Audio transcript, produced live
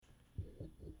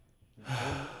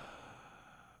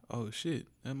Oh shit,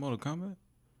 that Mortal Kombat.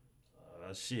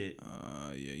 Shit.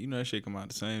 Yeah, you know that shit come out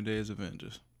the same day as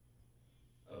Avengers.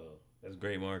 Oh, that's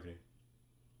great marketing.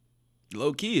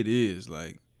 Low key, it is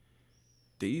like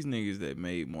these niggas that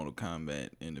made Mortal Kombat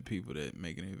and the people that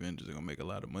making the Avengers are gonna make a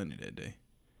lot of money that day.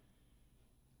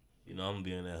 You know I'm gonna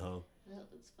be in that hoe. That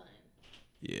looks fun.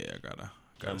 Yeah, I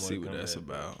gotta see what that's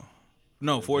about. Bro.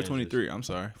 No, 423. I'm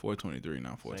sorry, 423,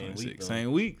 not 426.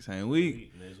 Same week. Next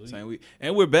week.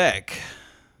 And we're back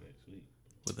Next week.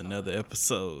 with another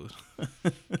episode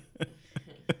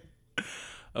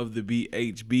of the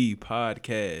BHB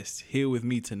podcast. Here with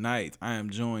me tonight, I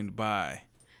am joined by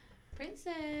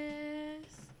Princess.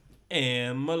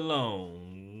 And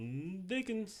Malone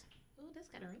Dickens. Ooh, that's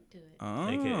got a ring to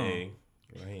it. AKA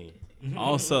Rain.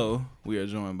 Also, we are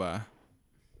joined by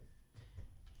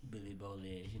Billy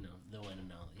Bowledge, you know, the one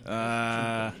and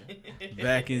only.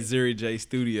 back in Zuri J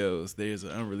Studios. There's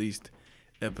an unreleased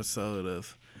episode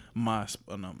of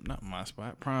not My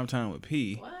Spot, Prime Time with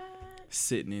P. What?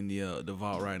 Sitting in the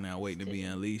vault right now, waiting to be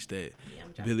unleashed. That Yeah,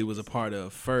 I'm Billy was a part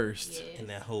of first. Yeah. And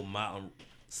that whole mountain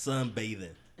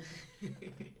sunbathing.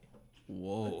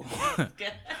 Whoa,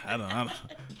 I don't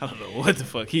know what the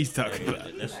fuck he's talking about.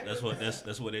 That's what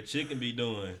that chicken be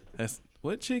doing. That's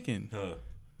what chicken. Huh.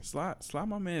 Slide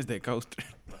my man's that coaster.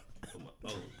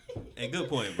 Oh, and good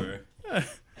point, bro. Hey, man,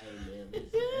 listen,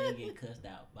 I ain't getting cussed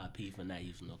out by P for not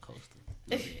using no coaster.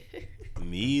 Know that.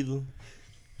 Me either.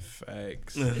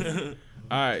 Facts. All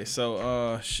right,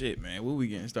 so shit, man, where we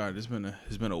getting started?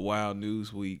 It's been a wild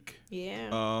news week.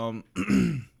 Yeah.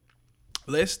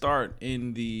 Let's start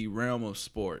in the realm of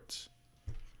sports.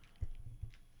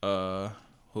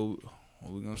 Who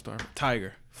we gonna start?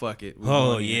 Tiger. Fuck it.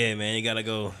 Yeah, man, you gotta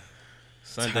go.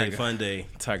 Sunday Tiger. fun day.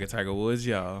 Tiger Woods,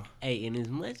 y'all. Hey, and as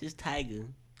much as Tiger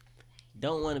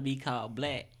don't want to be called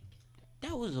black,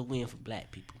 that was a win for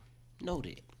black people. Know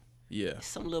that. Yeah.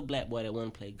 Some little black boy that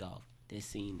want to play golf that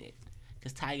seen that.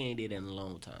 Because Tiger ain't did that in a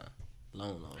long time.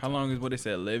 Long How time. long is what they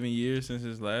said? 11 years since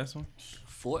his last one.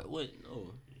 Fort Wood?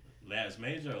 No. Last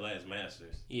major or last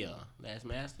masters? Yeah. Last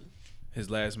Master. His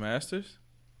last Masters.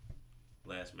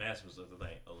 Last masters was I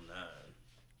think 09.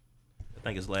 I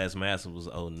think his last master was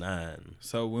 09.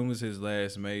 So when was his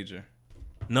last major?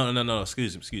 No.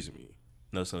 Excuse me.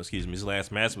 No, so excuse me. His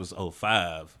last master was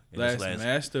 05. And his Last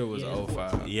Master was Yeah.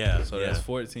 05. Yeah, So yeah. that's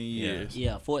 14 years.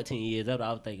 Yeah, 14 years. That's what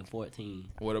I was thinking, 14.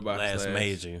 What about last his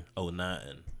major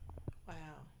 09. Wow.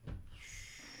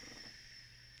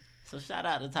 So shout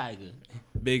out to Tiger.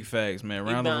 Big facts, man.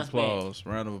 He Round of bounced back. applause.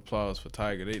 Round of applause for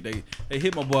Tiger. They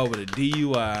hit my boy with a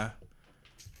DUI.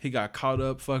 He got caught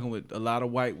up fucking with a lot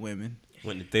of white women.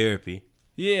 Went to therapy.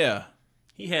 Yeah.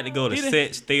 He had to go to He done-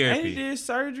 sex And he therapy. did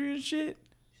surgery and shit.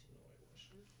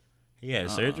 He had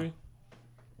surgery.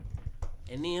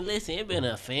 And then listen, it been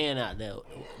a fan out there.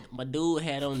 My dude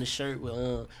had on the shirt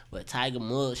with Tiger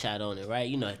mugshot on it, right?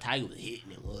 You know, Tiger was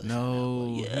hitting it. Was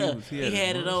No, yeah, he he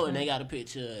had a it on, mugshot? and they got a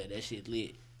picture of it. That shit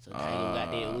lit. So Tiger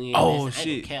got that win. oh, Listen, I ain't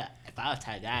shit. gonna cap. If I was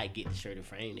Tiger, I'd get the shirt and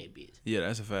frame that bitch. Yeah,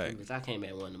 that's a fact. Because I came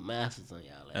at one of the masters on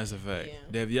y'all. Like, That's a fact.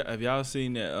 Yeah. Have y'all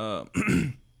seen that?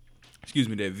 Excuse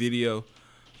me, that video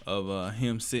of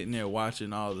him sitting there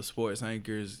watching all the sports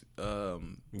anchors.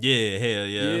 Yeah, hell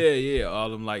yeah. Yeah. All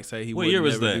of them like say he What would year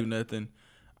was never that? do nothing.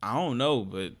 I don't know,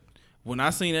 but when I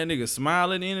seen that nigga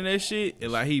smile at the end of that shit, it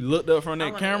like he looked up from I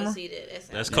that wanna go camera. see that. That sounds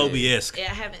That's good. Kobe-esque. Yeah,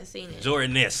 I haven't seen it.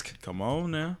 Jordan-esque. Come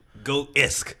on now.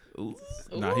 Goat-esque. Ooh.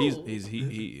 Nah, he Ooh.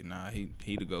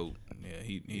 the GOAT. Yeah,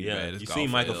 he the Yeah, baddest you golfer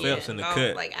seen Michael ever. Phelps in the golf,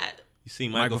 cut. Like You see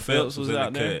Michael Michael Phelps was in the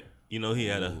out there? cut. You know he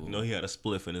had a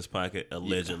spliff in his pocket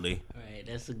allegedly. right,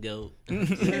 that's a goat.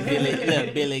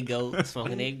 Billy goat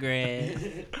smoking that grass.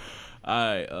 All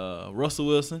right, Russell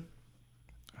Wilson,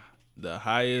 the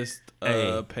highest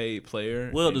Hey. paid player.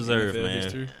 Well in deserved, NFL man.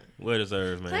 history. Well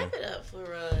deserved, man. clap it up for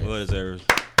Russ. Well deserved.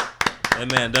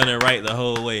 That man done it right the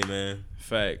whole way, man.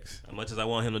 Facts. As much as I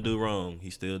want him to do wrong, he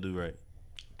still do right.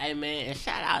 Hey man, and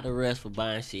shout out to Russ for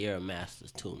buying Sierra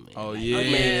Masters too, man. Oh Like, yeah,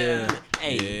 yeah.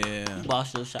 Hey, yeah, you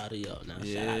boss your shot up now. Shout out to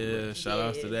yeah. Russ. Shout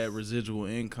outs to that Yes. residual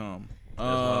income.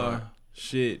 hard.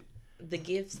 Shit. The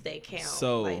gifts that count.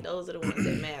 So- like those are the ones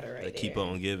that matter right They keep there.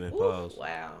 on giving. Ooh, Pause.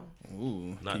 wow.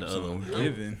 Ooh, Not the keeps other on one.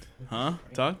 giving, huh?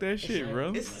 Talk that shit,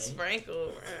 bro. This is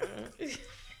Sprinkle.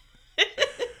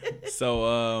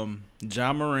 So,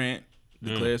 John Morant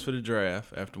declares for the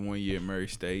draft after 1 year at Murray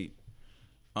State.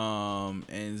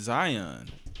 And Zion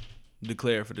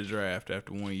declared for the draft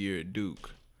after 1 year at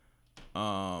Duke.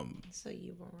 So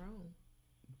you were wrong.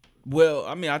 Well,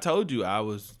 I mean, I told you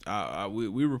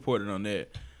we reported on that.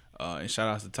 And shout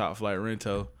out to Top Flight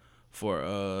Rento. for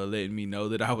letting me know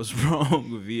that I was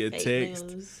wrong via Fake text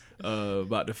news.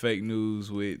 about the fake news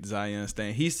with Zion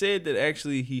staying. He said that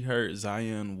actually he heard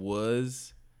Zion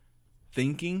was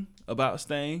thinking about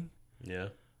staying. Yeah.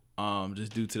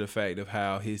 Just due to the fact of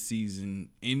how his season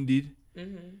ended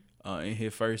Mm-hmm.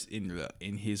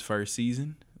 in his first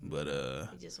season. But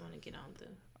He just want to get on the.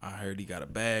 I heard he got a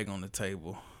bag on the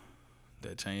table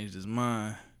that changed his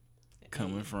mind,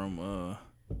 coming from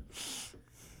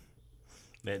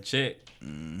That check.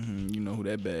 you know who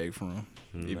that bag from.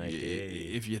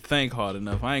 Nike. If you think hard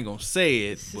enough, I ain't gonna say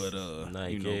it, but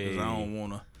Nike. you know, because I don't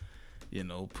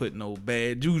wanna, put no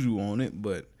bad juju on it.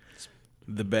 But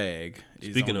the bag is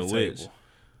Speaking on of the which, table.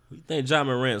 who you think Ja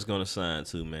Morant's gonna sign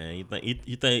to, man? You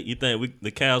think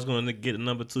the Cavs gonna get a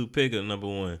number 2 pick or number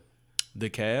 1? The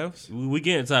Cavs. We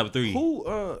getting top 3.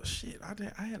 Who? Shit.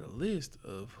 I had a list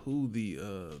of who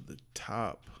the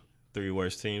top. 3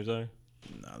 worst teams are.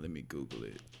 Nah, let me Google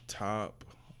it. Top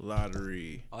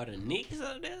lottery. Are the Knicks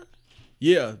up there?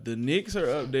 Yeah, the Knicks are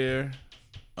up there.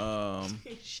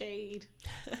 Shade.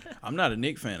 I'm not a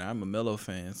Knicks fan. I'm a Melo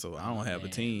fan, so I don't have a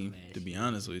Man, team, man, to be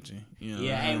honest with you. You know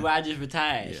Yeah, what I hey, mean? bro, I just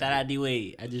retired. Yeah. Shout out D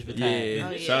Wade. I just retired. Yeah,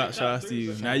 Oh, yeah. shout out to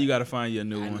you. Now you got to find your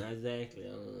new I know one. exactly.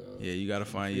 Yeah, you got to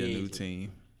find your new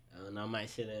team. I don't know. I might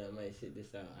sit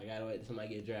this out. I gotta wait till somebody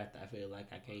get drafted. I feel like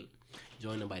I can't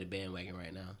join nobody bandwagon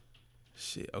right now.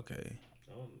 Shit, okay.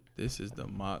 This is the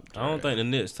mock I don't draft. think the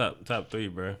Knicks top 3,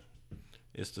 bro.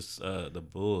 It's the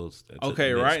Bulls. that took Okay,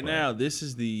 the Knicks right spot. now, this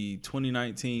is the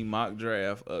 2019 mock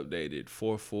draft updated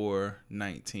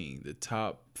 4/4/19. The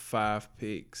top 5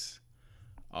 picks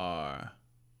are,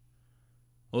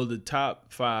 the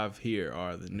top 5 here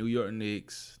are the New York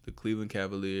Knicks, the Cleveland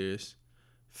Cavaliers,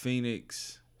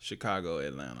 Phoenix, Chicago,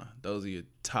 Atlanta. Those are your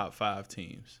top 5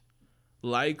 teams.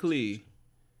 Likely,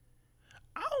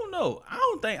 I don't know.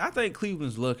 I think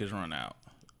Cleveland's luck has run out.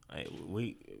 Hey,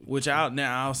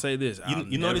 I'll say this.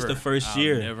 You notice the first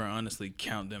year. I'll never honestly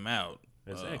count them out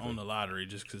Exactly. on the lottery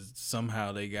just because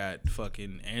somehow they got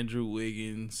fucking Andrew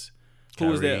Wiggins. Who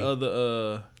was that Kyrie.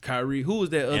 other Kyrie? Who was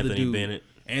that other Anthony dude? Bennett.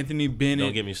 Anthony Bennett.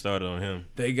 Don't get me started on him.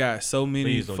 They got so many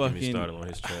Please don't fucking. get me started on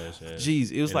his trash ass.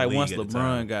 Jeez, it was in the like league once at the LeBron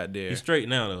time. got there, He's straight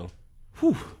now though.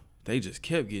 whew, they just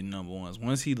kept getting number ones.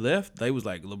 Once he left, they was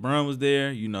like LeBron was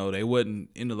there. They wasn't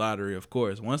in the lottery, of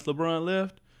course. Once LeBron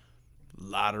left,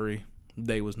 lottery,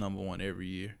 they was number one every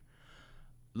year.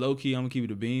 Low key, I'm gonna keep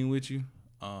it a bean with you.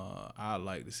 I'd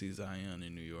like to see Zion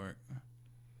in New York.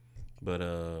 But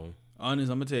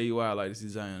Honest, I'm gonna tell you why I like to see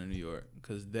Zion in New York,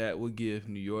 because that would give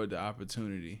New York the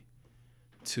opportunity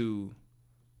to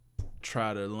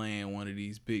try to land one of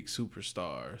these big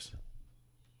superstars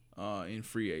in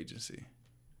free agency.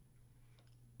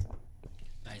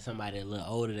 Like somebody a little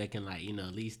older that can at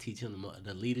least teach him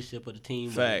the leadership of the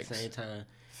team. Facts. But at the same time,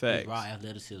 Facts. raw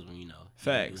athleticism.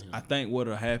 Facts. do him. I think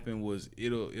what'll happen was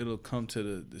it'll come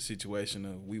to the situation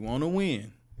of we want to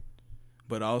win,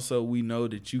 but also we know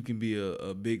that you can be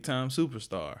a big time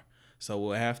superstar. So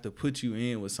we'll have to put you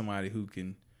in with somebody who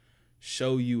can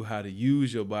show you how to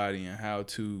use your body and how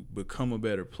to become a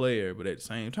better player. But at the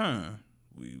same time,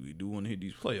 we do want to hit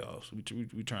these playoffs.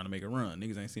 We trying to make a run.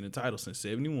 Niggas ain't seen a title since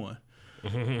 '71.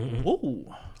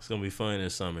 Whoa. it's gonna be fun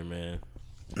this summer, man.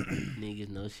 Niggas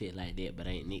know shit like that, but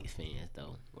ain't Knicks fans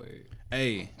though. Word.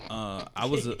 Hey, I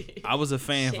was a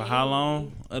fan for how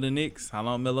long of the Knicks? How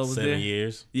long Melo was 7 there?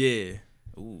 years. Yeah.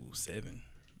 Ooh, 7.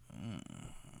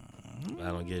 I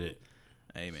don't get it.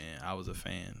 Hey man, I was a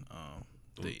fan.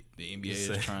 The NBA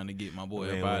Say- is trying to get my boy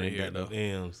Man, up when out they of here got though. them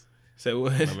M's. Say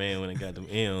what? My man when they got them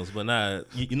M's. But nah,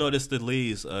 you know this the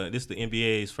league's this the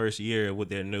NBA's first year with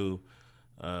their new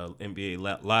NBA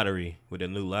lottery, with their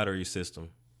new lottery system.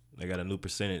 They got a new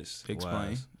percentage.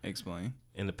 Explain.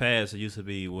 In the past, it used to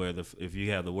be where if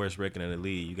you have the worst record in the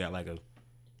league, you got like a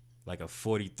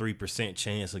 43%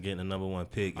 chance of getting the number 1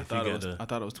 pick. I If thought you it got was. I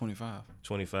thought it was 25.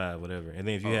 25, whatever. And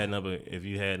then if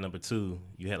you had number 2,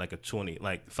 you had like a 20,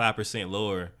 like 5%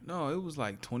 lower. No, it was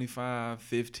like 25,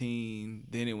 15.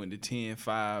 Then it went to 10,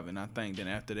 5, and I think then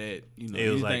after that,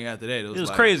 anything after that, it was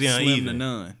like crazy slim uneven. to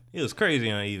none. It was crazy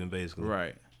uneven, basically.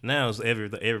 Right. Now it's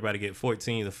everybody get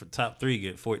 14. The top 3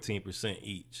 get 14%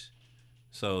 each,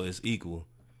 so it's equal.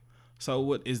 So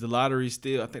what is the lottery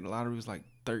still? I think the lottery was like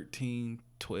 13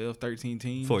 teams. 14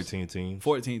 teams.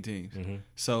 14 teams. Mm-hmm.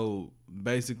 So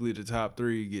basically, the top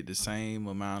 3 get the same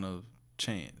amount of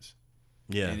chance.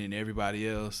 Yeah. And then everybody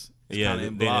else is Yeah. kind of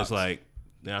in Then blocks. it's like,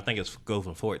 then I think it's go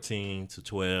from 14 to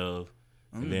 12,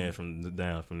 and then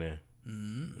down from there.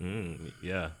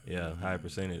 Yeah. High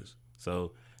percentage.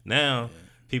 So now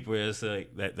people is like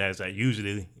that's like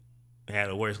usually had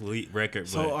a worse record.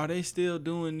 So but are they still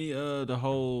doing the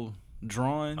whole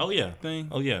drawing. Oh yeah, thing.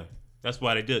 Oh yeah, that's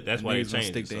why they did. That's why they Niggas gonna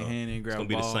changed stick it. their So hand in and it's grab gonna a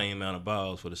be the ball. same amount of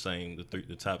balls for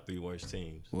the top 3 worst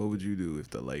teams. What would you do if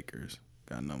the Lakers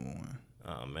got number 1?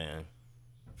 Oh man,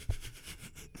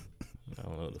 I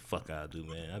don't know what the fuck I'll do,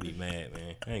 man. I'd be mad,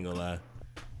 man. I ain't gonna lie.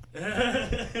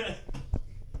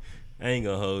 I ain't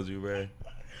gonna hold you, bro.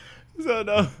 So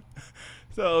no.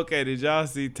 So okay, did y'all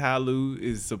see Ty Lue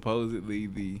is supposedly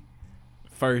the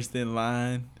first in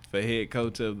line for head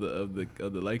coach of the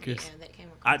Lakers? Yeah, that came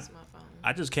across my phone.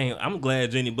 I just can't. I'm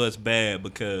glad Jenny Butt's bad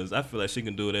because I feel like she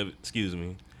can do whatever. Excuse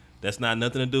me. That's not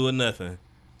nothing to do with nothing.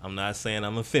 I'm not saying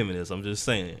I'm a feminist. I'm just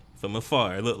saying from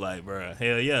afar, it looked like, bro.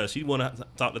 Hell yeah, she want to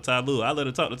talk to Ty Lue. I let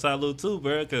her talk to Ty Lue too,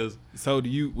 bro. Cause So would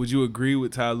you agree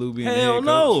with Ty Lue being the head hell coach?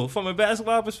 no. From a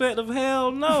basketball perspective,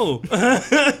 hell no.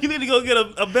 You need to go get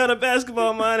a better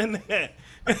basketball mind than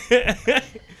that.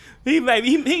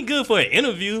 he good for an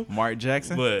interview, Mark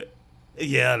Jackson? but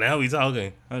yeah, now we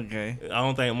talking. Okay. I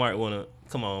don't think Mark wanna.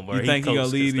 Come on, bro. You think he gonna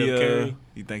coached leave Steph Curry.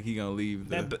 you think he gonna leave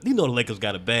the You know the Lakers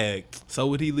got a bag. So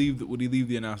would he leave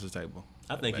the announcers table?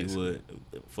 I think Basically. he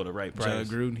would for the right John price.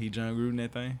 Gruden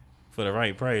that thing? For the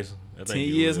right price. I think 10 he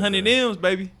years, would, 100 bro. M's,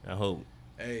 baby. I hope.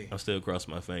 Hey. I'm still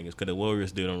crossing my fingers because the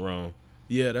Warriors did him wrong.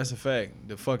 Yeah, that's a fact.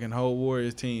 The fucking whole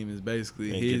Warriors team is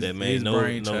basically Ain't get his, that man his no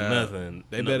brainchild. nothing.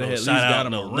 They No- better no have at least shout got out,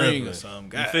 him no a ring or nothing. something. You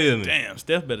God feel me? damn,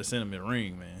 Steph better send him a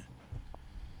ring, man.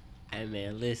 Hey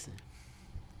man, listen.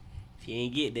 If you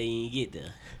ain't get there, you ain't get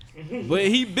there. But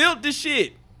he built the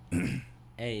shit.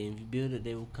 Hey, if you build it,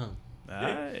 they will come.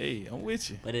 Alright, hey, I'm with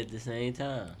you. But at the same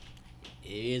time, it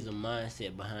is a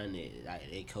mindset behind it. Like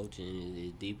their coaching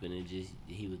is deeper than just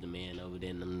he was the man over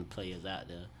there and them players out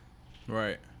there.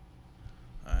 Right.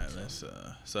 All right, let's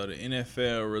so the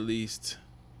NFL released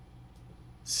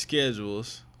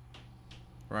schedules.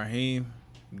 Raheem,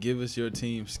 give us your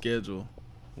team schedule.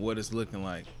 What it's looking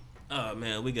like. Oh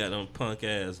man, we got them punk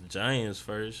ass Giants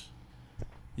first.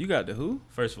 You got the who?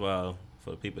 First of all,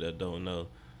 for the people that don't know,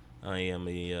 I am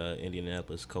a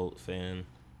Indianapolis Colt fan.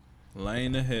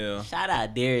 Lane to hell. Shout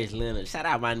out Darius Leonard. Shout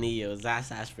out my Neo,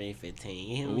 Zaza Spring 15.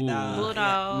 You hear me, Ooh. dog?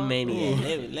 Bulldog.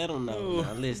 Maniac. Let them know.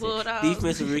 Now, listen. Bulldogs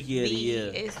Defensive Rookie of the beat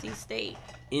Year. SC State.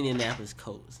 Indianapolis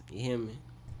Colts. You hear me?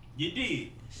 You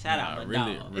did. Shout out my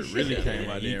really, dog. really came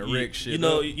out there and wrecked shit.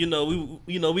 up.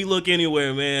 We look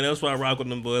anywhere, man. That's why I rock with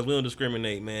them boys. We don't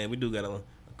discriminate, man. We do got a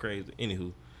crazy.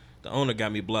 Anywho, the owner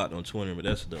got me blocked on Twitter, but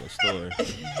that's another story.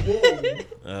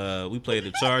 We played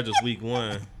the Chargers week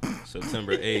 1,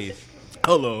 September 8th.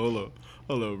 Hold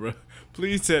on, bro.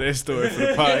 Please tell that story for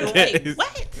the podcast. Wait,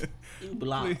 what? You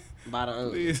blocked by the owner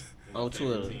Please. on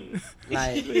Twitter.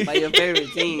 Like, by your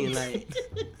favorite team. Like,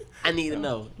 I need to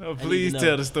know. No, please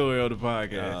tell the story on the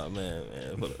podcast. Oh man.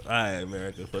 All right,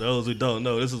 America. For those who don't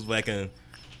know, this was back in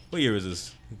what year was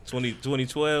this?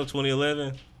 2012,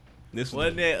 2011. This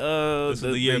Wasn't that this the was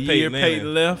the year year Peyton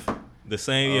Peyton left? the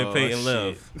same year Oh, Peyton shit.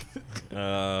 left.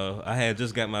 I had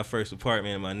just got my first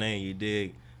apartment in my name. You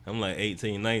dig? I'm like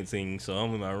 18, 19, so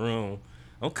I'm in my room.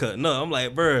 I'm cutting up. I'm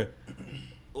like, bruh,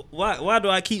 why do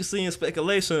I keep seeing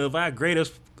speculation of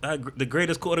the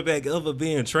greatest quarterback ever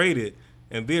being traded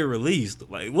and being released?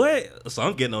 Like, what? So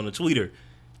I'm getting on the tweeter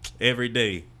every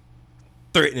day,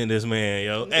 threatening this man,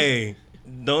 yo. Hey,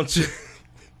 don't you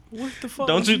What the fuck?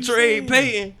 don't was you trade saying?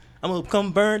 Peyton? I'm gonna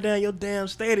come burn down your damn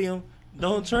stadium.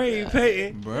 Don't trade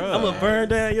Peyton. Bruh. I'm gonna burn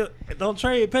down your. Don't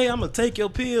trade Peyton. I'm gonna take your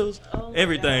pills. Oh my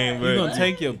Everything, God. bro. You gonna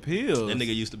take your pills? That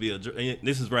nigga used to be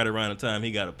this is right around the time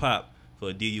he got a pop for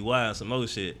a DUI and some more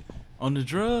shit. on the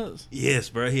drugs? Yes,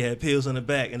 bro. He had pills in the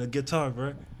back and a guitar,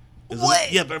 bro.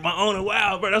 What? Yeah, bro. My owner,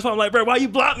 wow, bro. That's why I'm like, bro, why you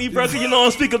block me, bro? Cause you know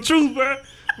I'm speaking truth, bro.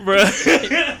 Bro.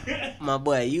 My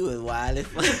boy, you was wild as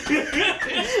fuck.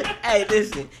 Hey,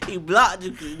 listen, he blocked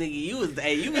you because, nigga, you was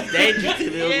dangerous to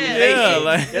them. Yeah. Yeah,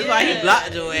 like- That's why he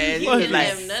blocked your ass. He Fuck was like,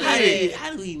 him, none of that.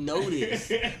 how do we know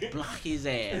this? Block his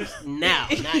ass. Now,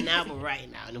 not now, but right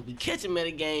now. And if we catch him at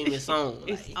a game, it's on.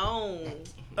 It's Like, on.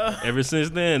 Ever since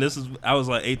then, I was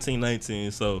like 18,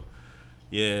 19, so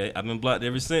yeah, I've been blocked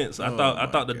ever since. I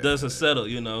thought the dust had settled,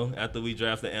 you know, after we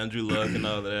drafted Andrew Luck and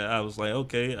all of that. I was like,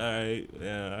 okay, all right,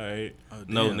 yeah, all right. Oh,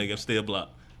 No, damn. nigga, I'm still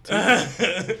blocked.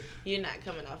 You're not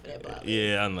coming off of that, Bob.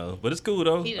 Yeah, I know, but it's cool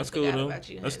though. He done That's cool forgot though. about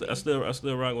you, I still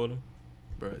honey. rock with him.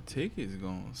 Bro, tickets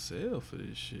gonna sell for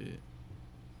this shit.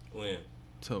 When?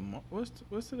 Tomorrow, what's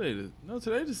today?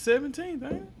 Today the 17th, ain't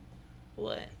it?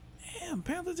 What? Damn,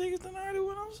 Panther tickets done already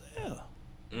went on sale.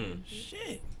 Mm.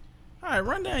 Shit. All right,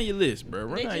 run down your list, bro.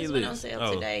 Run They down just your went on list. sale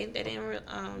Oh. today. They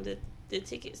didn't. The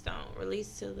tickets don't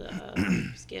release till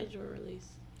the schedule release.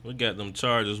 We got them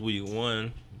Chargers week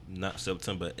 1, not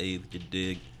September 8th. You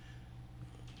dig?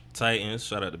 Titans,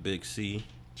 shout out to Big C.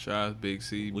 Shout out Big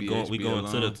C. We going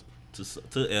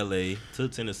to LA, to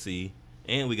Tennessee,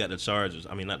 and we got the Chargers.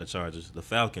 I mean, not the Chargers, the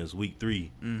Falcons. Week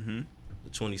 3, Mm-hmm. the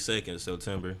 22nd of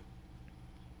September.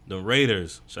 The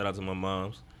Raiders. Shout out to my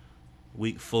moms.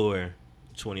 Week 4,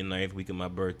 29th, week of my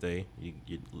birthday. Your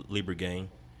Libra gang.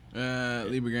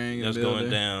 Libra gang. That's going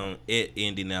down at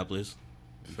Indianapolis.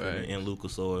 Facts. In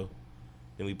Lucas Oil.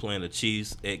 Then we playing the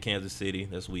Chiefs at Kansas City.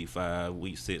 That's week 5.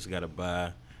 Week 6 got a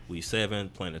bye. Week 7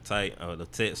 playing the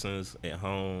Texans at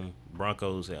home.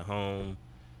 Broncos at home.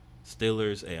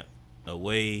 Steelers at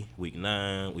away. Week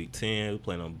 9. Week 10 we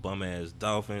playing on bum ass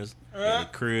Dolphins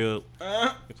at the crib.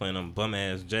 We playing on bum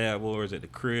ass Jaguars at the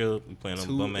crib. We playing on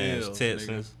 2 bum ass L's,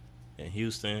 Texans in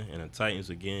Houston and the Titans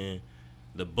again.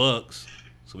 The Bucks.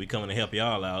 So we coming to help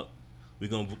y'all out. We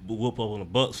gonna whoop up on the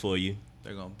Bucks for you.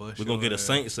 They're gonna bust. We're gonna get the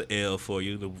Saints an L for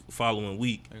you the following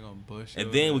week, They're gonna bust.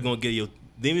 and then we're gonna get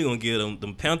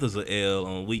them Panthers an L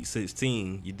on week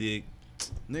 16. You dig?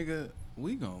 Nigga,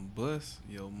 we gonna bust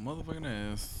your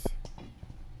motherfucking ass.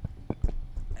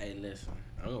 Hey, listen,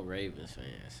 I'm a Ravens fan,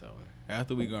 so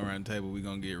After we go around the table, we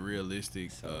gonna get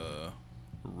realistic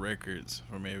records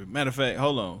from every. Matter of fact,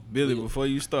 hold on, Billy. Before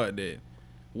you start that,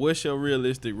 what's your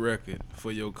realistic record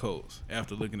for your Colts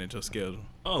after looking at your schedule?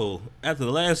 Oh, after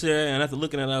the last year and after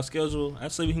looking at our schedule, I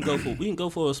say we can go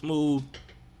for a smooth.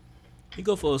 We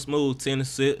go for a smooth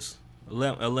 10-6,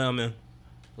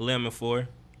 11-4.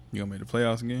 You gonna make the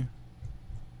playoffs again?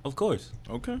 Of course.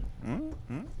 Okay.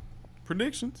 Mm-hmm.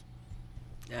 Predictions.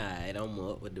 alright, I'm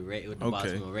up with the Okay.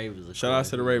 Baltimore Ravens. of Shout out course.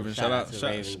 to the Ravens. Shout out to the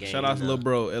Raven gang, shout out to you know. Lil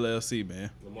Bro LLC, man.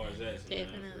 Lamar Jackson.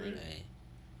 Definitely. Hey,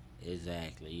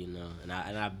 exactly, you know, and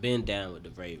I've been down with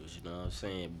the Ravens, you know what I'm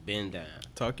saying? Been down.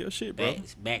 Talk your shit, bro.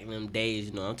 Back in them days,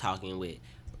 you know, I'm talking with,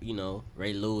 you know,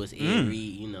 Ray Lewis, Ed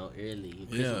Reed, you know, early,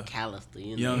 Chris Yeah. McAllister,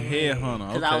 you know. Young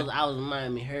headhunter. Cause Okay. I was a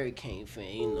Miami Hurricane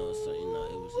fan, you know, so you know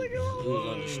it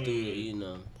was understood, you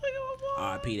know.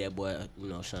 R.I.P. that boy, you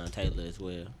know, Sean Taylor as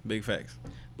well. Big facts.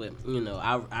 But you know,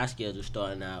 our schedule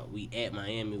starting out, we at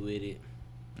Miami with it.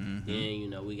 Mm-hmm. Then you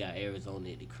know we got Arizona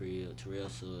at the crib. Terrell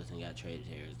Suggs and got traded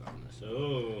to Arizona. So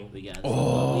Oh. we got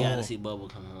Oh. to see Bubba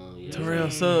come home. Yeah.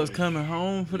 Terrell Suggs coming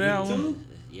home for that one.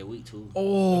 Yeah, week 2.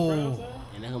 Oh.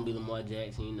 And that's gonna be Lamar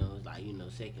Jackson. You know, it's like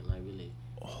second, like really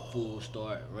full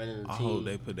start running the I team. hope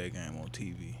they put that game on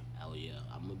TV. Oh yeah,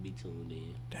 I'm gonna be tuned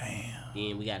in. Damn.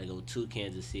 Then we gotta go to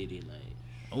Kansas City.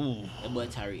 Like Ooh. that boy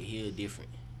Tyreek Hill different.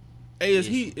 Hey, is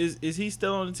he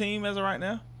still on the team as of right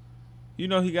now? You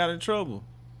know he got in trouble.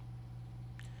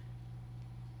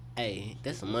 Hey,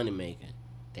 that's a money maker.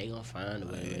 They gonna find a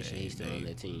way to make sure he's still on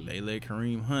that team. They let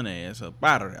Kareem Hunt ass up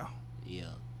out of there. Yeah.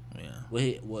 Yeah.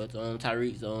 What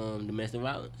Tyreek's domestic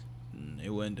violence? It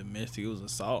wasn't domestic. It was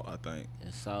assault, I think.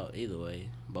 Assault. Either way,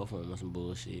 both of them was some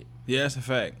bullshit. Yeah, that's a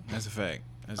fact. That's a fact.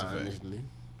 That's a fact. Honestly.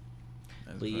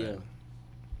 That's But a yeah. fact.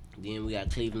 Then we got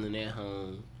Cleveland at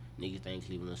home. Niggas think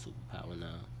Cleveland a superpower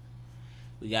now.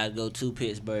 We gotta go to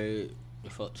Pittsburgh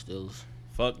and fuck the Steelers.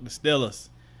 Fuck the Steelers.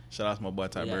 Shout out to my boy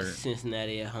Ty We got Bird.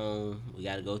 Cincinnati at home. We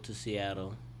gotta go to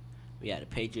Seattle. We got the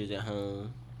Patriots at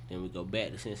home. Then we go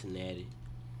back to Cincinnati.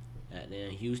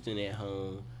 Then Houston at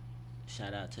home.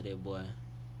 Shout out to that boy.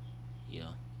 Yeah,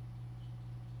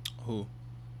 Who?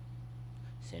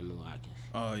 Sammy Watkins.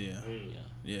 Oh yeah. Yeah,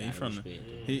 Yeah, he gotta from the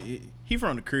respect him. he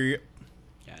from the crib.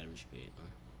 Gotta respect him.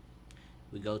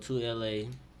 We go to LA,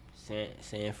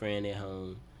 San Fran at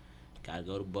home. Gotta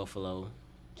go to Buffalo,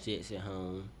 Jets at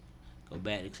home. Go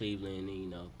back to Cleveland, and you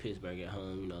know Pittsburgh at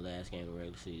home. You know last game of the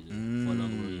regular season for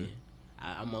another win.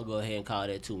 I'm gonna go ahead and call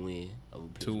that 2 win over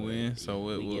Pittsburgh. 2 wins. So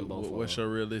Yeah, we getting both of what's them.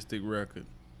 your realistic record?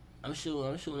 I'm shooting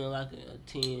like a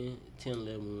 10,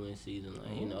 11 win season,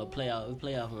 like you know a playoff run.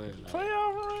 Like, Playoff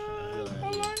run. I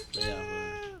like Playoff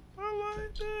that. I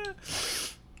like that.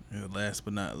 Yeah, last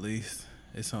but not least,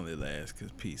 it's only last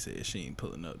because Pete said she ain't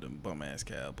pulling up them bum ass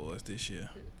Cowboys this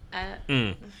year.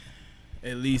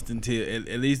 At least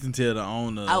until the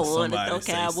owner. I or wanted to somebody throw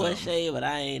say Cowboy something. shade, but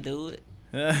I ain't do it.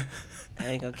 I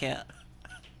ain't gonna cap.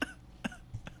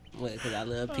 What? Because I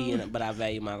love P, but I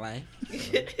value my life.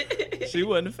 She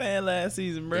wasn't a fan last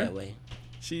season, bro. That way.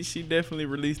 She definitely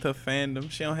released her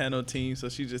fandom. She don't have no team, so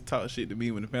she just talked shit to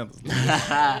me when the Panthers lose.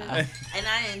 And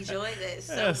I enjoyed that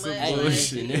so That's some much. Hey,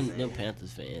 bullshit. listen, them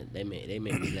Panthers fans, they make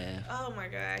me laugh. Oh my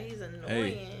god, he's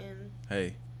annoying.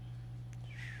 Hey,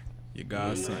 your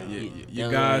godson, your Don't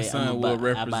worry, godson I'm will about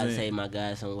to say represent. my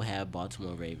godson will have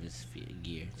Baltimore Ravens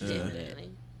gear. Just know that. Definitely.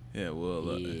 Yeah,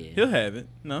 well, Yeah. he'll have it.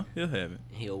 No, he'll have it.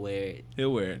 He'll wear it.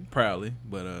 He'll wear it proudly,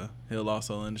 but he'll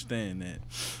also understand that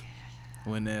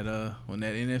when that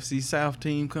NFC South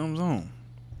team comes on,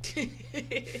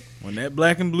 when that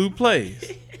black and blue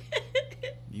plays,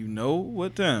 You know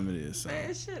what time it is, son.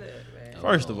 Man, shut up, man.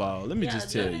 First of all, let me Yeah,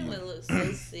 just tell Jordan you. would look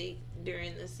so sick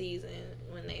during the season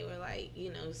when they were like,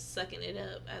 sucking it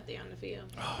up out there on the field.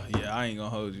 Oh, yeah, I ain't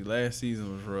gonna hold you. Last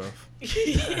season was rough.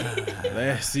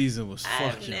 Last season was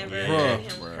I've fucking never rough, heard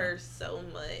him bro. curse so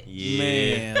much. Yeah.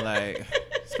 Man, like,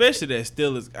 especially that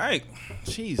Steelers.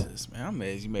 Jesus, man, I'm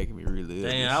mad you making me really.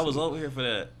 Damn, I was over here for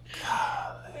that.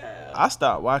 I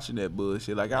stopped watching that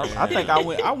bullshit. Like, I think I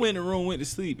went in the room, went to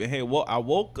sleep, and I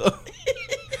woke up.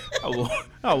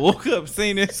 I woke up,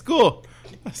 seen that score.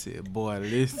 I said, boy,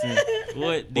 listen.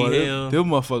 What the Boy, hell? them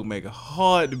motherfuckers make it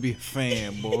hard to be a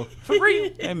fan, boy. For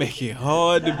real. They make it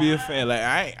hard to be a fan. Like,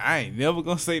 I ain't never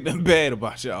gonna say nothing bad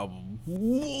about y'all.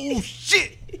 Whoa,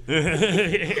 shit.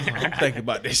 I'm thinking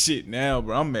about that shit now,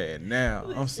 bro. I'm mad now.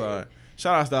 I'm sorry.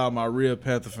 Shout out to all my real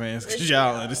Panther fans, because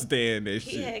y'all understand that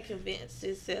He shit. had convinced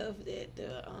himself that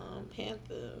the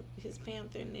his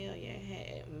Panther nail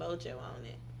had Mojo on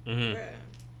it. Mhm. Bruh.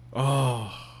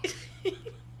 Oh.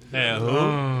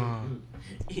 Yeah,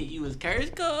 You was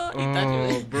cursed, cuz? You thought you Oh,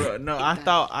 was... bro, no, I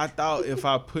thought if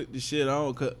I put the shit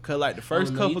on, cause like the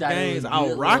first Oh, no, you couple thought it games, was I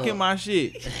was good rocking love. my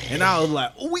shit, and I was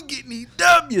like, "Oh, we getting these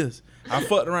W's." I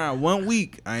fucked around 1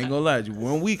 week. I ain't gonna lie to you.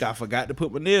 1 week, I forgot to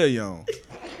put my nail on.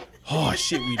 Oh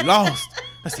shit, we lost.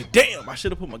 I said, "Damn, I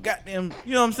should have put my goddamn."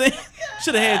 You know what I'm saying?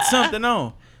 Should have had something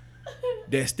on.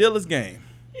 That Steelers game,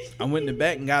 I went in the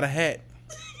back and got a hat.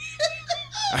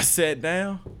 I sat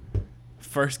down.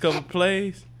 First couple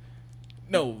plays.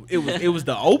 No, it was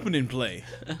the opening play.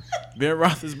 Ben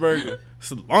Roethlisberger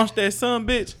launched that son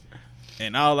bitch,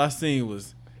 and all I seen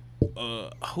was who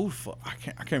the fuck I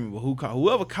can't remember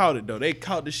whoever caught it though. They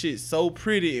caught the shit so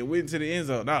pretty and went into the end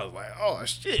zone. I was like, oh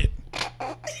shit.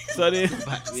 So then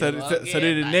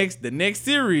the next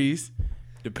series,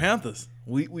 the Panthers,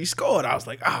 we scored. I was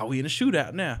like, we in a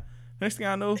shootout now. Next thing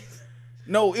I know,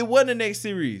 no, it wasn't the next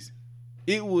series.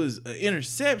 It was an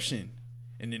interception.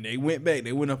 And then they went back.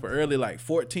 They went up early, like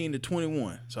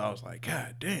 14-21. So I was like,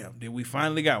 God damn. Then we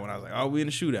finally got one. I was like, we in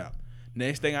a shootout.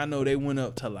 Next thing I know, they went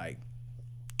up to like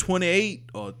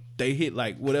 28, or they hit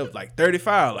like whatever, like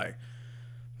 35. Like,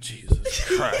 Jesus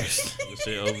Christ. You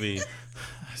said OV.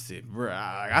 I said, bro,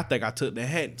 I think I took the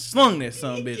hat and slung that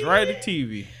son bitch right at the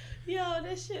TV. Yo,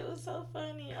 that shit was so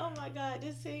funny. Oh my God,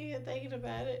 just sitting here thinking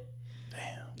about it.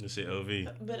 Damn. You said OV.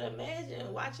 But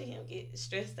imagine watching him get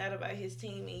stressed out about his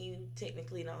team and you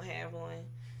technically don't have one.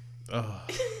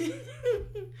 Then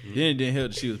it didn't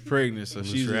help that she was pregnant, so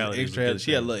she was Neutrality was a good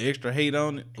she had a thing. little extra hate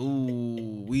on it.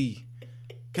 Ooh,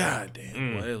 God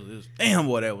damn,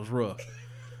 boy, that was rough.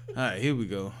 All right, here we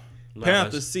go.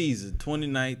 Panthers season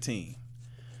 2019.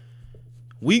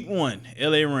 Week 1,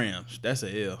 LA Rams. That's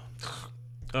a L.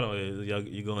 Hold on,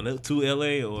 you going up to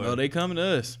LA or? No, they coming to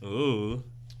us. Ooh.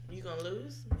 You gonna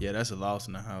lose? Yeah, that's a loss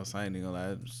in the house. I ain't even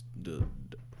gonna lie.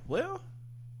 Well,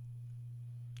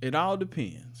 it all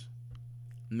depends.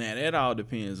 Now, that all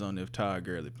depends on if Todd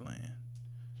Gurley playing.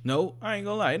 No, I ain't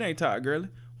gonna lie. It ain't Todd Gurley.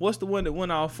 What's the one that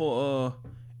went off for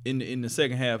in the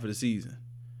second half of the season?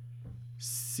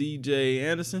 C.J.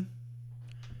 Anderson.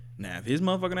 Now, if his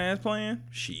motherfucking ass playing,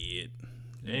 shit.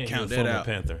 Damn, Count he a that former out.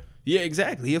 Panther. Yeah,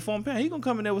 exactly. He a former Panther. He gonna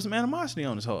come in there with some animosity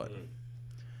on his heart.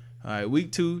 All right,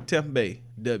 week 2, Tampa Bay,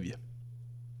 W.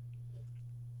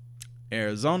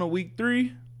 Arizona, week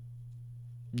 3,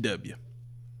 W.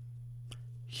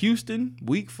 Houston,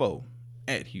 week 4,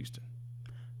 at Houston,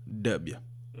 W.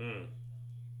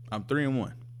 I'm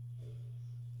 3-1.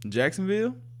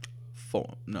 Jacksonville,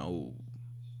 4. No,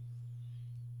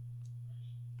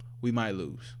 we might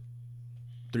lose.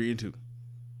 3-2.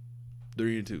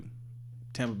 3-2.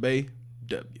 Tampa Bay,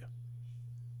 W.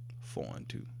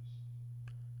 4-2.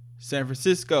 San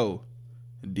Francisco,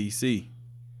 DC,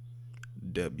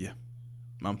 W.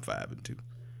 I'm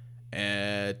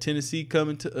 5-2. Tennessee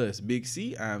coming to us. Big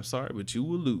C, I'm sorry, but you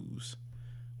will lose.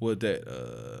 What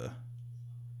that?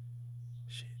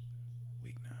 Shit.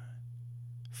 Week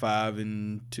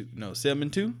 9. 5-2. No,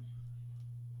 7-2.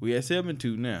 We at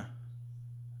 7-2 now.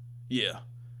 Yeah,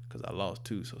 because I lost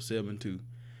 2, so 7-2.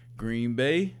 Green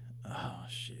Bay. Oh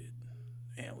shit.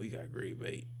 Man, we got Green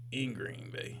Bay in Green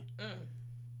Bay.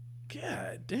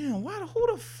 God damn,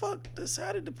 who the fuck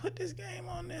decided to put this game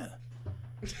on there?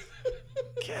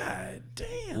 God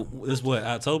damn. This what,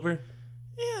 October?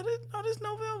 Yeah, this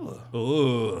November.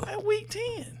 Ooh. At week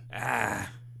 10.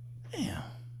 Ah. Damn.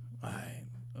 All right.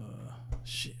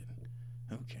 Shit.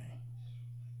 Okay.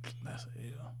 That's a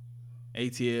L.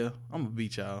 ATL, I'm gonna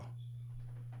beat y'all.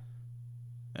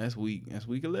 That's week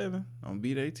 11. I'm gonna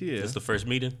beat ATL. That's the first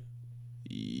meeting?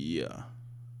 Yeah.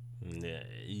 Yeah.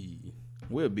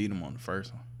 We'll beat them on the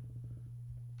first one.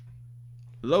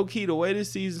 low key, the way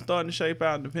this season starting to shape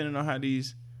out, depending on how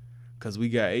these, because we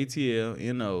got ATL,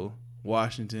 NO,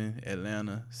 Washington,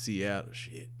 Atlanta, Seattle,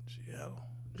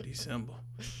 December.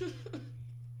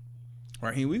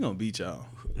 Right here, we gonna beat y'all.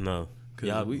 No. Cause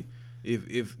Y'all,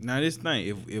 if now this thing,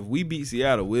 if we beat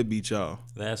Seattle, we'll beat y'all.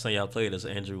 last time y'all played us,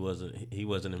 Andrew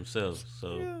wasn't himself.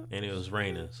 So Yeah. and it was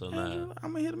raining. So nah,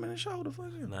 I'm gonna hit him in the shoulder.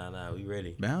 Fuck him. nah, we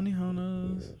ready. Bounty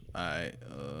hunters. All right.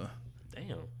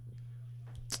 Damn.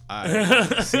 All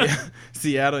right.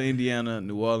 Seattle, Indiana,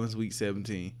 New Orleans, week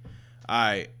 17. All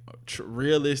right.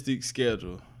 Realistic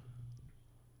schedule.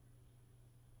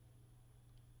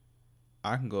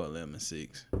 I can go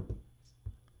 11-6.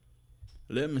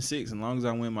 11-6. As long as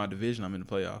I win my division, I'm in the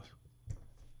playoffs.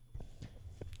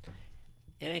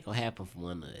 It ain't gonna happen for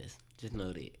one of us. Just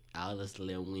know that all us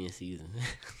 11 win season.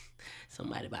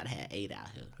 Somebody about to have 8 out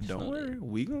here. Just Don't know worry. that.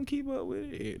 We gonna keep up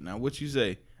with it. Now, what you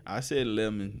say? I said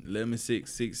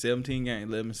 11-6, 17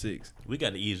 games, 11-6. We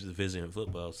got the easiest division in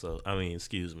football. So I mean,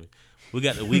 excuse me, we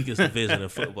got the weakest division in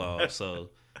football. So,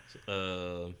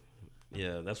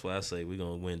 yeah, that's why I say we're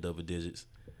gonna win double digits.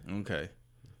 Okay.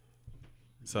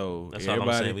 So That's all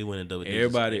I'm saying. We win in double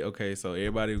digits. So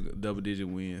everybody double digit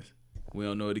wins. We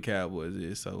don't know what the Cowboys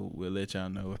is, so we'll let y'all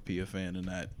know if P a fan or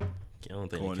not. I don't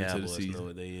think going the into the Cowboys season. know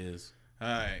what they is. All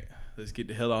right, let's get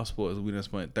the hell off sports. We done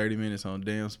spent 30 minutes on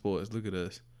damn sports. Look at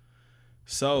us.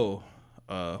 So,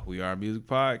 we are a music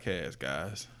podcast,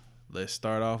 guys. Let's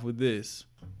start off with this.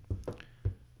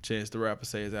 Chance the Rapper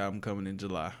say his album coming in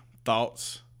July.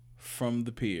 Thoughts from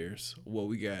the peers. What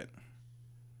we got?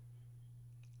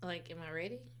 Like, am I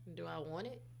ready? Do I want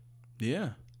it? Yeah.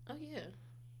 Oh yeah,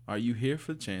 Are you here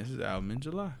for Chance's album in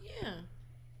July? yeah.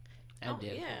 I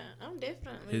did. Yeah, I'm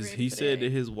definitely ready. He for said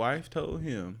that his wife told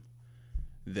him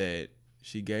that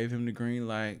she gave him the green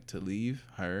light to leave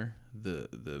her,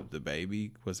 the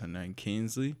baby, was her name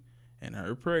Kinsley, and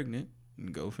her pregnant,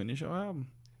 and go finish your album.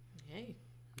 Hey,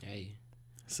 Hey,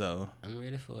 So I'm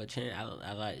ready for a chance.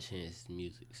 I like Chance's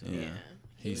music. So Yeah. yeah.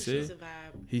 He was said- just a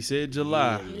vibe. he said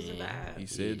July. He was a vibe. He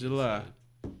said Yeah, July.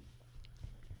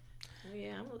 Oh,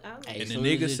 yeah, I'm Hey, And soon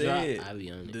the as nigga it drop, said, I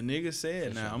be on it. the nigga said,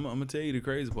 For now sure. I'm gonna tell you the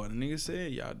crazy part. The nigga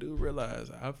said, y'all do realize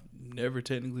I've never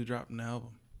technically dropped an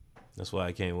album. That's why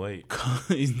I can't wait.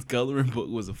 Coloring Book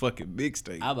was a fucking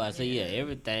mixtape. I about to say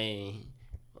everything.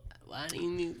 Why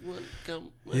didn't you want to come?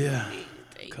 Yeah.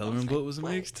 I Coloring was Book like, was a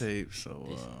what? mixtape, so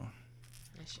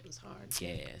that shit was hard.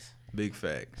 Gas big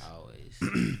facts. always.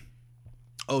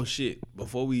 Oh shit!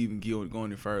 Before we even go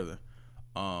any further,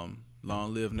 Long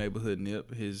Live Neighborhood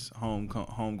Nip. His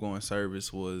homegoing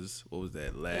service was, what was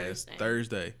that, last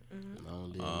Thursday?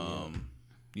 Long live Nip.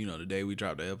 You know, the day we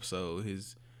dropped the episode,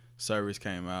 his service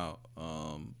came out.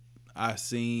 I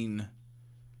seen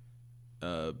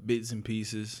bits and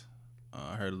pieces.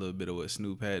 I heard a little bit of what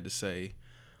Snoop had to say.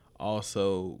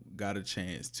 Also got a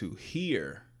chance to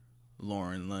hear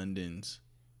Lauren London's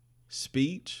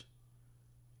speech.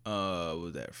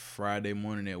 Was that Friday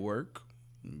morning at work?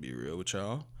 Be real with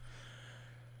y'all.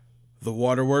 The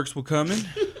waterworks were coming.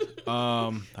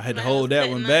 I had to Miles hold that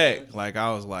cutting one up. back. Like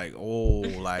I was like, oh,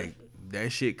 like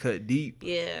that shit cut deep.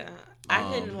 Yeah,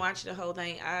 I couldn't watch the whole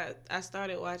thing. I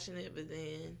started watching it, but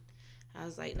then I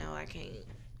was like, no, I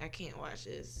can't watch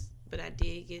this. But I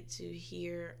did get to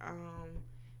hear.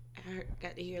 I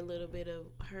got to hear a little bit of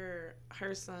her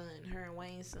son, her and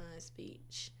Wayne's son's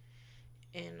speech,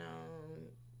 and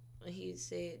he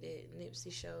said that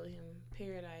Nipsey showed him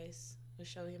paradise, or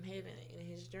showed him heaven in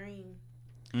his dream.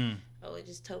 Oh, it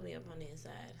just tore me up on the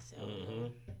inside. So, oh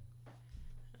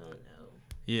no.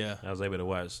 Yeah. I was able to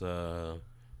watch low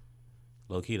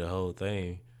key the whole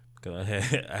thing because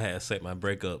I had set my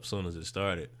break up as soon as it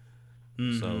started.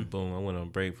 So boom, I went on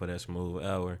break for that smooth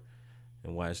hour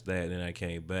and watched that. Then I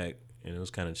came back and it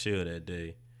was kind of chill that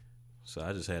day, so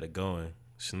I just had it going.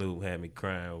 Snoop had me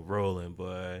crying, rolling,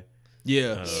 boy.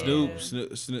 Yeah, Yeah.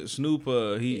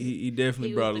 Snoop. He definitely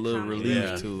He was brought a the little comic relief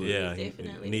relief. to it. Yeah.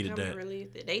 Definitely needed comic that. relief.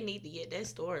 They need to get that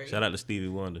story. Shout out to Stevie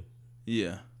Wonder.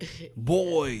 Yeah.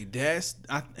 Boy,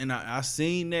 I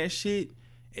seen that shit,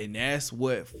 and that's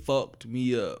what fucked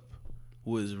me up.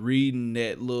 Was reading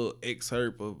that little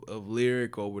excerpt of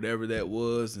lyric or whatever that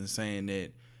was, and saying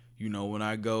that, you know, when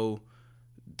I go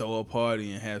throw a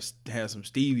party and have some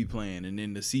Stevie playing, and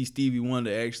then to see Stevie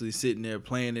Wonder actually sitting there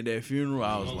playing at that funeral,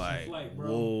 I was Ocean like, Flight, bro.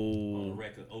 whoa,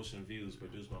 record, Ocean Views,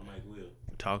 produced by Mike Will.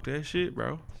 talk that shit,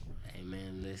 bro. Hey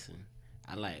man, listen.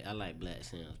 I like Black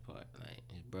Sam's part, like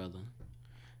his brother.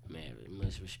 Man,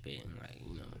 much respect. And like,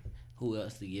 you know, who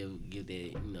else to give that,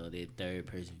 you know, that third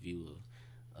person view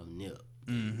of Nip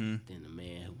than the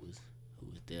man who was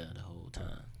there the whole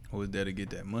time. Was there to get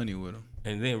that money with him?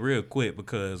 And then real quick,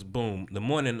 because boom, the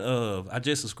morning of, I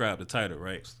just subscribed to Tidal,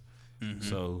 right? Mm-hmm.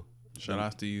 So shout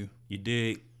out to you. You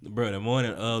dig, bro? The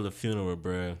morning of the funeral,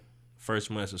 bro.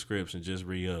 First month subscription just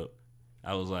re-up.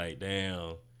 I was like,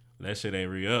 damn, that shit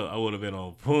ain't re-up. I would have been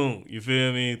on boom. You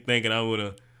feel me? Thinking I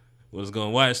was gonna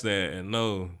watch that, and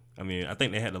no. I mean, I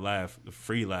think they had the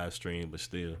free live stream, but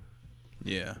still.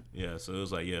 Yeah. Yeah, so it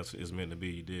was like, yeah, it's meant to be.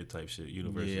 You did type shit.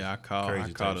 Universal. Yeah, I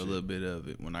caught a little bit of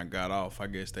it when I got off. I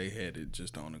guess they had it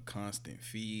just on a constant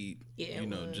feed. Yeah,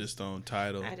 just on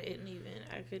Tidal. I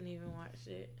couldn't even watch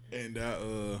it. And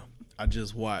I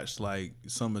just watched like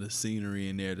some of the scenery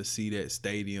in there to see that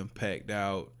stadium packed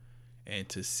out and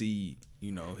to see,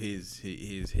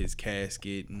 his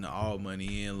casket and the All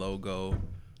Money In logo,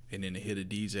 and then to hear the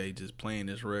DJ just playing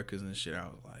his records and shit. I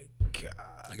was like, God.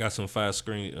 I got some 5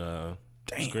 screen.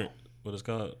 Damn. What it's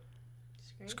called?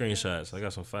 Screenshots. I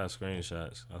got some 5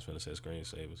 screenshots. I was finna say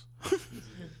screensavers.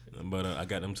 But I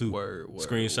got them 2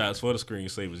 screenshots for the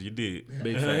screensavers. You did.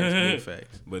 Big facts, big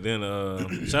facts. But then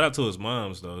shout out to his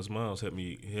moms though. His moms helped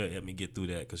me get through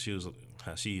that, because she was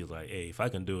like, hey, if I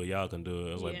can do it, y'all can do it.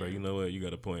 I was like, bro, you know what? You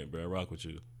got a point, bro. I rock with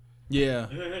you. Yeah.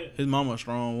 His mama a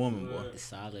strong woman, boy. A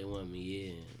solid woman,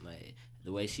 yeah. Like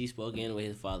the way she spoke and the way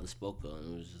his father spoke on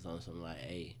him was just on some like,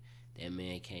 hey, that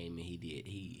man came and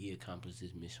he accomplished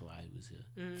his mission while he was here.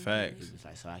 Mm-hmm. Facts. He was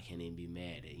like, so I can't even be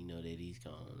mad that that he's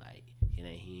gone. Like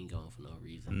he ain't going for no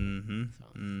reason. Mm-hmm. So,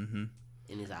 mm-hmm.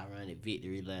 And it's ironic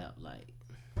victory lap, like.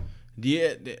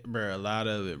 Yeah, bro, a lot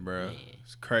of it, bro. Man.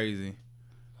 It's crazy.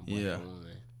 Yeah. Won.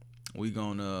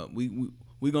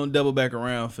 We gonna double back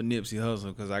around for Nipsey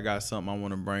Hussle, because I got something I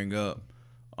want to bring up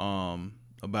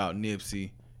about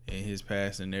Nipsey and his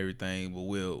past and everything, but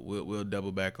we'll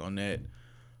double back on that.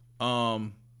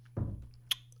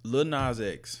 Lil Nas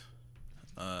X,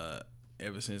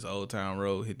 ever since Old Town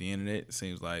Road hit the internet, it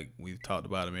seems like we've talked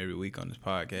about him every week on this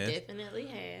podcast. Definitely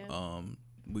have.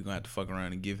 We're gonna have to fuck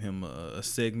around and give him a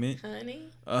segment. Honey.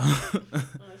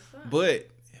 But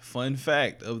fun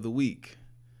fact of the week,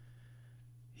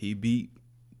 he beat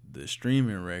the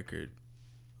streaming record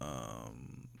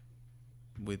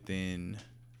within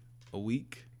a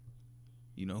week.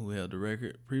 You know who held the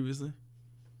record previously?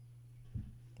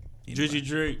 Drizzy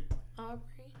Drake. Aubrey.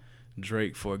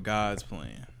 Drake for God's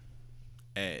Plan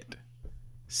at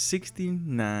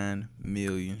 69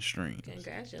 million streams.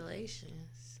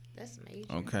 Congratulations. That's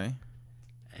major. Okay.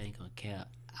 I ain't gonna cap.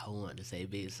 I want to say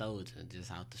Big Soldier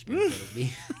just out the street for the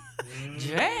beat.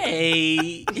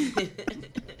 Drake.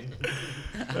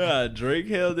 Drake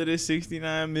held it at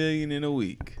 69 million in a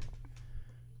week.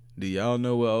 Do y'all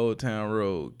know what Old Town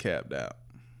Road capped out?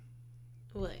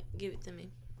 What? Give it to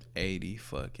me. 80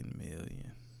 fucking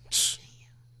million.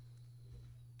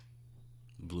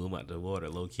 Blew him out the water,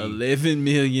 low key. 11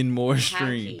 million more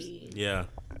streams. Yeah.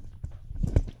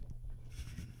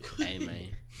 Hey man,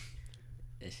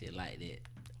 that shit like that.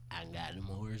 I got them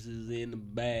horses in the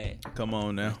bag. Come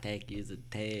on now. Attack is a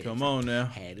tag. Come on now.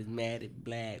 Had his matted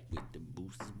black with the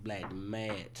boosters black to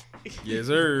match. Yes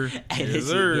sir. Hey, Yes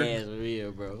sir. Gas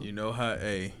real, bro. You know how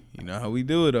we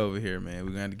do it over here, man.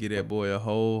 We're gonna have to get that boy a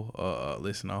whole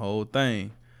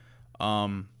thing.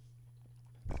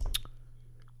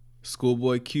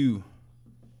 Schoolboy Q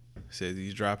says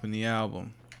he's dropping the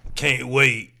album. Can't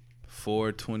wait.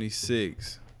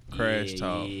 4/26. Crash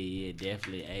Talk. Yeah,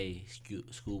 definitely. Hey,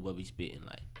 Schoolboy be spitting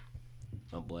like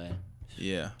my boy.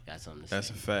 Yeah, Got something to that's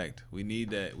say. a fact. We need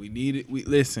that. We need it. We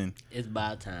listen. It's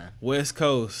about time. West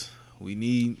Coast. We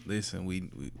need. Listen. We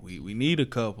need a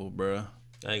couple, bruh.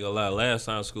 I ain't gonna lie. Last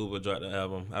time Schoolboy dropped the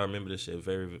album, I remember this shit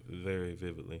very, very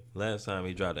vividly. Last time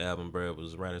he dropped the album, bro, it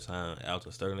was around the time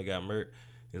Alton Sterling got murked.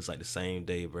 It was like the same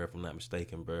day, bro, if I'm not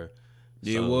mistaken, bro.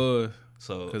 It was.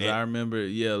 So, because I remember,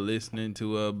 listening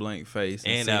to Blank Face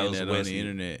and seeing that on the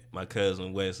internet. My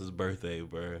cousin Wes's birthday,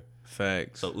 bro.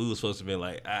 Facts. So we was supposed to be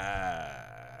like,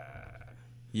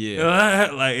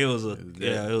 yeah, like it was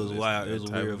wild. It was a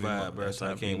type weird of vibe, bro. So I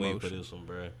type of can't wait for emotion. this one,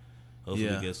 bro.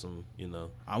 Hopefully we get some,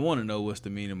 I want to know what's the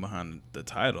meaning behind the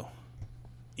title.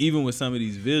 Even with some of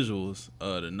these visuals,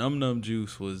 the Num Num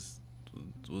Juice was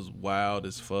wild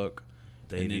as fuck.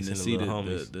 And then to see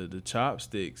the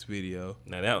Chopsticks video.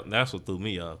 Now that's what threw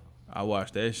me off. I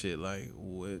watched that shit like,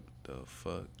 what the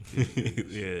fuck?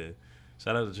 Yeah.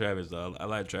 Shout out to Travis though. I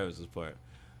like Travis's part.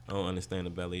 I don't understand the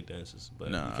ballet dances, but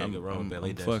you can't go wrong with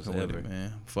ballet dances. I'm fucking with it,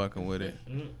 man. I'm fucking with it.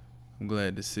 I'm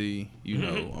glad to see.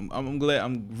 I'm glad.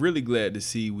 I'm really glad to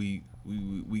see we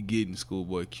getting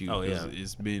Schoolboy Q. Oh yeah.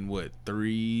 It's been what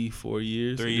 3-4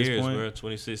 years. 3 years, bro.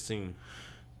 2016.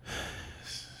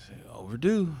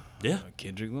 Overdue. Yeah.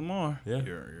 Kendrick Lamar. Yeah.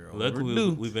 You're Luckily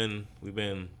overdue. we've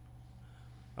been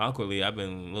awkwardly, I've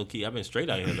been low key. I've been straight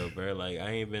out here though, bro. Like I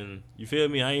ain't been. You feel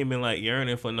me? I ain't been like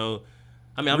yearning for no.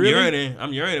 I mean, I'm Really?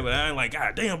 yearning, but I ain't like,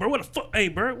 God damn, bro, what the fuck, hey,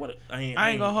 bro, what? I ain't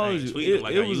gonna hold you. tweeting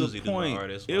like I It was usually a do my point.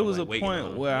 artists, It I'm, was like, a waiting on point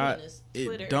them. where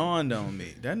Twitter. it dawned on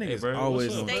me. That nigga's bro, always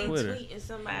what's on up? Stay Twitter. tweeting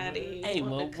somebody. Hey,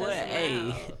 wanna my cuss boy, him hey,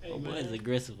 out. my boy is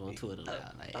aggressive on Twitter now.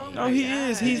 Like, Oh hey, No, he God.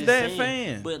 is. He's just that saying.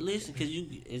 fan. But listen, cause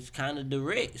it's kind of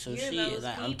direct. So You're shit, those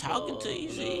like I'm talking to you.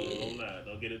 people. Shit.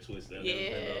 Don't get it twisted.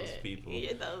 Yeah, those people.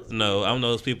 you're those No, people. I'm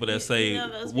those people that You say, know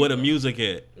those "Where the people? music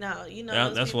at?" No, you know Yeah,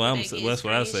 those that's people what I'm- that get that's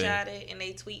what I say. screenshotted and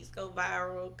they tweets go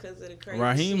viral because of the crazy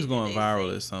Raheem's shit going that viral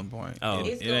they at say. some point. Oh. It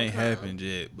It's gonna ain't come. happened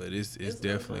yet, but it's It's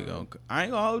gonna definitely come. gonna. I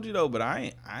ain't gonna hold you though, but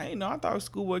I ain't know. I thought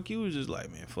Schoolboy Q was just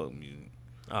like, man, fuck music.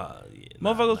 Yeah,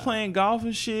 Motherfuckers nah. playing golf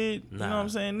and shit. You know what Nah. I'm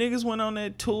saying? Niggas went on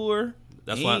that tour.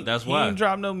 That's He why. ain't- That's he why. ain't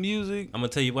dropped no music. I'm gonna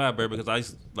tell you why, bro.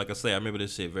 Because like I say, I remember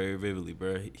this shit very vividly,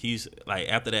 bro. He's like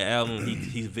after that album,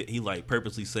 he like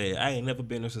purposely said, "I ain't never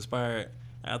been this inspired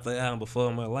after the album before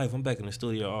in my life. I'm back in the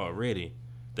studio already."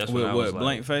 That's when With I what? was like,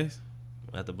 Blank Face.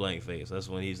 at the Blank Face. That's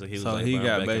when he was So like, he "Bro, I'm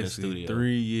got back in the basically studio."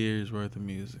 3 years worth of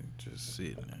music just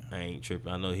sitting there. I ain't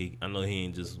tripping. I know he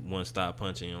ain't just one stop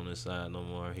punching on this side no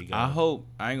more. He got. I hope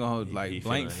I ain't gonna hold he like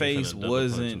Blank finna Face double punch him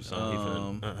wasn't some. He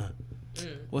finna-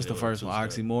 what's the Yeah, first two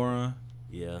one? step. Oxymoron.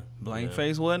 yeah. Blank yeah.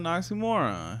 Face wasn't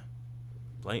Oxymoron.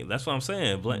 Blank. That's what I'm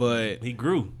saying. Blank. But- he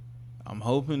grew. I'm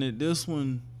hoping that this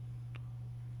one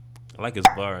I like his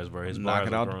bars, bro. His knock bars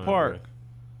it are out the growing, park. bro.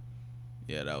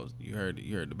 Yeah, that was you heard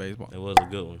the baseball. It was a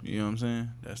good one. You know what I'm saying?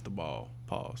 That's the ball.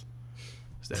 Pause.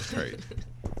 That's crazy.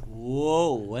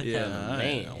 Whoa, what yeah, kind of I man?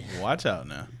 ain't- watch out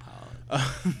now.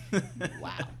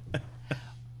 Wow.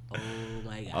 Oh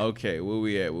my god. Okay, where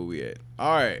we at?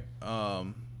 All right,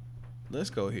 let's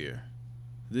go here.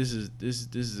 This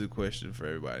is a question for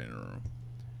everybody in the room.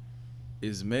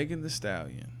 Is Megan Thee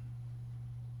Stallion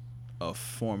a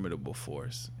formidable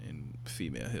force in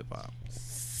female hip hop?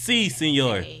 Si,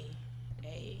 senor. Hey.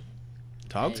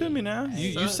 Talk to Hey, me now. hey.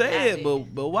 You say it, Son,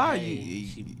 but why Hey,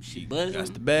 she you buzzing. got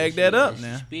to bag She- that up she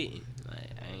now? Spitting.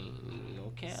 Like I ain't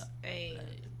no cap. Hey.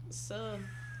 So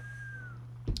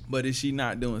But is she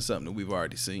not doing something that we've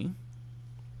already seen?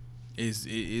 Is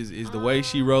the way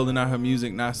she rolling out her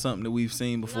music not something that we've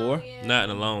seen before? No, yeah. Not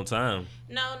in a long time.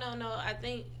 No. I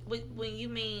think when you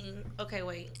mean okay,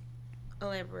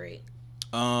 elaborate.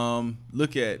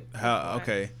 Look at how What?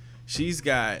 okay, she's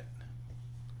got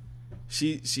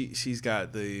she's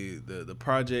got the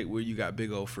project where you got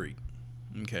Big Ol' Freak.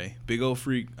 Okay, Big Ol'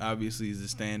 Freak obviously is the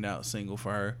standout single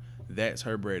for her. That's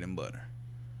her bread and butter.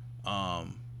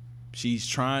 She's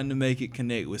trying to make it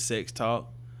connect with Sex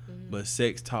Talk, but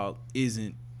Sex Talk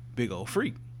isn't Big Ol'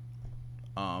 Freak.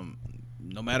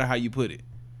 No matter how you put it.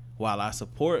 While I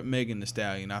support Megan Thee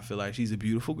Stallion, I feel like she's a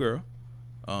beautiful girl.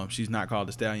 She's not called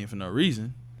the Stallion for no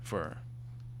reason. For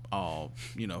all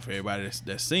for everybody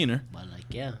that's seen her. But like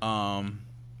yeah.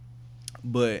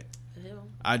 But Hell.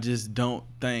 I just don't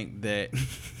think that.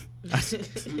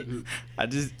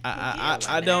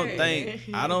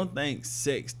 I don't think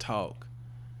Sex Talk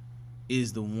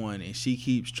is the one, and she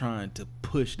keeps trying to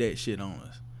push that shit on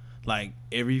us. Like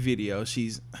every video,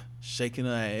 she's shaking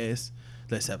her ass.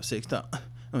 Let's have a sex talk.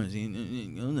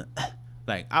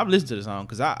 Like I've listened to the song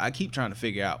because I keep trying to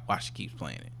figure out why she keeps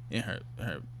playing it in her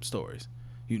stories.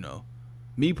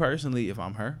 Me personally, if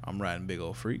I'm her, I'm riding Big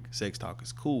Ol' Freak. Sex Talk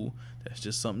is cool. That's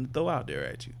just something to throw out there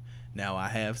at you. Now I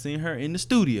have seen her in the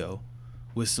studio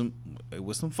with some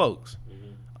folks.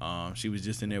 She was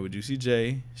just in there with Juicy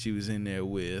J. She was in there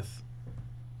with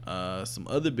some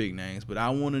other big names. But I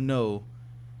want to know,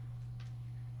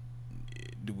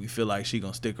 do we feel like she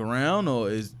gonna stick around, or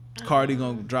is Cardi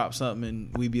gonna drop something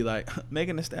and we be like,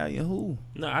 Megan Thee Stallion who?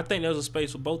 No, I think there's a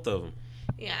space for both of them.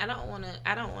 Yeah, I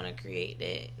don't wanna create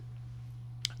that.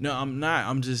 No, I'm not.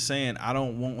 I'm just saying I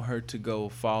don't want her to go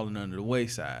falling under the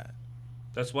wayside.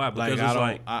 That's why, because Like it's I don't,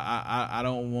 like I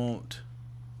don't want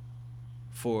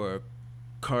for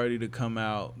Cardi to come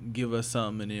out, give us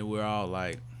something, and then we're all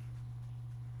like,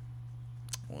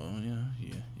 well, yeah,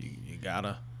 you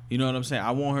gotta, you know what I'm saying? I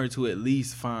want her to at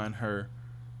least find her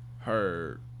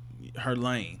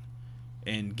lane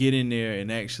and get in there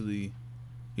and actually,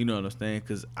 you know what I'm saying?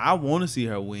 Because I want to see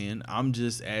her win. I'm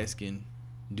just asking,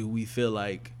 do we feel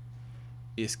like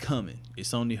it's coming?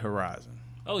 It's on the horizon.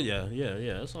 oh yeah,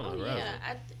 it's on Oh the horizon.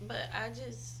 yeah, but I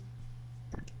just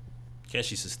Can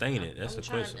she sustain it? That's I'm the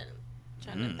question.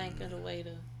 trying to think of the way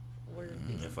to word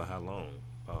it. And for how long?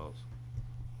 Pause.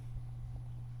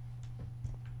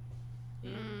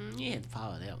 You had to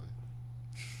follow that one.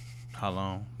 How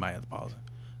long? Might have to pause it.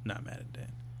 Not mad at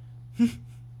that.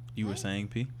 You were saying,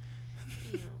 P?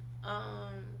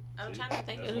 I'm trying to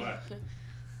think of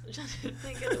I'm trying to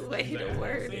think of the way to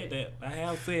word it. I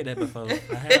have said that before. I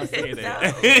have said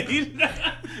that.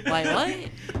 Wait,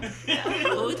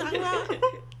 what? What we talking about?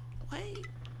 Wait.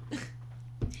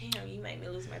 Damn, you make me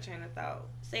lose my train of thought.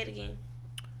 Say it again.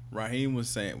 Raheem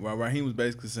was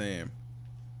basically saying,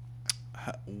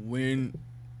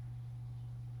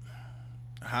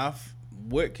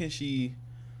 what can she?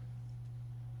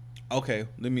 Okay,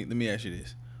 let me ask you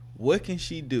this: what can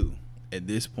she do at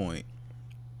this point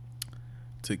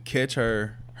to catch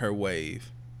her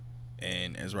wave,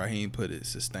 and as Raheem put it,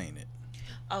 sustain it?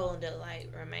 Oh, to like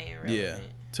remain relevant. Yeah,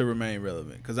 to remain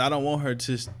relevant. Because I don't want her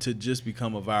to just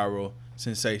become a viral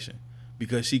sensation,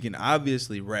 because she can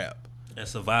obviously rap. And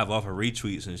survive off of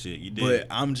retweets and shit. You did. But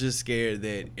I'm just scared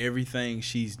that everything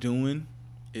she's doing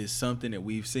is something that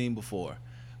we've seen before,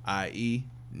 i.e.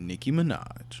 Nicki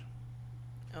Minaj.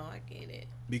 Oh, I get it.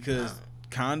 Because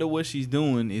kinda what she's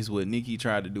doing is what Nicki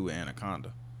tried to do with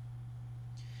Anaconda.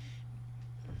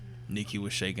 Nicki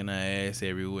was shaking her ass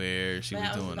everywhere. She But was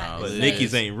I was doing about all to But this. say-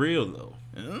 Nicki's ain't real though.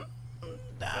 Huh?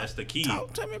 That's the key.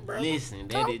 Talk to me, brother. Listen,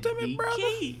 that Talk is to me, the brother.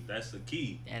 key. That's the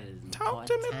key. That is Talk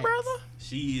to me, important. brother.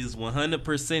 She is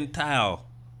 100%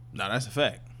 No, that's a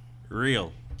fact.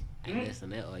 real. I guess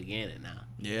that organic now.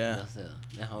 Yeah. That's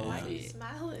that whole Why you shit.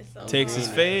 smiling so Texas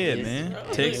hard? fed, Yes, man.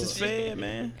 bro. Texas fed,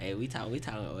 man. Hey, we talking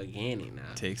organic now.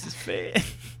 Texas fed.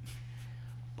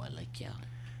 Boy, like y'all.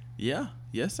 Yeah.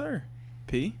 Yes, sir.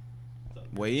 P.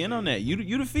 Weigh in on that. You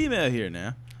the female here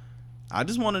now. I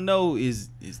just want to know, is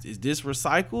this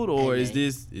recycled, or Hey, is man,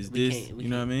 this we you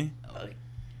know what I mean? All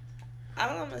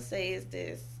I'm gonna say is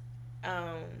this: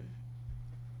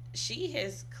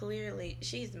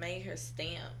 she's made her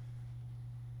stamp,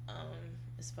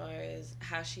 as far as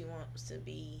how she wants to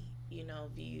be,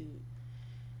 viewed.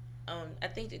 I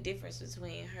think the difference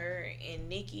between her and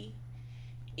Nicki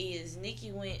is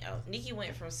Nicki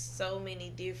went from so many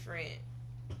different,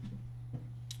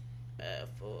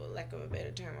 for lack of a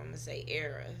better term, I'm gonna say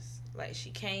eras. Like, she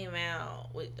came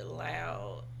out with the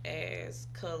loud ass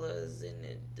colors and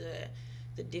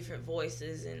the different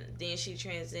voices, and then she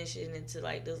transitioned into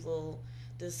like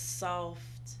this soft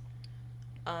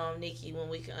Nicki, when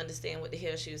we could understand what the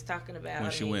hell she was talking about.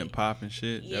 When she And went pop and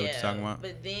shit. yeah, That what you talking about?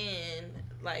 but then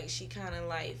like she kind of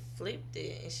like flipped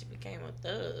it and she became a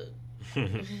thug.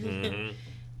 Mhm.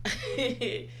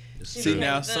 She See, became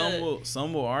now a thug.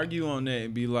 some will argue on that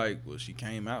and be like, well, she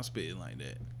came out spitting like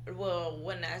that. Well,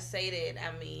 when I say that,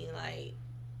 I mean like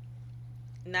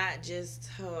not just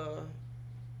her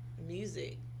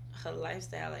music, her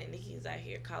lifestyle. Like, Nicki's out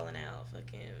here calling out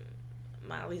fucking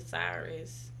Miley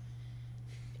Cyrus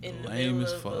in the Lame middle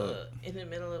as of fuck. in the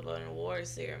middle of an award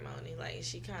ceremony. Like,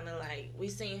 she kind of like, we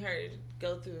seen her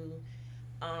go through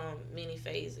many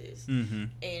phases, Mm-hmm.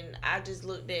 and I just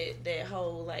looked at that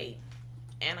whole like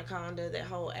Anaconda, that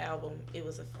whole album. It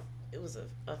was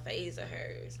a phase of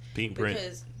hers. Pink Print.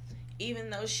 Because even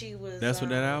though she was, That's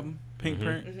what that album, Pink Mhm.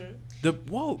 Print. Mhm. The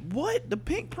what? The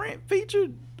Pink Print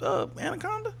featured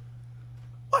Anaconda.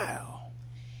 Wow.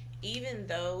 Even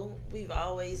though we've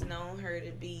always known her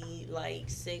to be like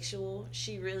sexual,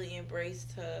 she really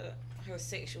embraced her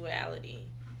sexuality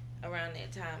around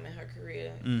that time in her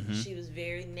career. Mhm. She was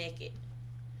very naked.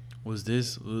 Was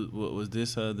this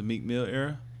the Meek Mill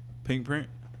era? Pink Print.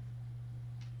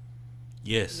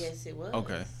 Yes. Yes, it was.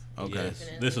 Okay. Okay. Yes.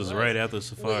 Definitely This was right after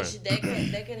Safari. Which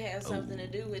that could have something to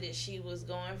do with it. She was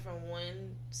going from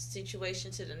one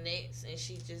situation to the next, and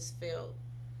she just felt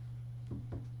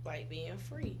like being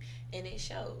free, and it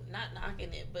showed. Not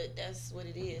knocking it, but that's what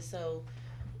it is. So,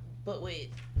 but with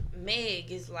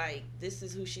Meg, it's like, this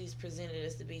is who she's presented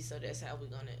us to be, so that's how we're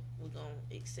gonna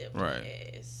accept Right.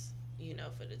 her as,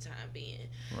 for the time being.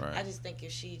 Right. I just think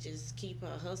if she just keep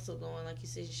her hustle going, like you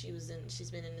said, she's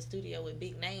been in the studio with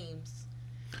big names.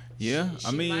 Yeah, She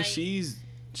I mean, might- she's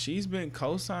been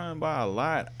co-signed by a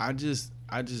lot. I just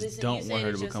Listen, don't you want said her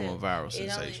it to become a yourself. viral It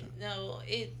sensation.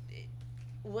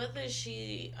 Whether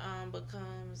she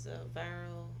becomes a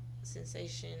viral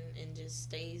sensation and just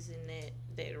stays in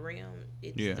that realm,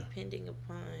 it's Yeah. depending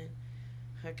upon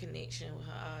her connection with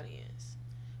her audience.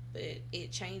 But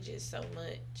it changes so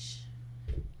much.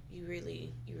 You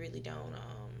really don't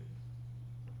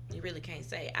you really can't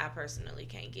say. I personally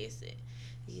can't guess it.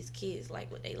 These kids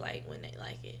like what they like when they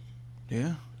like it.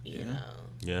 Yeah. You Yeah. know.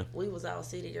 Yeah. We was all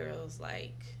city girls,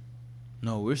 like,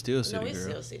 No, we're still city no, it's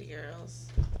still girls. city girls.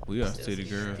 We are still city city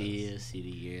girls. Still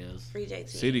City Girls. Free JT.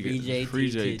 City Free girls. JT.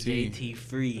 Free to JT. JT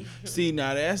free. See,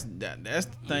 now that's the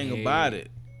thing Yeah. about it.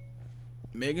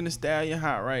 Megan Thee Stallion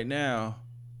hot right now,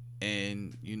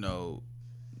 and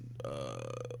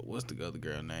what's the other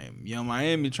girl name? Young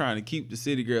Miami trying to keep the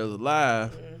city girls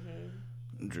alive.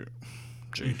 Mm-hmm.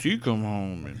 JT come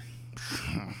home and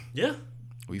Yeah,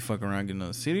 we fuck around getting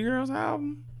a City Girls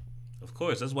album. of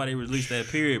course. That's why they released that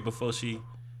period before she.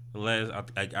 The last,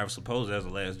 I suppose that's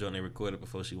the last joint they recorded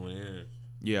before she went in.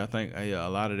 Yeah, I think a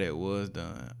lot of that was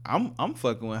done. I'm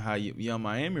fucking with how Young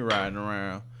Miami riding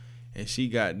around, and she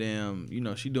goddamn,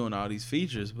 she doing all these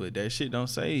features, but that shit don't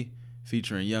say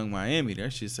featuring Young Miami.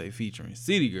 That shit say featuring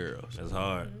City Girls. That's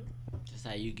hard. That's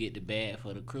how you get the bag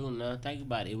for the crew. Now think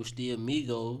about it. It was still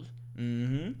Migos.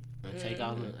 Mm-hmm. And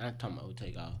Takeoff. I'm talking about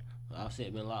Takeoff.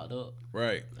 Offset been locked up.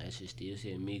 Right. That shit still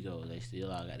said Migos. They still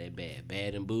all got that bad.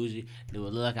 Bad and Bougie. Do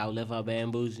it look like I left out Bad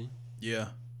and Bougie? Yeah.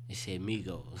 It said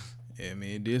Migos. Yeah, I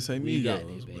mean, it did say We got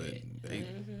Migos, that but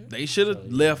bad. they should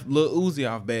have left Lil Uzi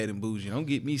off Bad and Bougie. Don't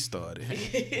get me started.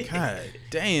 God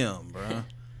damn, bro.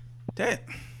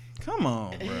 Come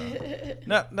on, bro.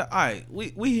 Now, all right,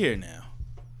 we here now.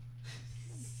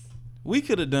 We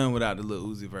could have done without the Lil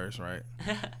Uzi verse, right?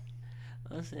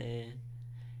 I'm saying,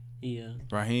 yeah.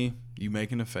 Raheem, you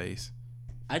making a face.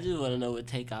 I just want to know what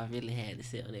Takeoff really had to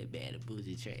say on that Bad and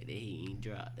Bougie track that he ain't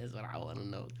dropped. That's what I want to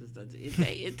know. Cause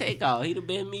it Takeoff. He'd have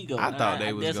been Migos. I thought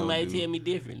they was gonna somebody do- tell me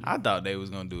differently. I thought they was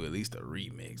gonna do at least a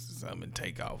remix or something. And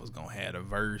Takeoff was gonna have a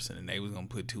verse, and then they was gonna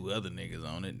put 2 other niggas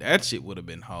on it. That shit would have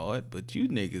been hard, but you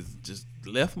niggas just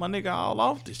left my nigga all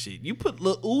off the shit. You put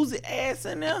Lil Uzi ass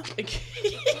in there.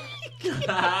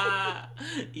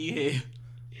 Yeah.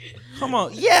 Come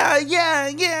on, yeah.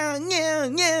 I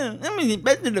mean,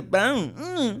 back to the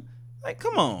bone. Like,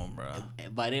 come on, bro.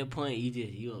 And by that point,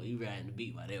 you riding the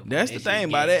beat by that point. That's the shit thing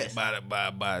by gas. that.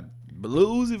 By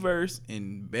Lil Uzi verse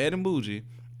and Bad and Bougie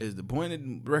is the point of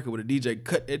the record where the DJ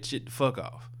cut that shit the fuck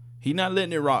off. He not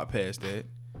letting it rock past that.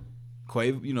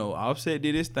 Quavo, Offset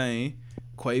did his thing.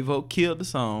 Quavo killed the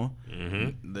song.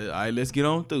 Mm-hmm. All right, let's get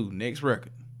on through. Next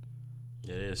record.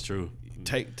 Yeah, that's true.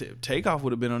 Takeoff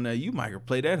would have been on there. You might have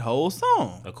played that whole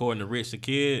song. According to Rich the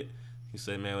Kid, he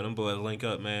said, man, when them boys link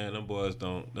up, man, them boys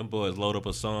load up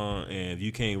a song, and if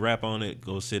you can't rap on it,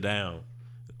 go sit down.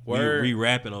 Word. We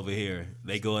rapping over here.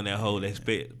 They go in that hole, they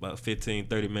spent about 15,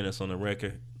 30 minutes on the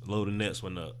record, load the next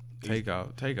one up.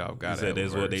 Takeoff got He said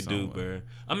that's what they do, bro.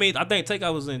 I mean, I think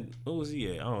Takeoff was in, what was he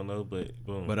at? I don't know, but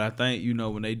boom. But I think,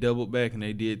 when they doubled back and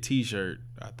they did T-shirt,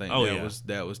 I think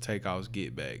that was Takeoff's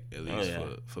Get Back, at least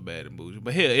for Bad and Bougie.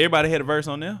 But hell, everybody had a verse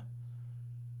on there.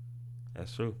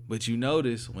 That's true. But you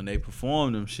notice when they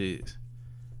perform them shits,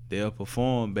 they'll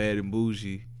perform Bad and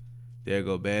Bougie, they'll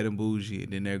go Bad and Bougie,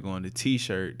 and then they're going to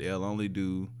T-shirt. They'll only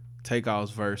do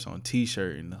Takeoff's verse on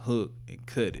T-shirt and the hook and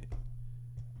cut it.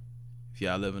 If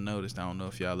y'all ever noticed, I don't know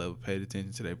if y'all ever paid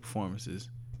attention to their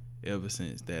performances ever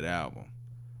since that album.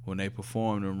 When they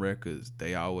perform them records,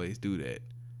 they always do that.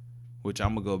 Which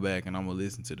I'm going to go back and I'm going to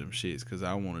listen to them shits because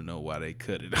I want to know why they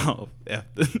cut it off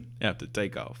after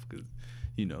Takeoff. Because,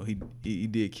 he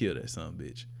did kill that son of a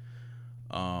bitch.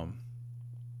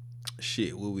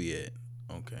 Shit, where we at?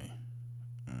 Okay.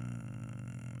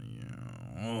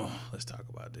 Let's talk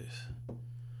about this.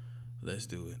 Let's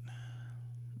do it.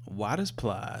 Why does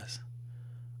Plies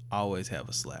always have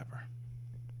a slapper?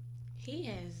 He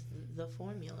has the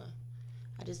formula.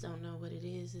 I just don't know what it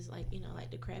is. It's like,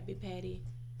 like the Krabby Patty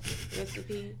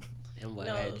recipe. And what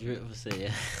No. that drip was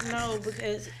saying. No,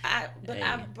 because I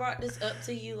Hey. brought this up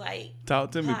to you like Talk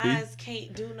to me, P. Pies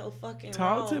can't do no fucking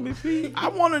Talk to wrong. me, P. I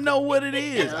want to know what it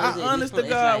is. I honest to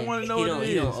God want to know what it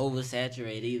He don't is.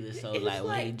 oversaturate either. So It's like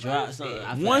when he like drops perfect. something,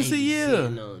 I feel Once like a he be year,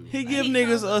 sitting on it. he give He niggas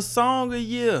comes- a song a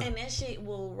year. And that shit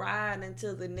will ride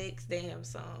until the next damn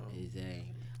song.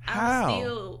 Exactly.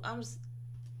 How?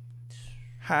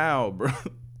 How, bro?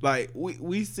 Like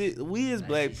we as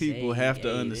black people have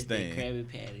to understand.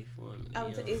 Krabby Patty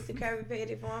formula. It's the Krabby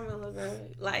Patty formula, bro.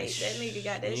 Like that nigga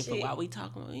got that shit. Why we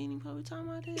talking about? Ain't probably talking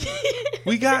about that.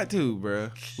 We got to, bro.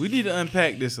 We need to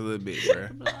unpack this a little bit, bro.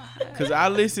 Cause I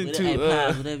listened Hey, to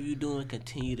Pies, whatever you doing,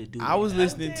 continue to do. I was that.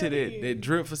 listening to that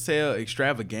Drip for Sale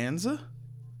Extravaganza.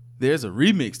 There's a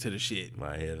remix to the shit.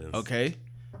 My heavens. Okay,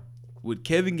 with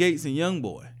Kevin Gates and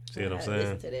Youngboy. See what I'm Listen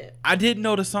saying? to that. I didn't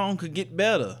know the song could get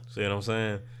better. See what I'm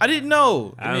saying? I didn't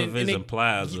know. I envision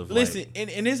Plies of listen,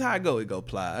 and this how I go. It go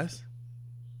Plies,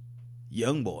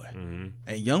 Youngboy, Mm-hmm.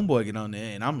 and Youngboy get on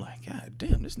there, and I'm like, God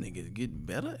damn, this nigga is getting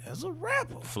better as a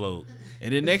rapper. Float.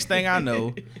 And the next thing I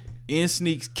know, in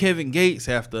sneaks Kevin Gates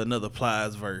after another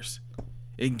Plies verse.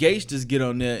 And Gates just get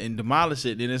on there and demolish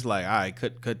it. Then it's like, all right,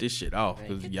 cut this shit off.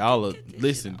 Because y'all are,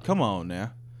 listen, come on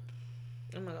now.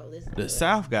 I'm gonna go listen to The it.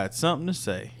 South got something to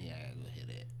say. Yeah, I gotta go hear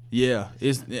that. Yeah,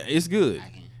 it's good. I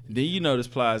can. Then this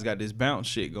Plies got this bounce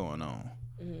shit going on.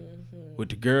 Mhm. With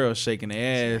the girls shaking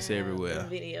their ass Yeah, everywhere. them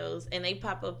videos, and they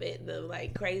pop up at the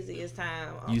like craziest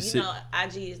time. You You sit- know,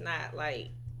 IG is not like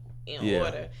in Yeah.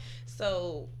 order.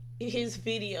 So his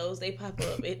videos, they pop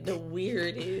up at the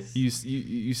weirdest You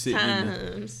sitting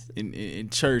times. in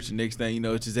church, and next thing you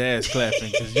know, it's just ass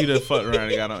clapping because you done fucked around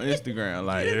and got on Instagram.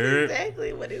 Like, Yeah.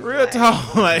 Exactly what it's real like.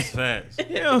 talk. Like, Facts.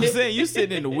 you know what I'm saying? You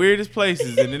sitting in the weirdest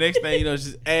places, and the next thing you know, it's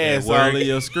just ass work. all in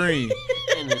your screen.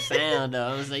 And the sound though,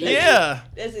 I was like, Yeah.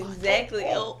 That's exactly.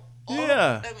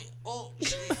 Yeah. Let me,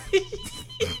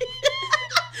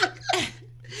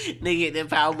 Nigga get that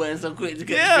power button so quick to cut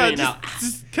the Yeah. screen out.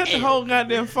 Just cut the whole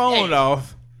goddamn phone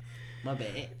off. My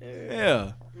bad.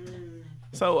 Yeah.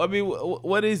 So I mean,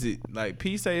 what is it? Like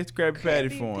P say it's Krabby Patty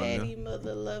for Patty, him.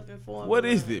 mother loving for him. What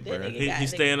is it, That bro? nigga He got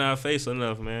stay in our face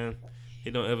enough, man. He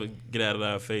don't ever get out of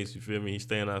our face. You feel me? He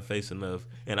stay in our face enough.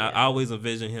 And I always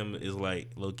envision him as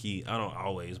like low key. I don't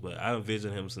always, but I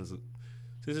envision him since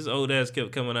his old ass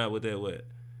kept coming out with that what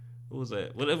was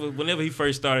that? Whenever he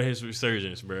first started his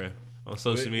resurgence, bruh, on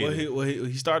social media. Well,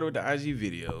 he started with the IG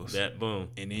videos, That boom.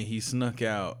 and then he snuck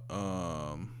out.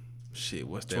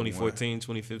 What's that? 2014,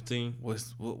 2015.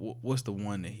 What's the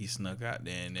one that he snuck out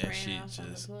there? And that Ran shit off on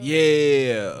the just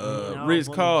club? Ritz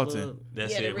Carlton.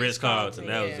 That's Yeah, the it. Ritz Carlton.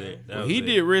 That was Ritz-Carlton, it. That Well, was he it.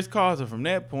 did Ritz Carlton. From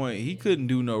that point, he couldn't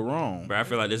do no wrong. Bro, I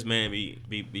feel like this man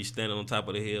be standing on top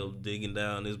of the hill, digging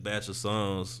down this batch of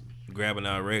songs, grabbing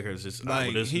out records. Just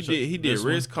Like, this, he did this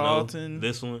one, Ritz-Carlton, no,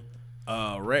 this one,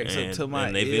 Rex up to my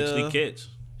and they eventually ear. catch.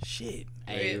 Shit.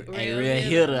 Hey, Real real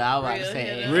hitter. I was about to Real say.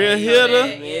 hitter. Real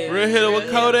hitter? Yeah. Real hitter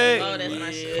with Kodak? Oh, that's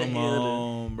my shit. Come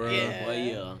on, bro. Yeah. Well,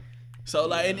 yeah. So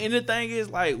like, and the thing is,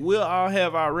 like, we'll all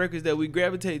have our records that we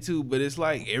gravitate to, but it's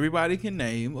like everybody can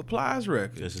name a Plies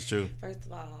record. This is true. First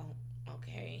of all,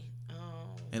 okay.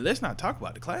 And let's not talk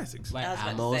about the classics. Like, I was about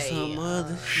I'm to on say, some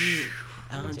other shit.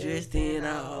 I'm just dressed in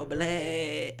all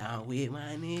black. I'm with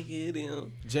my nigga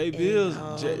them. Jay Bills,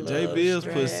 all Jay love Bills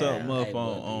put strap. something up Hey,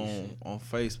 on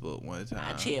Facebook one I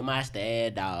time, check my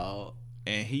stat, dog.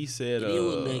 and he said, You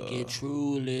were looking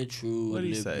truly, what'd he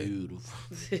truly say? beautiful.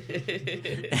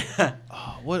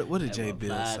 oh, what did Jay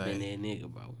Bills Than say? that nigga,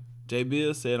 bro. Jay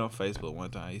Bills said on Facebook one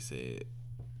time, he said,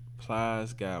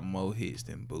 Plies got more hits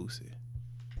than Boosie.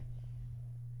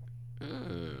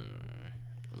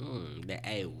 That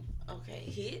hey, Okay,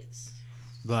 hits.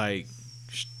 Like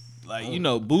you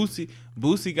know,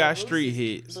 Boosie got street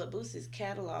hits. But Boosie's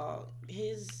catalog,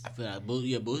 his I feel like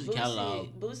Boosie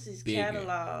catalog. Boosie's bigger,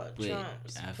 catalog but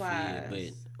trumps I Plies.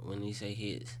 feel, but when he say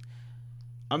hits,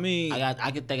 I mean,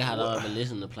 I can think of how long I've been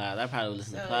listening to Plies. I probably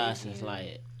listened to So Plies if since you-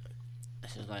 like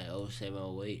 07,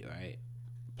 08, right?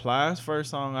 Plies'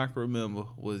 first song I can remember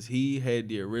was he had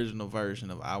the original version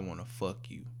of I Wanna Fuck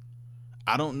You.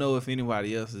 I don't know if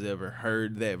anybody else has ever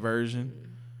heard that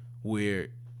version where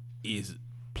is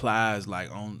Plies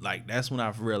like on like that's when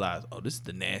I've realized, oh, this is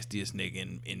the nastiest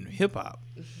nigga in hip hop.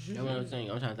 That's what I'm saying.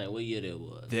 I'm trying to think what year that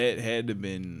was. That had to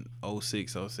been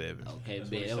 06, 07. Okay, bet.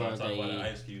 That's what I'm saying.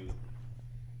 Ice Cube.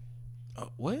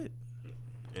 What?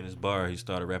 In his bar, he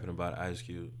started rapping about Ice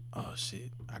Cube. Oh shit.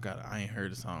 I ain't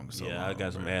heard the song so Yeah, I long,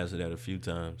 got some bro. ass to that a few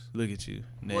times. Look at you.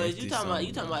 Boy, Nasty you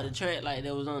talking song, about the track like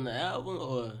that was on the album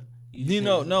or You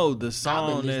know, no, the I've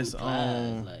song been listening that's to Plies,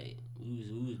 on like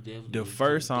we was definitely the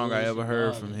first song I doing ever shit heard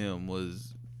all from that. him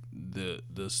was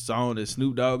the song that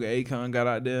Snoop Dogg and Akon got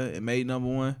out there and made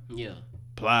 #1. Yeah,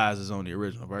 Plies is on the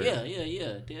original version.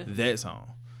 yeah, definitely. That song.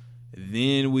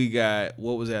 Then we got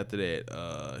what was after that?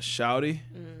 Shouty,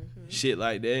 shit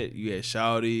like that. You had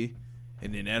Shouty,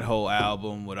 and then that whole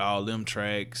album with all them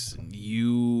tracks and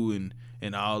you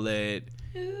and all that.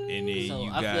 And then So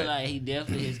you I got feel like he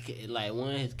definitely like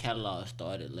one of his catalog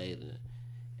started later,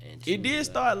 and it did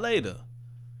start later,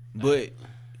 but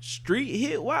street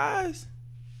hit wise,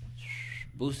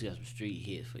 Boosie got some street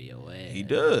hits for your ass. he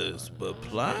does. But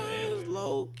Plies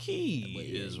low key But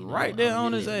yeah, is you know, right there I'm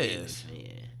on really his a Memphis ass.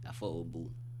 fan. I fuck with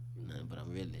Boo, but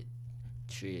I'm really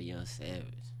Trill Young Savage.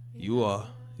 You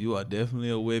are definitely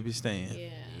a Webby stan, Yeah.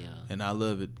 Yeah. and I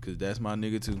love it because that's my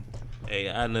nigga too. Hey,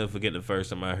 I never forget the first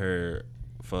time I heard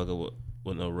 "Fucker"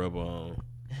 with no rubber on.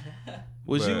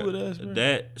 Was Bruh, you with us, bro?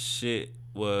 That shit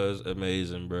was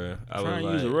amazing, bro. I was Trying to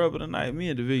like, use a rubber tonight. Me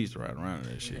and DeVille used to ride around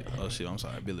in that shit. Oh shit, I'm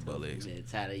sorry, Billy Bowlegs. That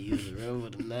tired of using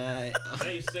rubber tonight.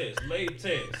 late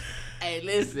text. Hey,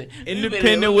 listen.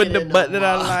 Independent with the butt that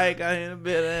I like. I ain't a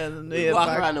bit as a We walk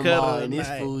around the mall and this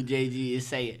fool JG is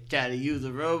saying, trying to use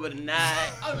a rubber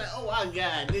tonight. I'm like, oh my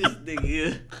god, this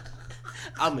nigga.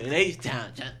 I'm in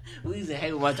H-Town. We used to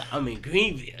hang with my time. I'm in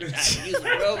Greenville. Trying to use a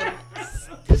rubber.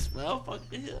 This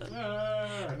motherfucker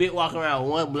here. Bit walking around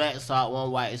with one black sock,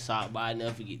 one white sock, but I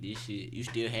never forget this shit. You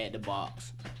still had the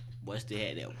box. Boy still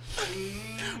had that one.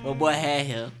 My boy had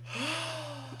him.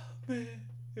 Man,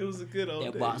 it was a good old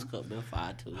That days. box cup been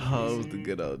fire too. Oh, it was the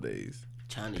good old days.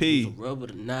 Trying to P. use a rubber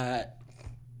to knot.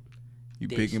 You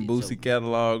That picking shit Boosie so-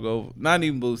 catalog over? Not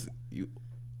even Boosie. You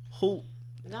who?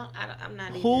 No, I'm not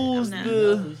even. Who's I'm not,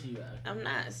 the- I'm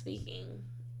not speaking.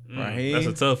 Raheem? That's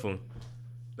a tough one.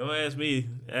 Don't ask me.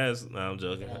 No, I'm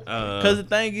joking. Because the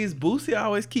thing is, Boosie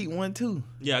always keep one too.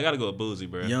 Yeah, I gotta go with Boozy,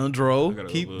 bro. Young I Dro gotta go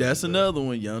keep. Boosie, That's bro. another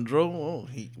one. Young Dro. Oh,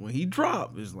 when he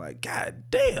drop, it's like, God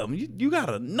damn, you got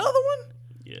another one.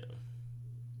 Yeah,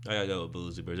 I gotta go with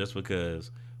Boozy, bro. Just because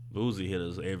Boozy hit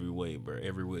us every way, bro.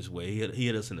 Every which way. He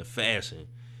hit us in the fashion.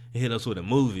 He hit us with a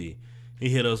movie. He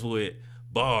hit us with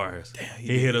bars. Damn,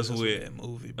 he hit us that with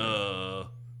movie. Bro. uh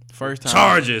First time.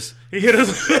 charges. He hit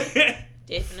us.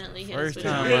 Definitely hit First us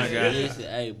with time the- I got- Listen,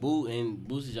 hey,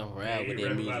 Boosie jump around with he that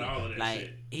rap music. about all of that Like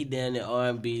shit. he done the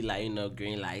R&B, like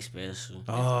Green Light Special.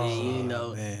 Oh, Then, you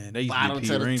know, man, they used bottom to be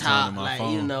to the ringtone top, in my like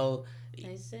phone. you know.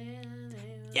 They said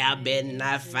Y'all better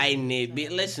not fighting it,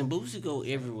 bitch. Listen, Boosie go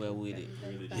everywhere with it.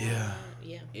 Yeah.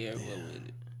 Yeah. Everywhere with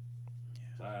it.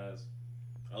 Plies.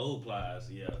 Old Plies,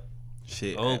 yeah.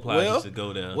 Shit. Old Plies used to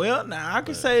go there. Well, now I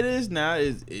can say this. Now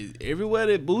is everywhere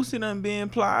that Boosie done been,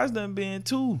 Plies done been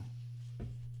too.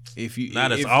 If you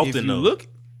Not as if often, you though. look,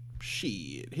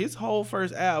 shit, his whole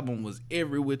first album was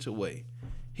every which way.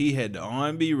 He had the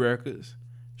R&B records,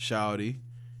 Shawty,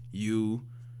 You,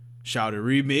 Shawty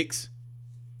Remix,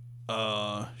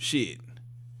 shit,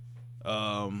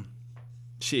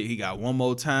 shit. He got One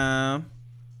More Time.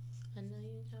 I know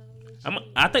you told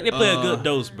me. I think they play a good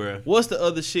dose, bro. What's the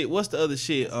other shit? That's my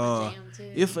jam,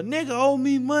 too. If a nigga owe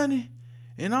me money,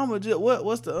 and I'ma just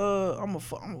what's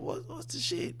the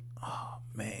shit? Oh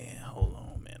man, hold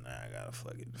on, man. I gotta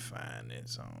fucking find that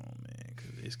song, man,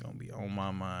 cause it's gonna be on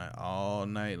my mind all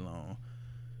night long.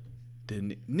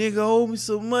 The nigga owe me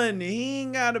some money, he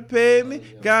ain't gotta pay me.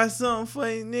 Got something for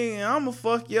you, nigga. I'ma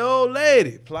fuck your old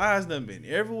lady. Plies done been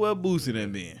everywhere. Boosie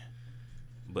done been.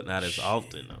 But not as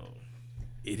often, though.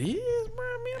 It is,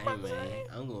 bro. Me Hey about to man, say.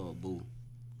 I'm going Boo.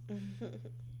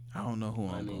 I don't know who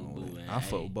My I'm nigga going Boo, with. man. I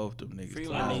fuck Hey, with both them niggas. free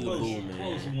too. my nigga Boo, man.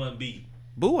 Close to one beat.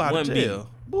 Boo out of One beat. jail.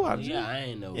 Boo out of jail. Yeah, I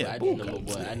ain't know. Yeah, I Boo didn't know my got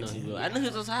boy. I know jail. he was. I know he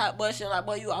was hot boy shit. Like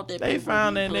boy, you out there. They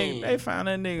found that playing. nigga. They found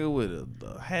that nigga with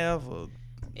a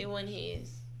It wasn't his.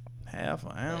 half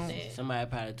an ounce Wasn't it? Somebody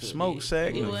probably took smoke it.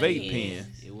 sack It and a wasn't vape his.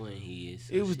 pen. It wasn't his.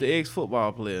 It was the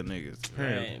ex-football player niggas.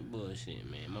 apparently. Man, bullshit,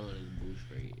 man. My nigga Boo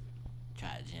straight.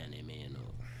 Try to jam that man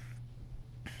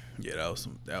up. Yeah, that was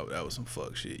some that was some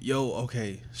fuck shit. Yo,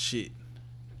 okay, shit.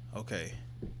 Okay,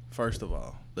 first of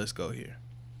all, let's go here.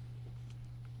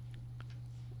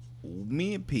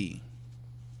 Me and P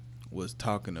was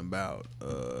talking about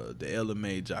the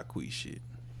LMA Jacquees shit.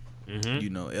 Mm-hmm. You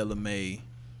know, LMA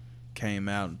came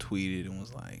out and tweeted and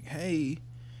was like, "Hey,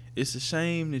 it's a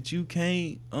shame that you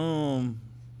can't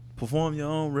perform your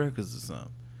own records or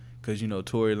something, cause you know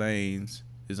Tory Lanez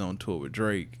is on tour with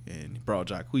Drake and he brought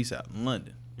Jacquees out in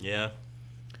London." Yeah.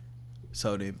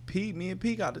 So then me and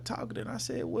P got to talking, and I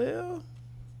said, "Well,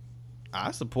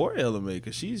 I support LMA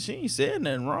because she ain't said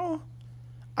nothing wrong."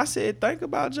 I said, "Think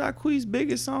about Jacquees'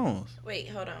 biggest songs." Wait,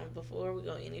 hold on. Before we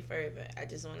go any further, I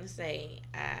just want to say,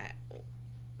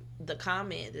 the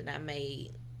comment that I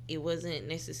made, it wasn't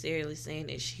necessarily saying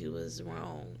that she was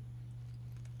wrong.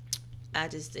 I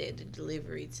just said the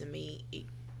delivery to me, it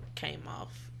came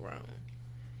off wrong.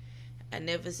 I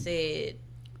never said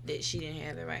that she didn't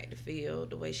have the right to feel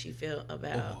the way she felt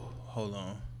about. Oh, hold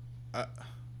on.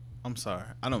 I'm sorry.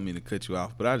 I don't mean to cut you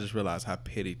off, but I just realized how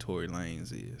petty Tory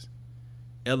Lanez is.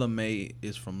 LMA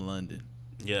is from London.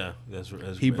 Yeah. That's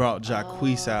He brought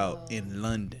Jacquees Oh. out in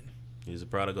London. He's a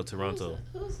product of Toronto.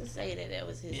 Who's to say that that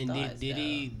was his And thoughts, did though?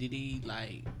 he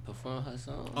like perform her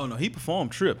song? Oh no, he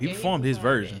performed Trip. He Yeah, performed his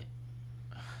performed version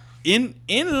in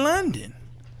London.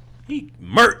 He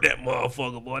murked that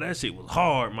motherfucker, boy. That shit was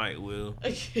hard, Mike Will.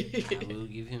 I will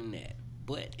give him that.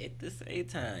 But at the same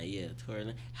time, yeah, Tory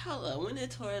Lanez. Hold up, when did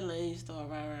Tory Lanez start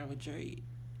riding around with Drake?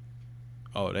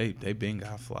 Oh, they been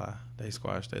got fly. They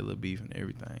squashed their little beef and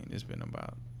everything. It's been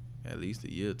about at least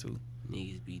a year or two.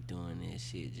 Niggas be doing that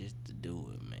shit just to do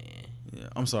it, man. Yeah,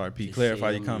 I'm sorry, Pete. Just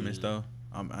Clarify say your comments me. though.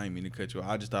 I ain't mean to cut you off.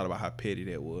 I just thought about how petty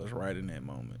that was right in that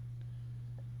moment.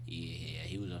 Yeah,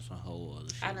 he was on some whole other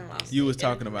shit. I done lost You it. was That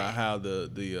talking was about bad. how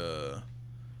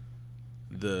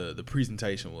the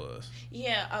presentation was.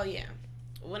 Yeah, oh yeah.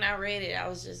 When I read it, I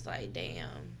was just like, damn.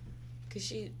 Because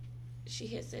she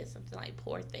had said something like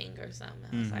poor thing or something.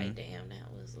 I was like, damn,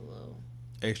 that was a little...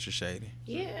 Extra shady.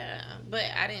 Yeah, but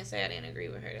I didn't say I didn't agree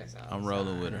with her. That's all. I'm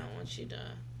rolling with I her. don't want you to...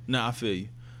 No, I feel you.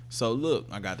 So look,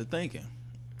 I got to thinking.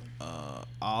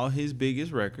 All his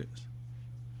biggest records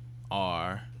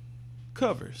are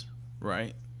covers,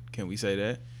 right? Can we say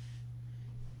that?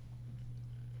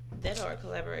 That or a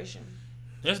collaboration.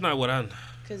 That's not what I.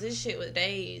 Cause this shit with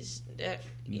Days.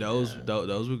 Those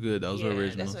were good. Those were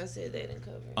original. That's what I said they didn't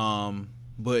cover.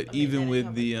 But I mean, even they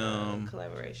with didn't the cover,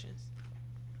 collaborations.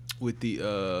 with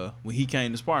the when he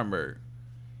came to Spartanburg,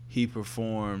 he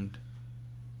performed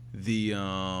he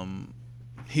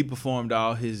performed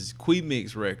all his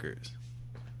Mix records.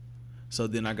 So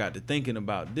then I got to thinking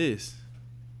about this.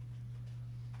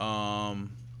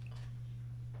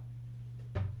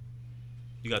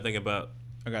 You got to think about.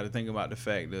 I got to think about the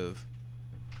fact of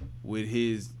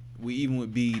even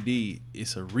with BED,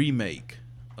 it's a remake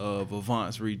of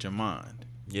Avant's Read Your Mind,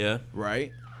 Yeah.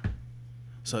 right?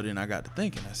 So then I got to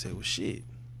thinking. I said, well, shit.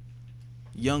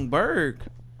 Young Berg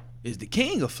is the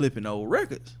king of flipping old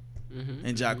records,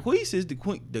 and Jacquees is the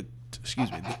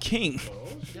king.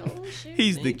 Oh, shit.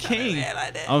 He's the king.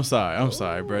 I'm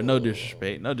sorry, bro. No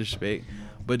disrespect.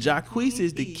 But Jacquees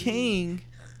is the king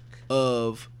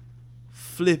of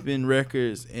flipping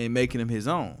records and making them his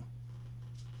own.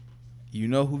 You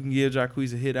know who can give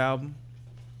Jacquees a hit album?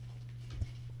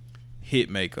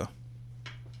 Hitmaker.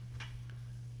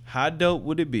 How dope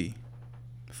would it be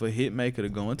for Hitmaker to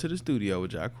go into the studio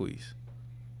with Jacquees,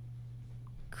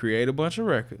 create a bunch of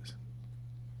records?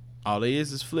 All they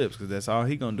is flips, because that's all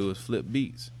he gonna do is flip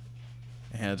beats,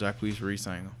 and have Jacquees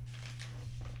re-sing them.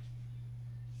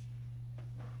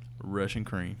 Russian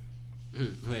Cream.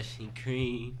 Russian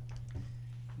Cream.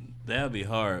 That'd be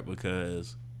hard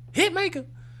because Hitmaker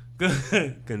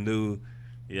can do,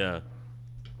 yeah.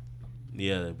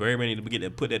 Birdman need to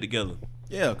put that together.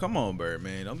 Yeah, come on,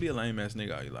 Birdman. Don't be a lame ass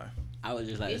nigga all your life. I would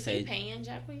just like Is to he say, paying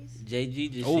Jacquees?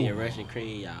 JG just Oh. seeing Russian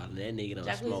Cream, y'all. That nigga don't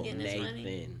Jacquees smoke getting his money?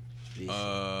 Nathan.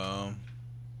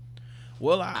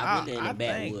 Well, I really ain't a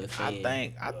Backwood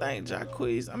fan. I think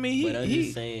Jacquees. I mean, But I'm he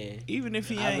just saying, even if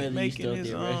he I ain't really making still his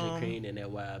think Russian Cream than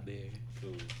that Wild Berry.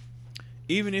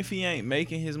 even if he ain't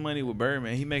making his money with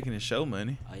Birdman, he making his show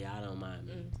money. Oh, y'all don't mind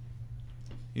me.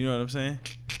 You know what I'm saying?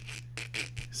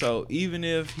 So even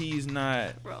if he's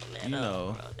not,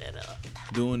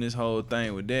 doing this whole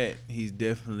thing with that, he's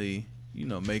definitely,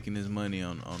 making his money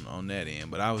on that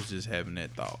end. But I was just having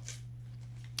that thought.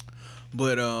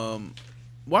 But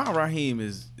while Raheem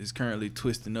is currently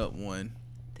twisting up one,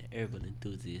 The herbal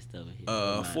enthusiast over here.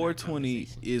 420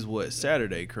 is what,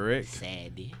 Saturday, correct?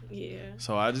 Saturday. Yeah.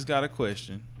 So I just got a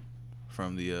question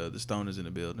from the stoners in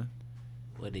the building.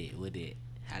 What it?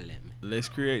 Holla at me. Let's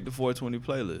create the 420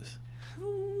 playlist.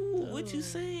 Ooh, what you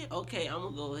saying? Okay, I'm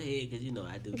gonna go ahead because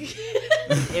I do.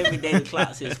 Every day the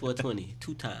clock says 420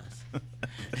 2 times.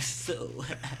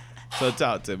 So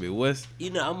talk to me. What's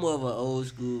I'm more of an old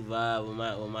school vibe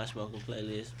with my smoking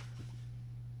playlist.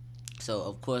 So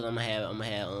of course I'm gonna have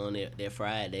on that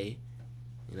Friday,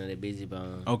 that Busy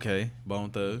Bone. okay? Bone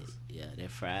Thugs. Yeah, that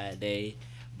Friday,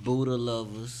 Buddha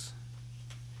Lovers,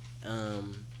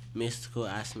 Mystical.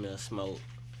 I Smell Smoke.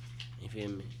 You feel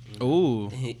me? Ooh.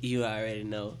 You already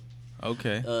know.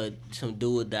 Okay. Some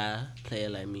Do or Die, Player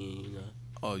Like Me,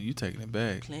 Oh, you taking it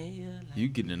back. Player like You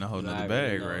getting in a whole You nother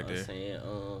already bag know right what I'm there. saying?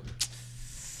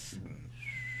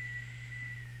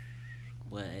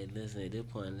 Well, hey, listen, at this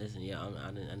point, yeah,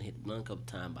 I done hit the blunt a couple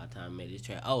times by the time I made this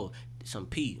track. Oh, some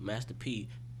P, Master P,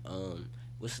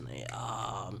 what's his name?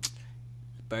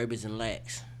 Burbies and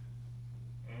Lax.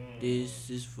 This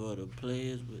is for the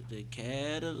players with the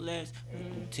Cadillacs,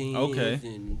 teams Okay.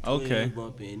 and Okay.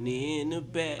 bumping in the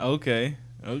back. Okay.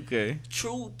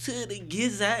 True to the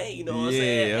gizzard, you know what I'm Yeah,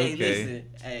 saying? okay.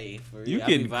 Hey, listen, for real, You I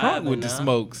be getting crunk with vibing the now.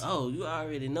 smokes. Oh, you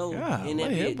already know. Yeah, In that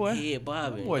boy, bit, boy. head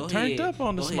bobbing. Boy, Go turned ahead. up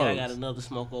on the Go ahead, I got smokes. another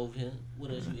smoke over here.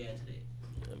 What else you got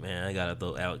today? Man, I gotta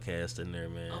throw Outkast in there,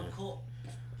 man. Cool.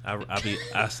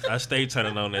 I stay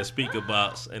turning on that speaker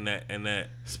box and that.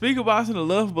 Speaker box in the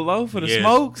Love Below for the Yes,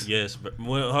 smokes. Yes, but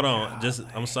well, hold on.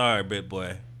 I'm sorry, big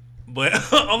boy. But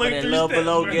only But that 3 Love steps,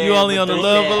 Below bro. game, You only but on the three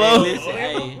Love steps. Below? Hey, listen,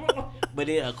 hey. But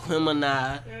then a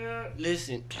criminal.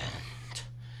 Listen,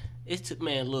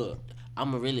 man. Look,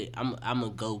 I'm a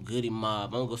go goody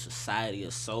mob. I'm gonna go Society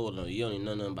of Soul. You don't even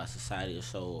know nothing about Society of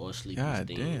Soul or Sleeping God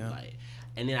Steam. damn.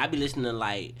 And then I be listening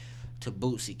to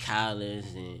Bootsy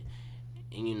Collins and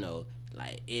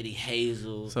Eddie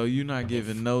Hazel. So you not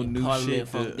giving no new Parliament shit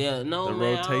Funk. to No, the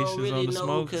man, I rotations don't really on the know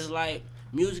smokes? because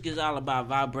music is all about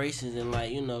vibrations and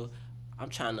I'm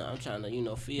trying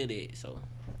to feel that. So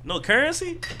No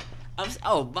Currency.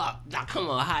 Bob, nah, come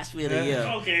on, hospital,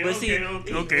 yeah. Okay, But see,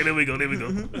 okay. There we go.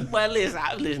 But listen,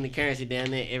 I listen to Currency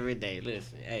down there every day.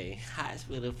 Listen, hey,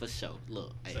 hospital for sure.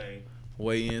 Look, hey.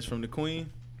 Weigh-ins from the Queen.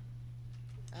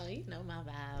 Oh, you know my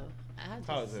vibe.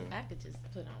 Talk to me. I could just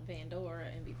put on Pandora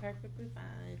and be perfectly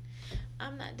fine.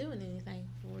 I'm not doing anything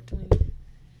for 420.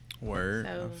 Word.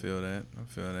 So- I feel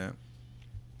that.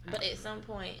 But at some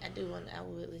point, I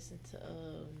would listen to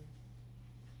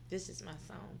This Is My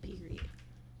Song, period.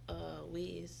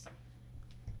 Wiz.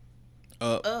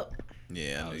 Up.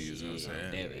 Yeah, I knew you was gonna say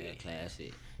That that. was a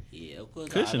classic. Yeah, of course.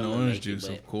 Cushion I don't orange make it, juice,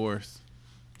 but- of course.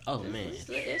 Oh man. Just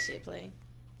let that shit play.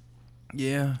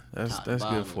 Yeah, that's Top to good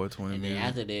bottom. 420 And then music.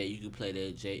 after that, you could play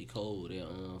that J. Cole there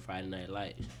on Friday Night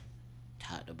Lights.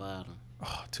 Top to bottom.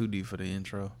 Oh, too deep for the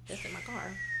intro. That's in my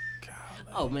car.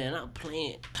 Oh man, I'm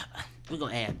playing. We're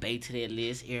gonna add Bay to that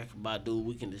list. Erykah Badu.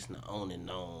 We can listen to On and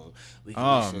On. We can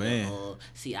Oh, listen man. To,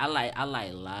 see, I like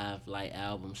live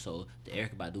albums. So the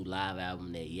Erykah Badu live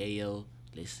album, that Yayo.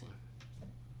 Listen,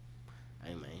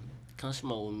 hey man, come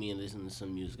smoke with me and listen to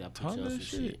some music. I put Talk you on that some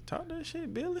shit. shit. Talk that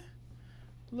shit, Billy.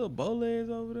 Little bow legs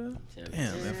over there. Tell me.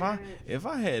 Damn, if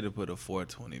I had to put a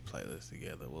 420 playlist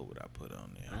together, what would I put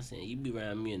on there? I said you be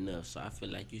around me enough, so I feel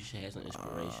like you should have some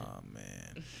inspiration. Oh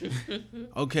man.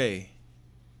 Okay.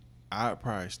 I'd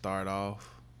probably start off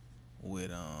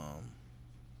with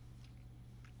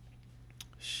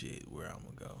shit, where I'm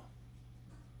gonna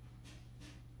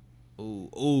go.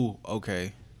 Ooh,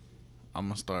 okay. I'm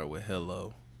gonna start with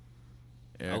Hello.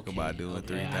 Erykah Badu and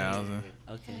 3000.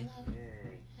 Okay.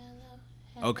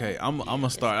 Okay, I'm gonna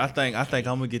start. I think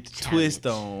I'm gonna get the twist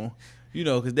on. You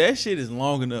know, cause that shit is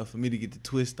long enough for me to get the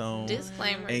twist on.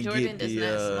 Disclaimer: and Jordan get does the,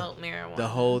 not smoke marijuana. the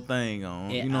whole thing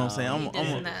on. Yeah, You know what I'm saying? He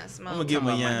does not smoke. I'm gonna get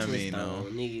my Talking about yam twist in on, on.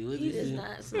 nigga. What He you does do?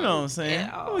 not smoke. You know what I'm saying?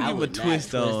 At all. I'm gonna give would a not twist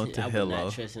trust on it. to I would Hello.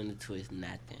 not trust him to twist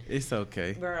nothing. It's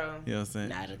okay. Bro. You know what I'm saying?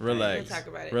 Not a thing. Relax. We'll talk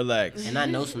about it. Relax. And I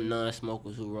know some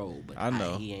non-smokers who roll, but I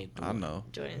know. he ain't. I know.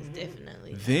 Jordan's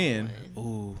definitely. Then, one.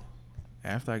 ooh,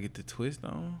 after I get the twist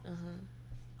on,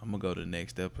 I'm gonna go to the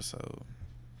next episode.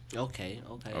 Okay.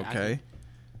 Okay.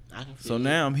 I can feel So it.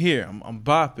 now I'm here. I'm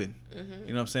bopping. You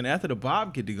know what I'm saying? After the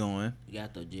bop get to going, You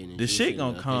got to throw gin and The juice shit in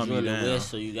gonna there, 'cause calm you you in the down. West,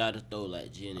 so you got to throw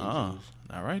like gin and juice.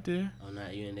 not right there. Oh,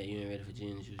 not you ain't ready for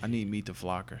gin and juice. I need meet the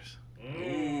flockers.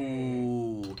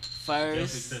 Ooh,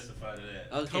 first. testify to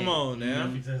that. Okay. Come on now.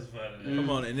 Testify to that. Come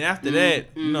on. And after that,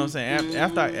 you know what I'm saying?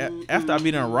 After I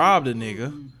be done robbed a nigga,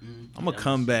 I'm gonna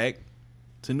come back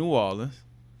to New Orleans.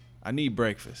 I need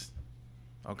breakfast.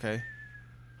 Okay.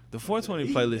 The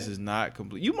 420 playlist is not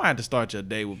complete. You might have to start your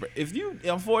day with if you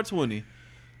on 420.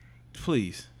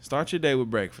 Please start your day with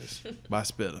breakfast by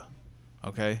Spitter.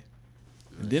 Okay.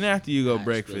 And then after you go Alright,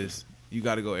 breakfast, you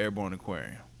got to go Airborne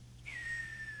Aquarium.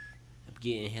 I'm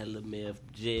getting hella meth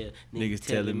jail. Niggas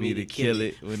telling me to kill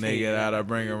it. When they get out, I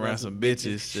bring around some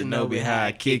bitches. Shinobi how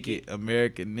I kick it.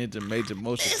 American Ninja Major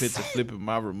Motion Picture flipping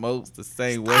my remotes the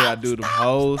same way I do them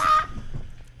hoes.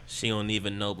 She don't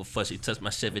even know before she touched my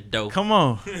Chevy door. Come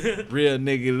on. Real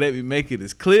nigga, let me make it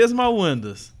as clear as my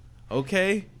windows.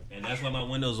 Okay? And that's why my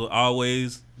windows will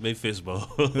always be fishbowl.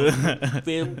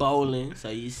 Fifth bowling, so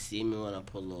you see me when I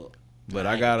pull up. But I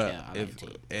I ain't gotta care. I if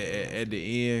like team. at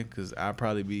the end, cause I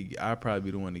probably be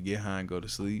the one to get high and go to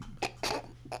sleep.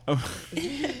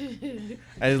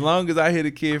 As long as I hit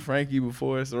a Kid Frankie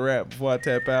before it's a wrap, before I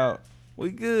tap out,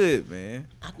 we good, man.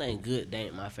 I think Good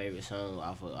Dank my favorite song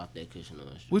off that Cushion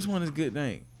Orange. Which one is good,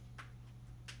 Dank?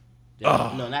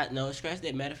 No, scratch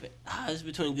that. Matter of fact, it's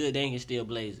between Good Dank and Still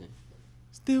Blazing.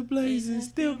 Still blazing,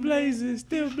 still blazing,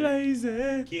 still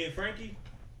blazing. Kid Frankie?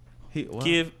 What?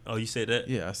 Kid? Oh, you said that?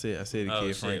 Yeah, I said Oh, Kid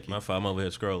shit. Frankie. My fault. I'm over here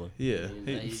scrolling. Yeah.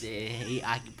 He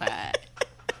occupied.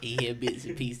 He hear bits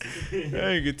and pieces.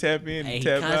 Hey, you can tap in Hey, and he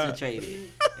tap out.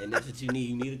 concentrated. And that's what you need.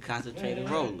 You need a concentrated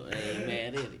roller. I ain't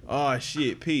mad at it. Oh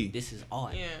shit, P. This is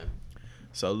art. Yeah.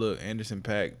 So look, Anderson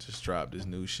 .Paak just dropped this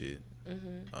new shit.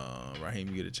 Raheem,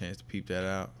 you get a chance to peep that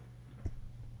out.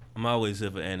 I'm always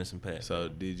here for Anderson .Paak. So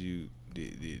did you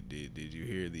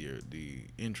hear the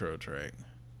intro track?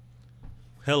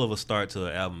 Hell of a start to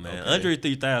an album, man. Okay. Andre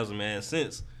 3000, man.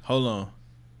 Since Hold on,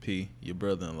 P. Your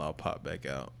brother-in-law popped back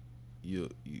out. You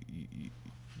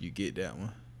get that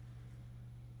one?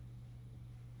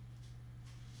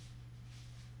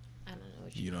 I don't know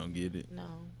what You don't get it. No.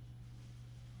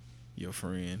 Your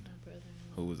friend My brother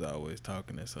who was always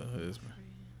talking as her husband.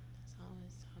 is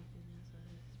always talking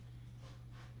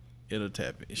It'll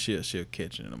tap it. She'll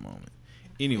catch it in a moment.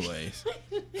 Anyways,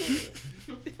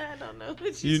 I don't know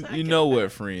what you know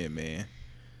what friend, man.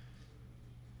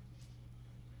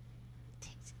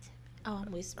 Oh,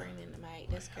 I'm whispering in the mic.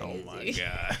 That's Oh crazy. my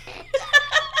god.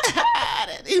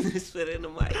 That even spit in the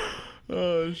mic.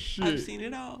 Oh shit. I've seen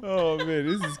it all. Oh man,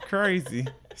 this is crazy.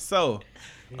 So,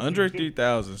 Andre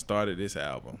 3000 started this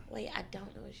album. Wait, I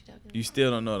don't know what you're talking about. You still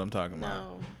don't know what I'm talking about.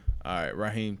 No, All right,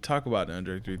 Raheem, talk about the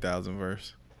Andre 3000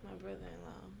 verse. my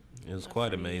brother-in-law. it was My quite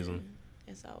friend amazing.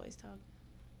 Is always talking.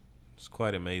 It's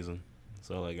quite amazing.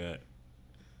 That's all I got.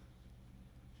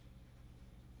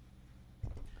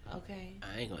 Okay.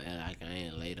 I ain't gonna act like I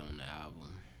ain't late on the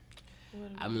album.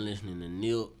 What I've been listening to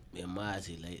Nip and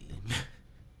Mozzie lately.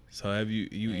 So have you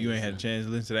ain't had a chance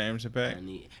to listen to that Emerson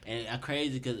Paak? And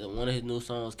crazy because one of his new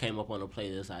songs came up on the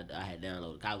playlist I had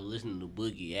downloaded. I was listening to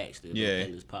Boogie actually. Yeah.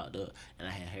 The playlist popped up and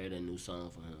I had heard a new song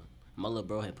from him. My little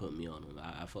bro had put me on him.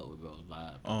 I fuck with bro's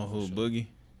vibe. On who? Sure. Boogie?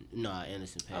 Nah,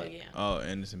 Anderson Paak. Oh yeah. Oh,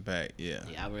 Anderson .Paak. Yeah.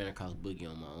 Yeah, I ran across Boogie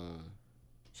on my own.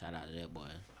 Shout out to that boy.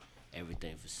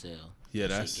 Everything for sale. Yeah,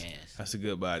 That that's shit gas. that's a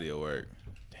good body of work.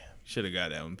 Damn, should have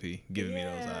got that one, P. Giving me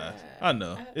those eyes. I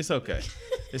know it's okay.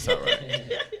 It's all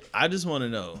right. I just want to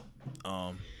know,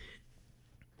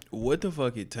 what the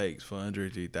fuck it takes for Andre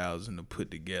 3000 to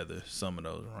put together some of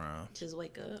those rhymes. Just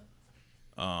wake up.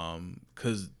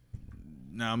 Cause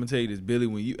now I'm gonna tell you this, Billy.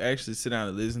 When you actually sit down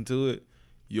and listen to it,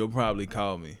 you'll probably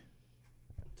call me.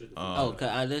 Cause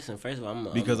I listen. First of all,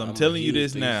 I'm telling a you huge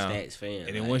this Three now, Stacks fan.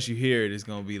 and then once you hear it, it's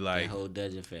gonna be the like, whole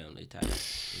Dudgeon family type.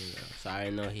 So I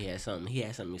already know he had something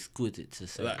exquisite to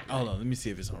say. hold on, let me see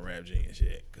if it's on Rap Genius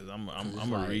yet, cause I'm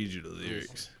gonna like- read you the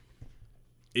lyrics.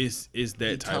 It's that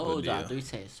He type of told y'all, deal. 3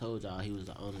 Stacks told y'all he was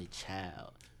the only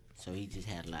child, so he just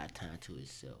had a lot of time to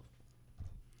himself.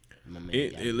 My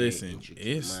man got a very Listen,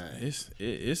 intricate mind.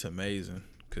 it's amazing,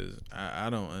 cause I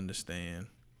don't understand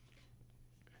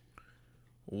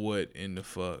what in the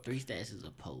fuck. 3 Stacks is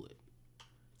a poet.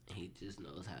 He just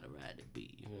knows how to ride the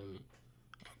beat. You feel me?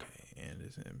 Okay,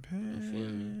 Anderson feel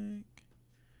me?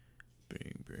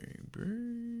 Paak.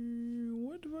 Bing.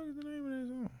 What the fuck is the name of that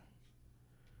song?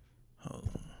 Hold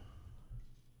on.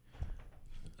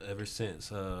 Ever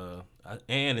since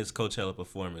and his Coachella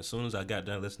performance. As soon as I got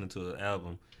done listening to the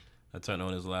album, I turned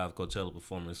on his live Coachella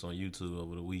performance on YouTube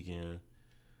over the weekend.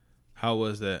 How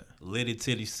was that? Litty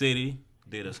Titty City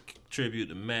did a tribute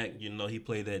to Mac. You know, he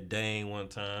played that Dane one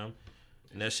time.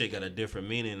 And that shit got a different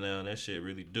meaning now. And that shit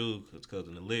really do. Because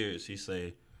in the lyrics, he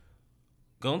say,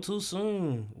 gone too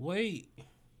soon. Wait.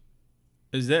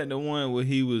 Is that the one where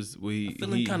he was?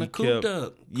 Feeling kind of cooped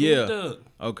up. Yeah. Up.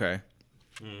 Okay.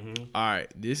 Mm-hmm. All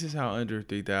right. This is how Under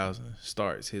 3000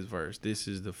 starts his verse. This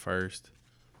is the first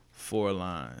 4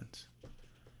 lines.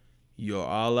 You're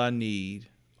all I need,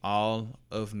 all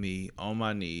of me on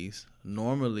my knees.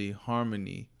 Normally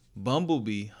harmony,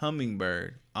 bumblebee,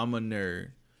 hummingbird. I'm a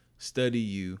nerd. Study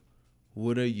you.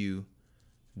 What are you?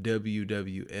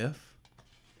 WWF.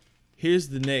 Here's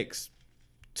the next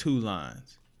 2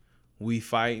 lines. We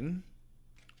fighting.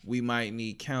 We might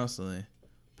need counseling.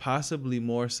 Possibly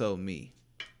more so me.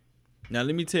 Now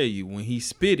let me tell you, when he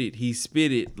spit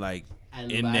it like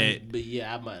in that. But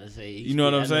yeah, I'm about to say. You know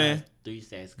what I'm saying? 3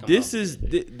 Stacks. This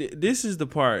is the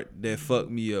part that fucked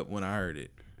me up when I heard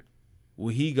it.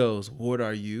 When he goes, "What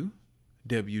are you?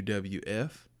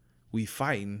 WWF. We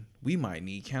fighting. We might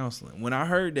need counseling." When I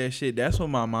heard that shit, that's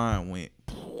when my mind went.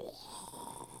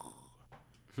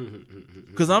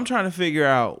 Because I'm trying to figure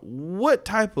out what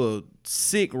type of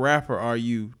sick rapper are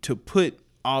you to put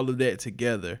all of that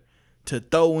together, to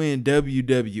throw in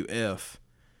WWF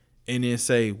and then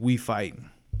say we fighting.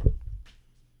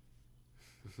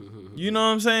 You know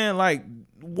what I'm saying? Like,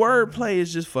 wordplay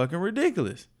is just fucking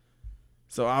ridiculous.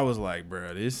 So I was like,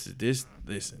 bro, this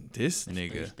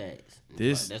nigga.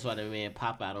 That's why the man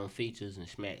pop out on features and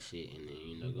smack shit and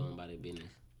then, going by their business.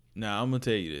 Now I'm gonna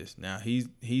tell you this. Now he's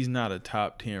not a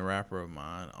top 10 rapper of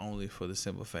mine, only for the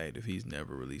simple fact if he's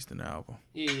never released an album.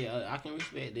 Yeah, I can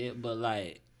respect that, but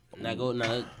like, now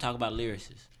talk about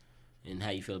lyricists and how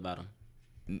you feel about them.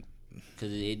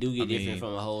 Because they do get different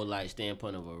from a whole like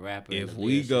standpoint of a rapper. If and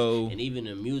we go, and even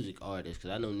a music artist,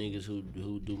 because I know niggas who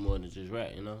do more than just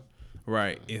rap,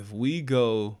 Right. If we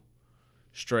go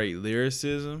straight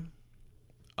lyricism,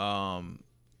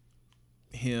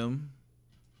 him,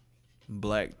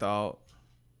 Black Thought,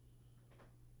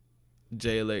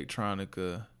 Jay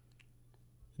Electronica,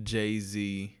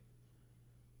 Jay-Z,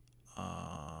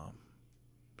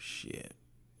 shit,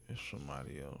 there's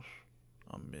somebody else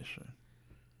I'm missing.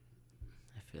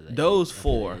 I feel like those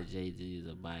 4. Jay-Z is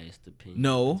a biased opinion.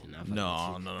 No.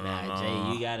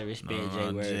 Jay, you gotta respect Jay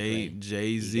wordplay.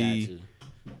 Jay-Z,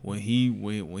 when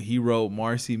he wrote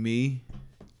Marcy Me,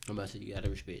 I'm about to say you gotta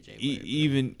respect Jay.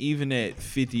 Even at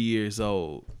 50 years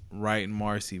old, writing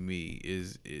Marcy Me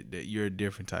that you're a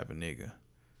different type of nigga.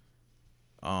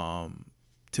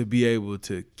 To be able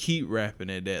to keep rapping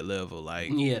at that level,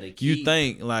 like you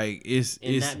think like it's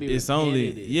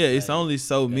only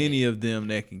so many of them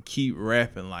that can keep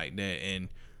rapping like that, and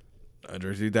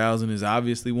Andre 3000 is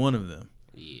obviously one of them.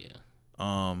 Yeah.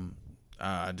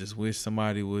 I just wish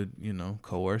somebody would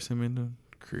coerce him into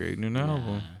creating an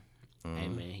album. Hey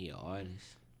man, he an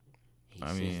artist.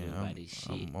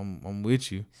 I'm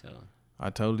with you. So I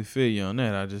totally feel you on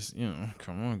that. I just,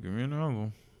 come on, give me an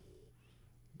album.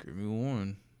 Give me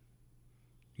one.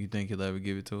 You think he'll ever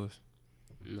give it to us?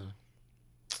 No.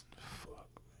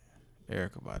 Fuck, man.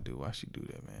 Erykah Badu, why she do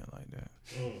that, man, like that?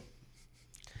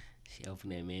 She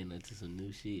opened that man up to some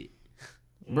new shit.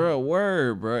 Bro,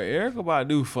 word, bro. Erykah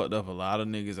Badu fucked up a lot of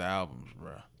niggas' albums,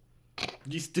 bro.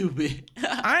 You stupid.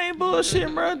 I ain't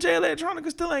bullshitting, bro. Jay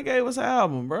Electronica still ain't gave us an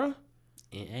album, bro.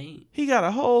 It ain't. He got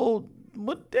a whole...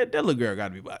 What that little girl got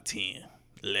to be about 10,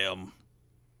 11.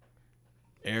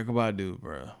 Erykah Badu,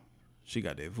 bro. She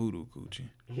got that voodoo coochie.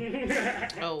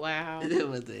 Oh wow. That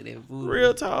was that food.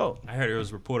 Real talk. I heard it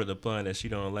was reported upon that she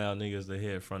don't allow niggas to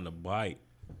hit from the bike.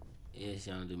 Yeah,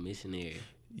 she on the missionary.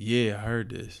 Yeah, I heard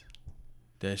this.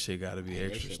 That shit got to be Yeah,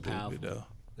 that extra shit stupid, powerful. though.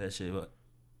 That shit, what?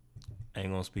 I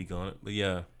ain't gonna speak on it, but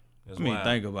yeah. That's I mean, wild.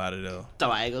 think about it, though. So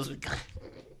I ain't gonna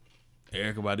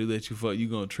Erykah Badu let you fuck, you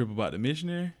gonna trip about the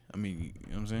missionary? I mean,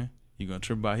 you know what I'm saying? You gonna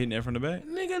trip about hitting that from the back?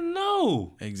 Nigga,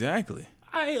 no. Exactly.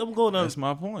 I'm going That's to.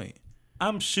 my point.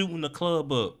 I'm shooting the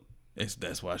club up.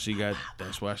 That's why she got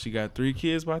 3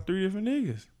 kids by 3 different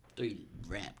niggas. 3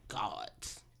 rap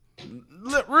gods.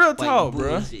 Real talk,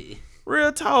 bro. Bullshit.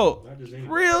 Real talk.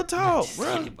 Real talk, Just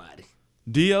bro. anybody.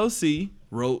 DOC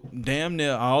wrote damn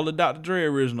near all the Dr. Dre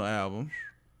original albums.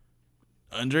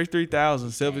 Andre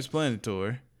 3000,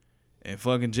 Self-Explanatory, and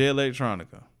fucking Jay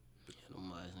Electronica.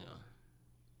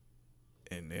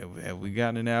 And have we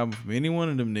gotten an album from any one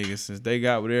of them niggas since they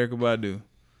got with Erykah Badu?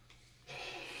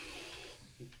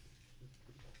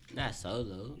 Not so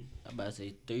though. I'm about to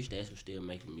say 3 Stacks was still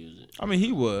making music. I mean,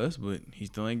 he was, but he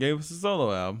still ain't gave us a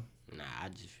solo album. Nah,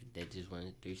 that just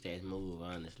wasn't 3 Stacks move,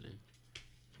 honestly.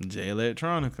 Jay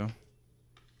Electronica.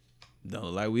 Don't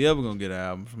look like we ever gonna get an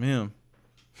album from him.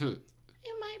 It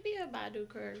might be a Badu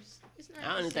curse. It's not.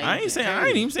 I don't think I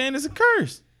ain't even saying it's a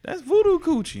curse. That's voodoo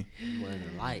coochie. it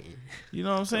wasn't lighting. You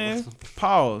know what I'm saying?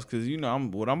 Pause, cause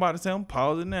what I'm about to say. I'm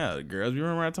pausing now. The girls be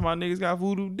running around talking about niggas got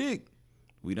voodoo dick.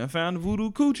 We done found the voodoo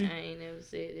coochie. I ain't never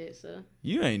said that, so.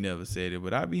 You ain't never said it,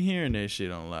 but I be hearing that shit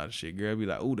on a lot of shit. Girl be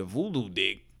like, ooh, the voodoo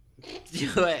dick.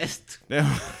 Your ass. And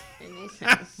they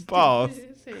sound Pause.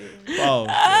 stupid as hell. Pause.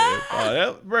 Man. Pause.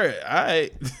 That, bruh, I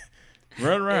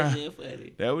run That around. shit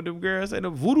funny. That what them girls say, the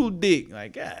voodoo dick.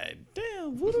 Like, god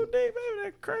damn, voodoo dick, baby,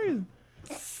 that's crazy.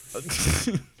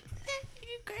 You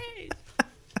crazy.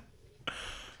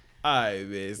 All right,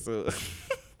 man. So,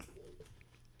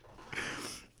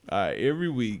 all right, every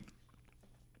week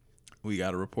we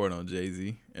got a report on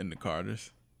Jay-Z and the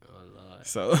Carters. Oh Lord.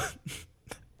 So,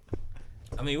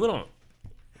 I mean, we don't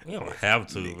have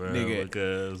to, bro, nigga.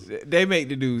 because they make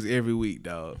the news every week,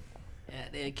 dog. Yeah,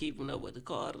 they're keeping up with the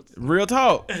Carters. Real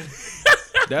talk.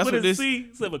 That's what this. see,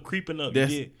 instead of creeping up,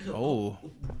 That's, yeah. oh,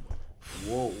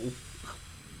 Whoa.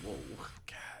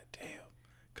 god damn.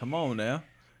 Come on now.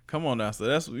 So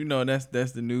that's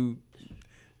that's the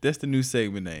new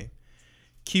segment name.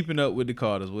 Keeping up with the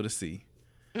Carters with a C.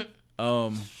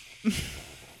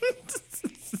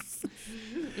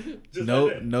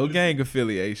 No gang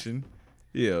affiliation.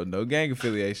 Yeah, no gang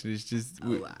affiliation. It's just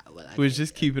we're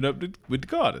just keeping up with the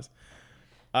Carters.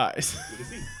 All right.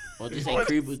 Well, just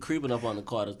say creeping up on the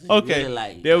Carters. 'Cause you Okay, really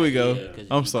like, there we go. yeah, 'cause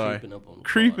I'm you sorry. Creeping up on the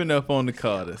Carters. Up on the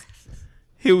Carters.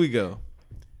 Here we go.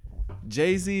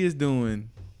 Jay-Z is doing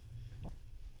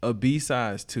a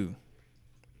B-Sides 2.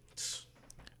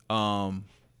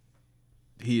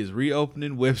 He is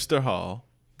reopening Webster Hall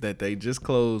that they just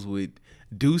closed with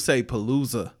Duce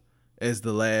Palooza as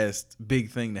the last big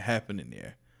thing to happen in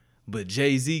there. But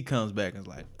Jay-Z comes back and is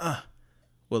like,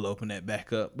 we'll open that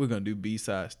back up. We're going to do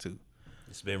B-Sides 2.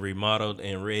 It's been remodeled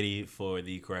and ready for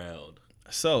the crowd.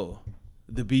 So,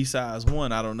 the B-Sides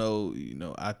 1, I don't know,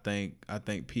 I think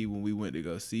P, when we went to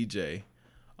go see Jay,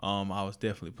 I was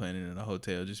definitely planning in a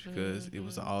hotel just because it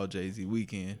was an all Jay-Z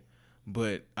weekend.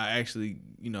 But I actually,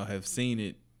 have seen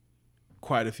it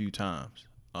quite a few times.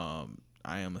 I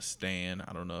am a stan.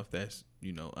 I don't know if that's,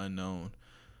 unknown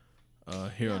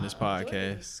here on this Jordan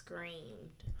podcast.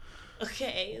 screamed.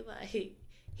 Okay, like he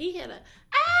had a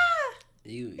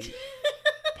You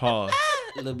Pause.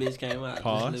 little bitch came out.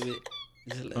 Pause. Just a little bit.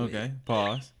 Just a little bit. Okay.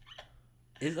 Pause.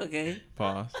 It's okay.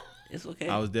 Pause. It's okay.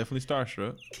 I was definitely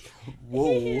starstruck.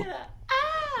 He had a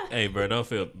Hey, bro, don't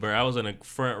feel, bro. I was in the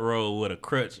front row with a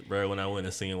crutch, bro, when I went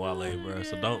to see Wale, bro.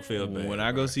 So don't feel bad. When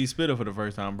I go see Spitter for the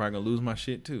first time, I'm probably going to lose my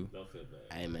shit too. don't feel bad.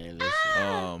 Hey man,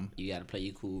 listen. You gotta play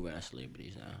you cool around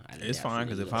celebrities now. It's fine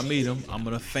because if I meet him, I'm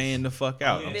going to fan the fuck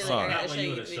out. I'm Billy, I sorry. gotta Not show when you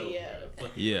you in the a show.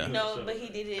 video. Yeah. No, but he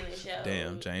did it in the show.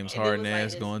 Damn, James And it Harden was like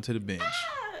ass this. going to the bench.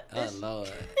 Oh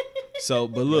Lord. So,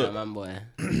 but Yeah, look, my boy.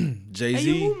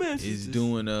 Jay-Z Hey, who messaged is this?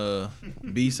 doing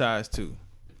B-Sides 2.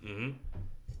 Mm-hmm.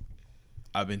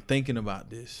 I've been thinking about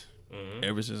this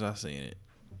ever since I seen it.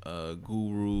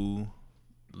 Guru,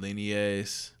 Lenny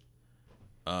S,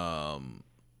 I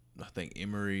think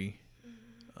Emery,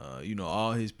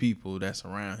 all his people that's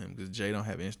around him. Because Jay don't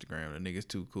have Instagram. The nigga's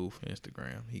too cool for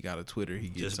Instagram. He got a Twitter. He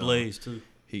gets Just on. Blaze too.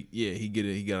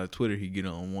 He got a Twitter. He get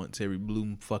on once every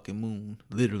blue fucking moon,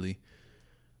 literally.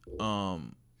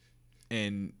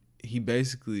 And he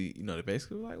basically, they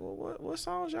basically were like, well, what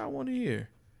songs y'all want to hear?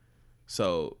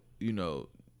 So,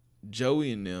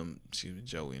 Joey and them,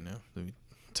 let me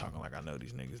talking like I know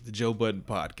these niggas, the Joe Budden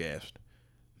podcast,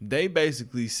 they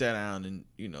basically sat down and,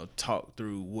 talked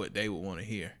through what they would want to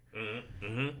hear.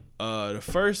 The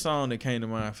first song that came to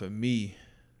mind for me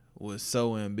was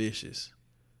So Ambitious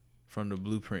from the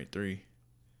Blueprint 3.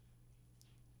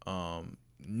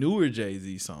 Newer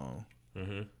Jay-Z song,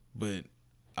 but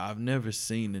I've never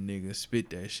seen the nigga spit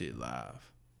that shit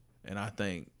live. And I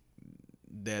think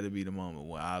that'll be the moment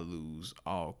where I lose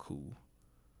all cool.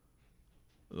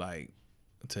 Like,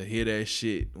 to hear that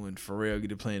shit when Pharrell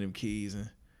get to playing them keys and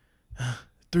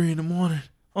 3 a.m.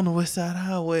 on the West Side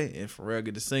Highway and Pharrell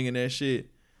get to singing that shit.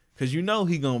 Cause he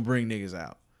gonna bring niggas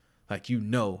out. Like,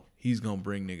 he's gonna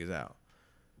bring niggas out.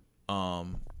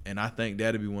 And I think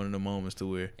that'll be one of the moments to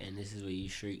where. And this is where you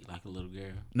shriek like a little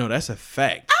girl. No, that's a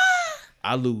fact.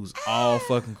 I lose all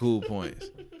fucking cool points.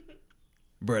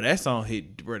 Bro, that song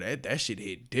hit. Bro, that shit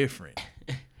hit different.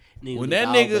 When that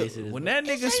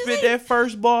nigga spit that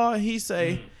first bar, he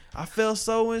say, "I felt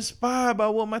so inspired by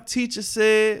what my teacher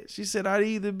said. She said I'd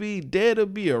either be dead or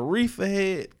be a reefer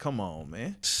head." Come on,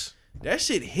 man. That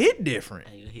shit hit different.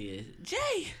 And you hear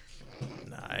Jay.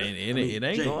 Nah, it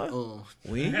ain't Jay, going.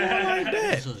 We ain't going like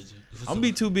that. I'm gonna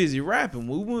be too busy rapping.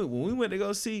 When we went to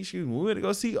go see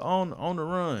on the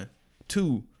Run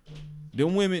 2,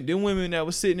 them women that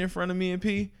was sitting in front of me and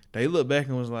P, they looked back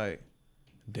and was like,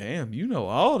 "Damn, you know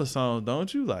all the songs,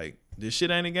 don't you? Like, this shit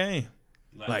ain't a game.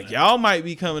 Like y'all might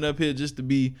be coming up here just to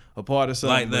be a part of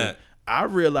something like that. I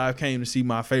real life came to see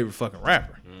my favorite fucking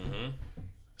rapper.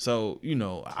 So,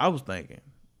 I was thinking,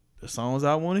 the songs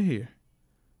I want to hear,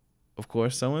 of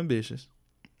course, So Ambitious,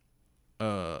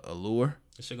 Allure.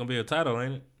 This shit gonna be a title,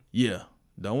 ain't it? Yeah,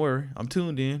 don't worry. I'm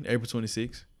tuned in. April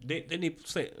 26th. Didn't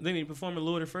he perform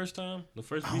Allure the first time? The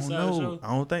first I don't B-side know. show? I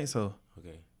don't think so.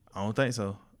 Okay. I don't think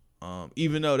so.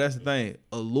 Even though that's the thing,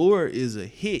 Allure is a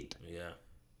hit. Yeah.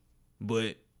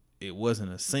 But it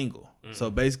wasn't a single.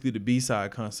 So basically, the B-side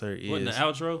concert is. Wasn't the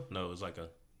outro? No, it was like a.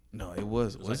 No, it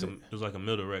was. It was like a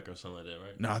middle record or something like that,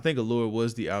 right? No, I think Allure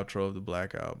was the outro of the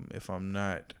Black Album, if I'm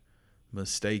not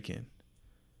mistaken.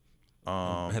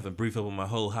 I'm having brief up on my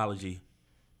whole hology.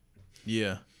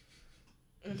 Yeah.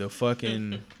 The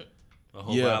fucking. A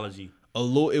whole biology.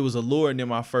 Allure. It was Allure, and then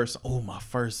my first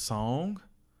song.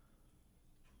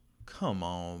 Come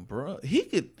on, bro. He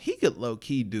could low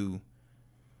key do.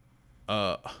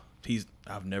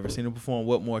 I've never seen him perform.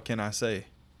 What more can I say?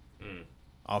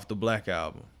 Off the Black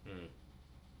Album.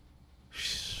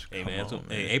 Hey man,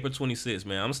 April 26th,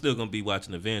 man. I'm still gonna be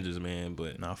watching Avengers, man.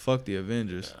 But nah, fuck the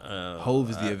Avengers. Hove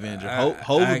is the Avenger.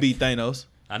 Hove would beat Thanos.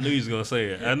 I knew he was gonna say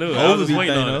it. I knew. Hove I was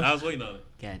waiting Thanos. on it. I was waiting on it.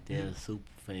 Goddamn super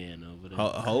fan over there.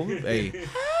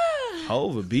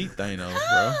 Hove would beat Thanos,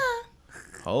 bro.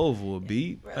 Hove will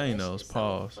beat Thanos.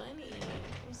 Pause. So funny.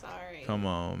 I'm sorry. Come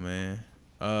on,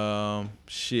 man.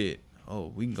 Shit. Oh,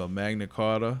 we can go Magna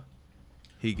Carta.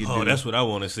 He could. Oh, that's what I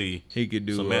want to see. He could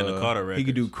do some Magna Carta records. He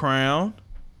could do Crown,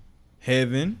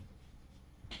 Heaven.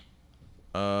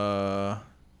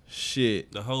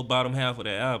 Shit. The whole bottom half of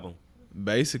that album.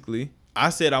 Basically, I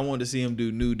said I wanted to see him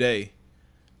do New Day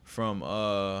from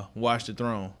Watch the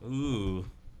Throne. Ooh.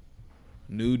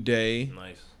 New Day.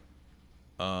 Nice.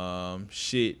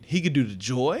 Shit. He could do The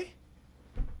Joy.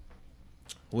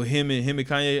 With him and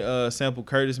Kanye sample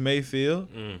Curtis Mayfield.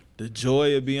 The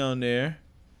Joy will be on there.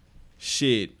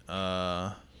 Shit.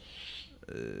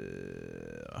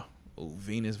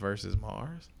 Venus versus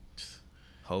Mars.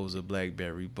 Hoes a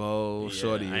Blackberry Bowl. Yeah,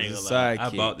 Shorty I ain't is a gonna lie.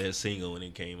 sidekick. I bought that single when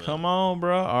it came out. Come on,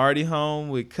 bro. Already Home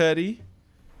with Cuddy.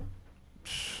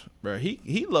 Bro,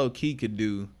 he low key could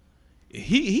do.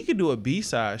 He could do a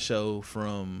B-side show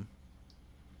from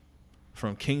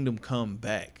Kingdom Come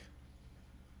Back.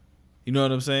 You know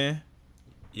what I'm saying?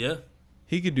 Yeah.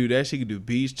 He could do that. She could do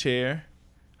Beach Chair.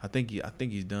 I think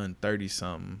he's done 30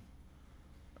 something.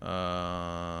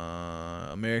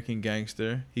 American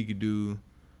Gangster. He could do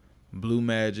Blue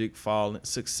Magic, Fallen,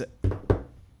 Success.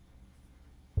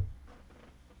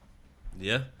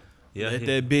 Yeah. Yeah. Let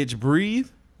that bitch breathe.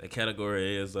 That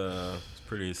category is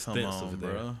pretty extensive.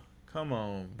 Come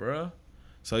on, bro.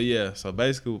 So yeah. So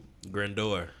basically,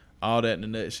 Grandeur. all that in a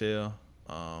nutshell.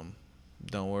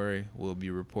 don't worry. We'll be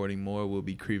reporting more. We'll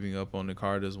be creeping up on the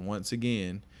Carters once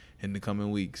again in the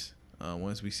coming weeks.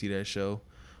 Once we see that show,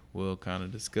 we'll kind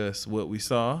of discuss what we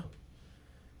saw,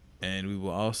 and we will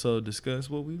also discuss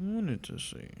what we wanted to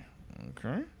see.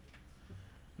 Okay?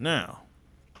 Now,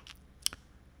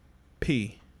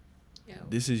 P, Yo.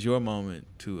 this is your moment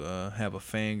to have a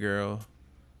fangirl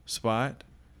spot.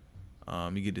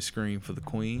 You get to scream for the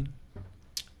queen.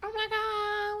 Oh my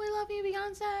God, we love you,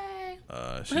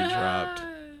 Beyonce. She dropped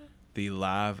the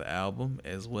live album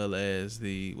as well as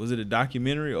was it a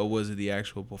documentary or was it the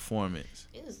actual performance?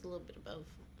 It was a little bit of both.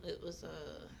 It was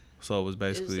So it was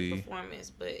basically it was a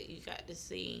performance, but you got to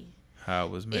see how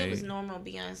it was made. It was normal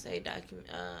Beyonce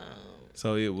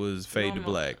So it was Fade to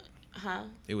normal- Black. Huh?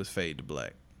 It was Fade to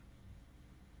Black.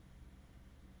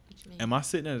 What you mean? Am I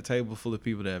sitting at a table full of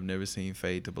people that have never seen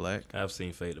Fade to Black? I've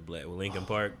seen Fade to Black with Linkin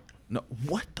Park. No.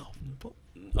 What the fuck?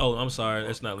 Oh, I'm sorry.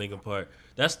 That's not Linkin Park.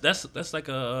 That's like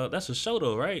that's a show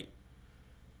though, right?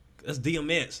 That's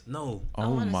DMX. No. I Oh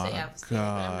wanna say my I've seen it, but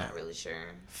I'm God. not really sure.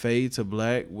 Fade to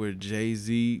Black where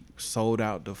Jay-Z sold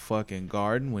out the fucking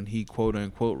Garden when he quote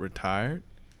unquote retired.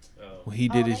 When he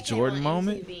did his that came Jordan on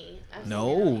moment. MTV. I've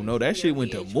seen No, that shit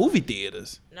went to VH1. movie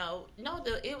theaters. No,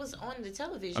 it was on the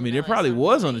television. I mean, though, it at probably some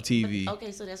was on the point. TV. But-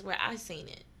 okay, so that's where I seen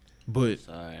it. But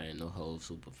Sorry, I ain't no whole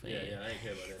super fan. I ain't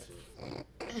care about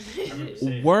that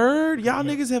shit. word, y'all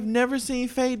niggas have never seen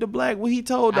Fade to Black. When he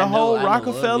told the I know- whole I know of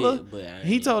Rockefeller, it, but I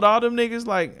he ain't- told all them niggas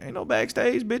like, ain't no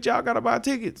backstage, bitch. Y'all gotta buy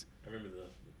tickets. I remember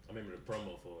the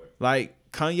promo for it. Like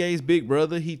Kanye's big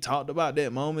brother, he talked about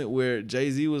that moment where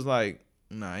Jay-Z was like,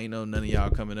 "Nah, ain't none of y'all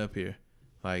coming up here.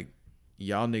 Like,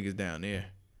 y'all niggas down there."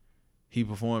 He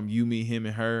performed You, Me, Him,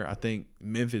 and Her. I think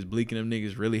Memphis Bleak and them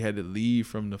niggas really had to leave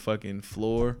from the fucking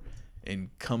floor and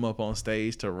come up on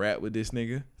stage to rap with this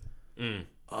nigga.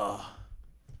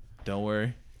 Don't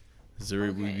worry. Zuri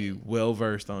will be well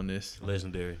versed on this.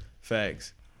 Legendary.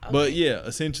 Facts. But yeah,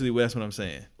 essentially that's what I'm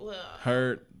saying. Well,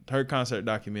 Her concert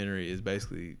documentary is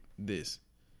basically this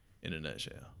in a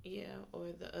nutshell. yeah,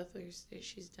 or the others that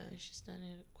she's done. She's done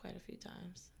it quite a few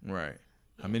times. Right.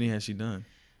 How many has she done?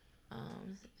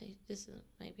 This is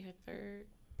maybe her third.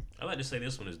 I like to say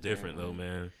this one is different though,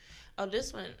 man. Oh,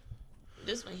 this one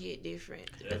hit different.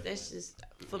 But that's just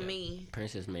for me.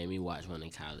 Princess made me watch one in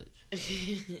college.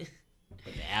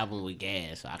 But the album was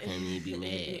gas, so I couldn't even be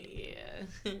mad.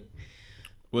 Yeah.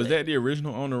 Was that the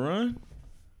original On the Run?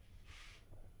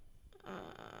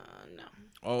 No.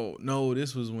 Oh no,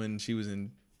 this was when she was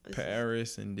in This is-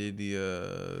 Paris and did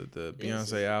the This Beyonce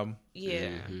is- album. Yeah.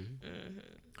 Mm-hmm.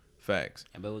 Facts.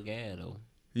 I bet it was gas though.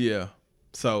 Yeah.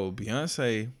 So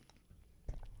Beyonce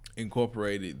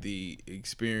incorporated the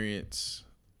experience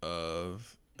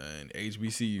of an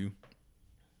HBCU,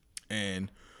 and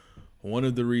one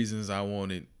of the reasons I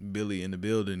wanted Billy in the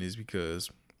building is because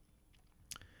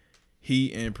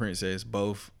he and Princess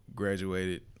both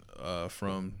graduated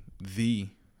from the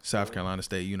South Carolina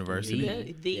State University.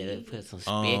 The- they put some spec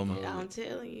Um, on I'm it.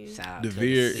 telling you. Shout out to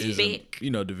DeVere the is city.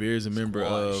 DeVere is a member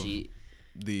Squad of shit.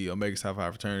 the Omega Psi Phi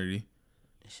fraternity.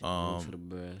 Shit, room for the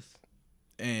breast.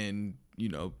 And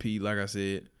P, like I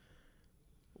said,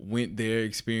 went there,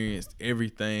 experienced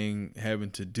everything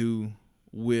having to do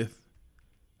with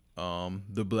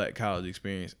the black college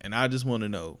experience. And I just want to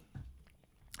know,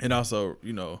 and also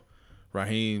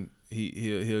Raheem,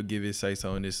 he'll give his say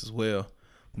so in this as well,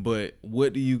 but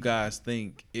what do you guys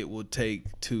think it will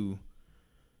take to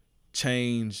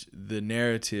change the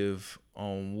narrative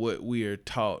on what we are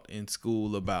taught in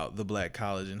school about the black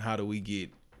college, and how do we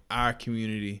get our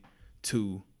community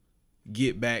to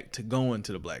get back to going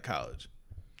to the black college?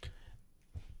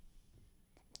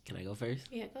 Can I go first?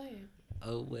 Yeah, go ahead.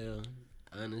 Oh well,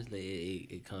 honestly,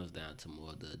 it comes down to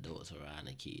more the adults around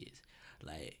the kids.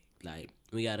 Like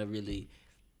we gotta really,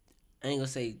 I ain't gonna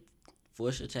say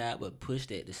force your child, but push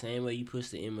that the same way you push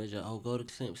the image of go to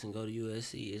Clemson, go to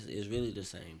USC. It's really the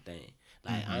same thing.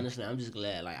 Like honestly, I'm just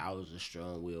glad I was a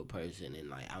strong-willed person,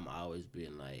 and I'm always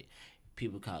been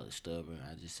people call it stubborn.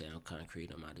 I just say I'm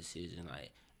concrete on my decision.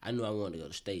 I knew I wanted to go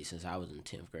to state since I was in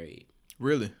 10th grade.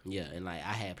 Really? Yeah, and I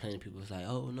had plenty of people was like,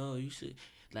 "Oh no, you should."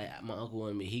 My uncle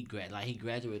wanted me. He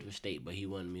graduated from state, but he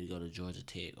wanted me to go to Georgia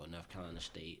Tech or North Carolina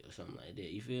State or something like that.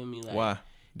 You feel me? Why?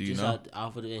 Do you just know?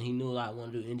 off of it, and he knew I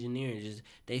wanted to do engineering. Just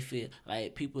they feel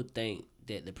people think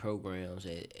that the programs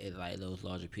at those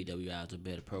larger PWIs are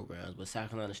better programs, but South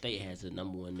Carolina State has the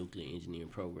 #1 nuclear engineering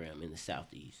program in the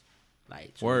Southeast.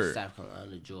 Word. South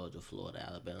Carolina, Georgia, Florida,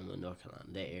 Alabama, North Carolina,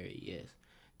 that area, yes,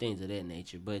 things of that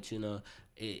nature. But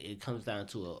it comes down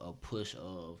to a push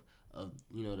of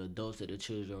the adults that the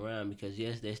children around, because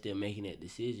yes, they're still making that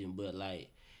decision, but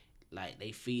like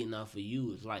they feeding off of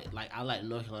you. It's like I like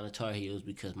North Carolina Tar Heels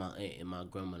because my aunt and my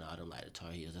grandma and all them like the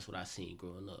Tar Heels. That's what I seen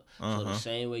growing up. So the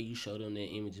same way you show them their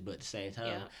images, but at the same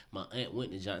time, my aunt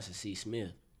went to Johnson C.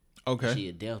 Smith. Okay. She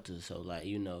a Delta, so like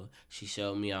she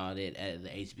showed me all that at the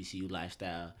HBCU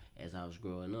lifestyle as I was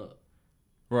growing up.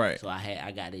 Right. So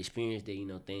I got the experience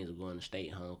that things are going to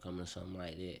state homecoming or something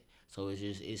like that. So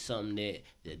it's something that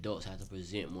the adults have to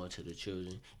present more to the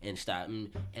children and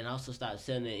also stop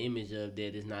selling the image of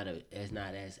that it's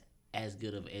not as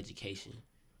good of an education.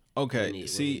 Okay.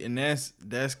 And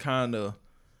that's kind of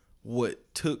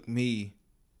what took me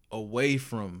away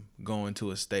from going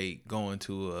to a state, going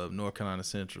to a North Carolina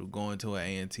Central, going to an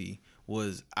A&T,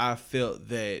 was I felt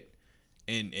that,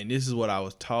 and this is what I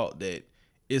was taught, that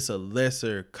it's a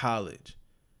lesser college.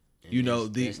 And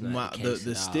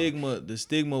the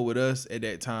stigma with us at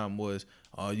that time was,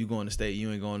 oh, you going to state,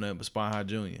 you ain't going nothing but Spartan High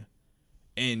Junior.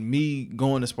 And me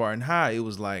going to Spartan High, it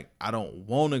was like, I don't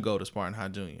want to go to Spartan High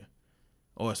Junior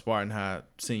or Spartan High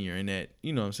Senior in that,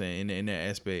 you know what I'm saying, in that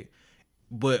aspect.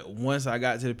 But once I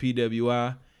got to the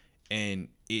PWI and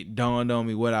it dawned on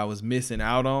me what I was missing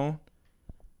out on,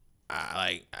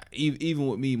 even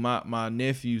with me, my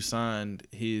nephew signed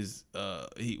his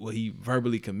he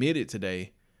verbally committed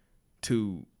today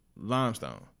to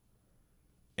Limestone,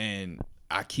 and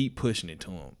I keep pushing it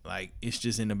to him. Like, it's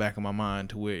just in the back of my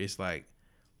mind to where it's like,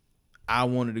 I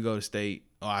wanted to go to state,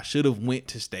 or I should have went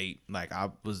to state. Like, I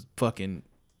was fucking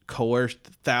coerced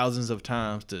thousands of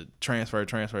times to transfer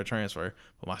for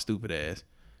my stupid ass.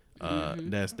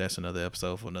 That's another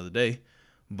episode for another day.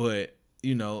 But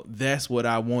that's what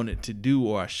I wanted to do,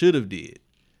 or I should have did,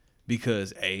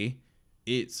 because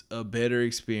it's a better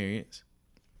experience.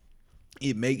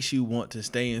 It makes you want to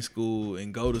stay in school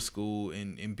and go to school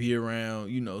and be around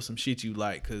some shit you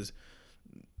like. Because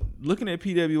looking at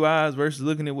PWIs versus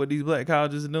looking at what these black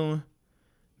colleges are doing,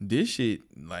 this shit,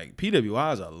 like,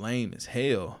 PWIs are lame as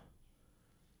hell.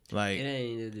 Like, it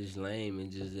ain't just lame,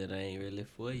 it's just that it ain't really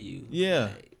for you. Yeah.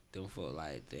 Like, them folk,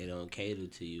 like, they don't cater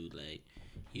to you. Like,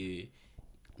 you,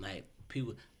 like,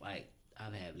 people, like,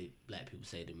 I've had black people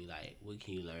say to me, like, what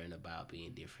can you learn about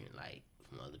being different, like,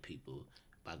 from other people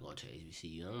by going to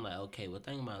HBCU? And I'm like, okay, well,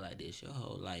 think about it like this. Your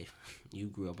whole life, you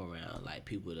grew up around, like,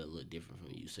 people that look different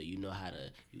from you. So you know how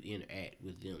you interact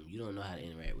with them. You don't know how to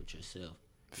interact with yourself.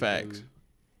 Facts.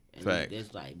 And Facts.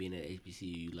 that's like being at HBCU,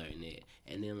 you learn that.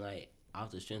 And then, like,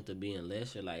 off the strength of being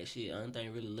lesser, like, shit, only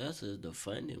thing really lesser is the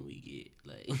funding we get.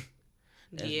 Like,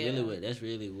 that's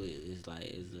really what it's like,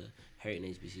 is the hurting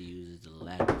HBCUs is the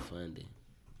lack of funding.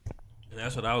 And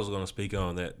that's what I was going to speak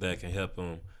on, that can help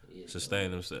them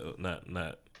sustain themselves, not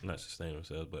sustain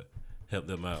themselves, but help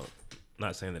them out.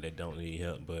 Not saying that they don't need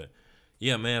help, but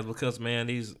yeah, man, because, man,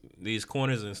 these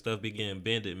corners and stuff be getting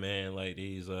bended, man, like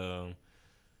these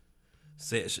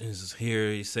sections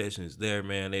here, these sections there,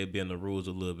 man, they bend the rules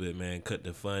a little bit, man. Cut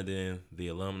the funding, the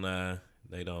alumni,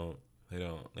 they don't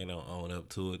own up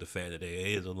to it. The fact that there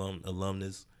is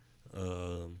alumnus,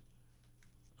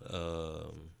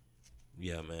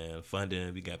 yeah, man,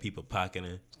 funding. We got people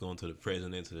pocketing. It's going to the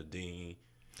president, to the dean.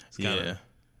 It's kinda,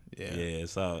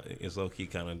 it's low key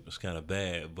it's kind of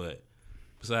bad. But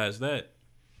besides that,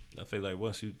 I feel like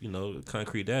once you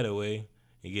concrete that away,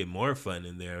 you get more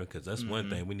funding there, because that's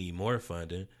one thing. We need more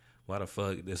funding. Why the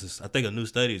fuck? I think a new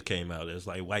study came out. It's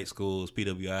like white schools,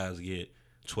 PWIs get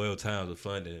 12 times the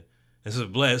funding. It's a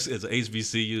bless. It's an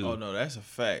HBCU. Oh no, that's a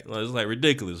fact. It's like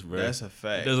ridiculous, bro. That's a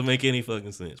fact. It doesn't make any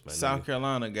fucking sense, man. South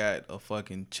Carolina got a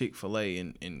fucking Chick-fil-A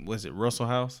in was it Russell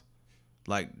House?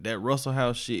 Like, that Russell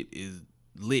House shit is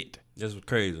lit. That's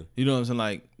crazy. You know what I'm saying?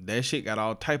 Like, that shit got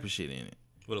all type of shit in it.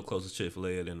 What the closest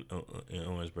Chick-fil-A in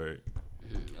Orangeburg?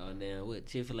 Oh damn! What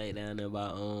Chick-fil-A down there by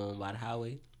the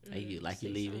highway? Like you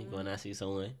leaving, going out to see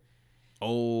someone.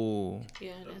 Oh.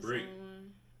 Yeah, that's brick.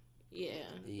 someone. Yeah.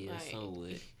 Like,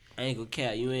 somewhere. I ain't gonna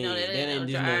count. You ain't. No, that ain't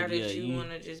just drive no, that you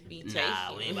wanna just be taking.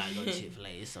 Nah, we ain't about to go to Chick-fil-A.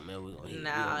 It's something else we gonna eat.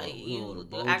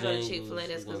 Nah, I go to Chick-fil-A.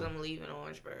 That's because I'm leaving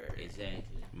Orangeburg. Exactly.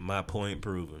 My point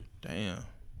proven. Damn.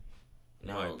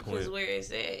 No, because where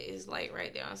it's at is like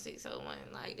right there on 601.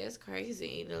 Like, that's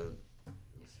crazy.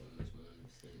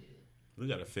 We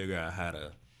gotta figure out how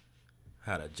to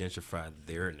gentrify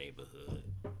their neighborhood.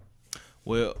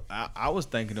 Well, I was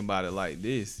thinking about it like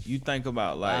this. You think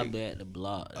about, like, the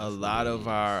block. a lot of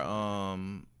our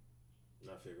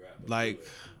like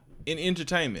in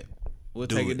entertainment. We'll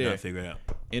take it there. Not figure it out.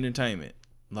 Entertainment,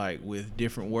 like with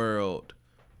Different World,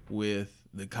 with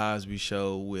the Cosby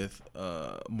Show, with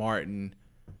Martin,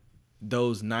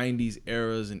 those 90s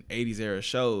eras and 80s era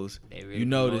shows, really, you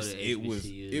notice it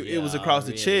was across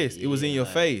the chest. It was in your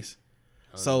face.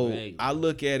 So I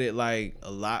look at it like a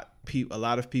lot a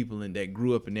lot of people in that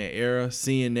grew up in that era,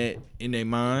 seeing that in their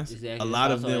minds, Exactly. a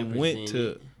lot of That's also them went to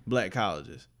represented. black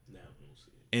colleges.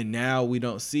 And now we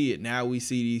don't see it. Now we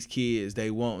see these kids,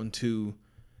 they wanting to,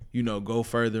 go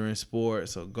further in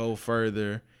sports or go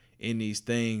further in these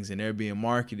things, and they're being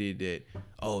marketed that,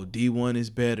 oh, D1 is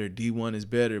better, D1 is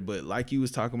better. But like you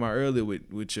was talking about earlier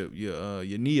with your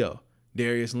Neo,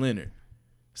 Darius Leonard,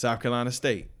 South Carolina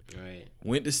State, Right.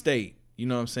 went to state. You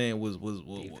know what I'm saying?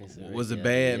 Was a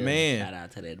bad man. Shout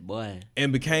out to that boy.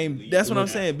 And became, that's what I'm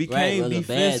saying, became was a bad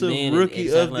defensive man rookie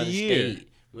at South of the Carolina year. State.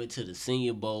 Went to the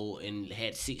Senior Bowl and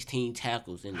had 16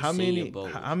 tackles in the How Senior many Bowl.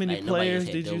 how many Like, nobody players else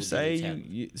had did you double-digit say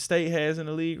tackles. State has in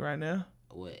the league right now?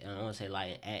 What I want to say,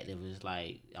 like active is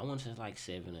like I want to say like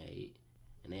 7 or 8,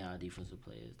 and they all defensive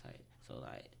players type. So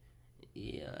like,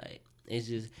 yeah, like it's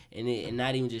just and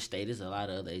not even just State. There's a lot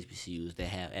of other HBCUs that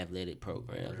have athletic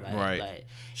programs. Like, Right. Like,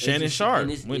 it's Shannon just- Sharp and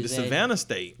went it's to exactly- Savannah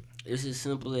State. It's as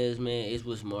simple as, man, it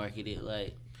was marketed.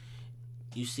 Like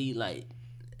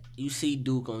you see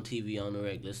Duke on TV on the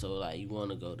regular, so like you want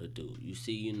to go to Duke. You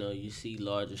see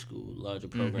larger school, larger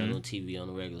programs on TV on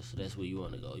the regular, so that's where you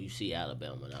want to go. You see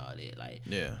Alabama and all that. Like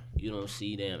Yeah. you don't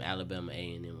see them Alabama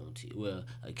A&M on TV. Well,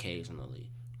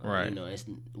 occasionally. Right. It's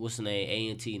what's the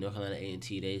name? A&T, North Carolina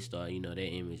A&T. They start, their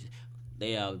image.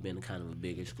 They always been kind of a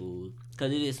bigger school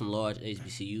because it is some large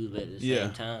HBCUs, but at the Yeah.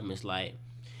 same time, it's like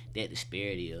that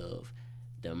disparity of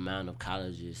the amount of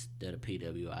colleges that are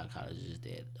PWI colleges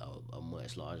that are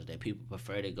much larger that people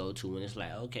prefer to go to. And it's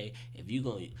like, okay, if you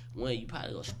you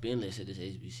probably gonna spend less at this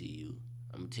HBCU.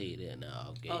 I'm gonna tell you that now.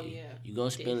 Okay, Oh, yeah. you're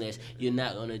gonna spend less. You're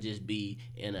not gonna just be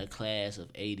in a class of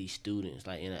 80 students,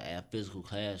 like in a physical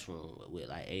classroom with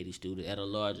like 80 students at a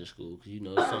larger school.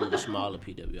 Because some of the smaller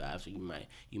PWI, so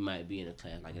you might be in a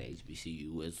class like an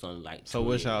HBCU with something like. So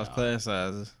what's 20 y'all's class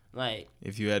sizes? Like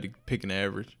If you had to pick an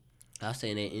average. I was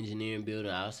saying that engineering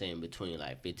building, I was saying between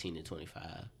like 15 and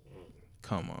 25.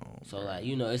 Come on. So like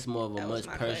it's more of a That was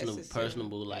much my classes, too.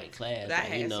 personable like class. But I like,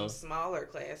 had some smaller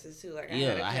classes too. Like I Yeah,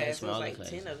 had a I had class, it was smaller like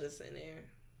classes. 10 of us in there.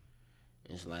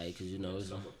 It's like because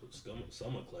it's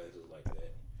Summer classes like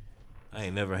that. I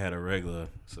ain't never had a regular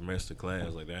semester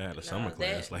class like that. I had a summer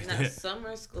class like that.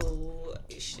 Summer school.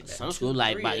 some school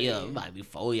like about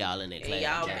before y'all in that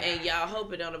class. And y'all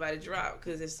hoping don't nobody drop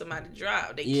because if somebody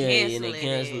drop, they Yeah, canceling and they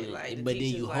cancel it. it. Like, the But then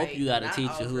you teacher's hope like, you got a not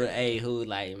teacher offering. who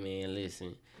like, man,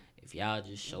 listen, if y'all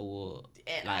just show up,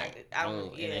 And like, I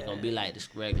don't- it ain't yeah. gonna be like the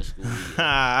regular school. year.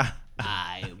 Ha!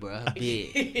 Alright, bro, bet.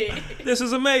 This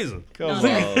is amazing. Come No, on.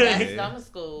 that's man. summer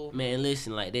school. Man,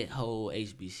 listen, like that whole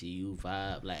HBCU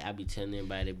vibe, like I be telling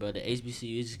everybody, bro, the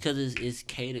HBCU is because it's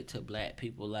catered to black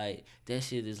people. Like that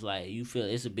shit is like you feel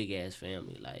it's a big ass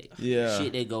family. Like Yeah.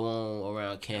 shit that go on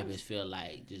around campus feel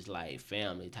like just like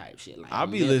family type shit. Like I'll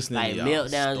be listening like to y'all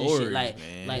meltdowns and stories, shit. Like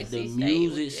man. like the NC State,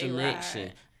 music they selection.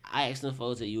 ride. I ask them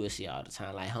folks at USC all the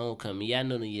time, like homecoming. Y'all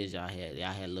know the years y'all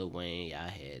had Lil Wayne, y'all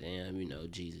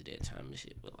had Jesus that time and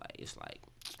shit. But like it's like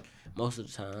most of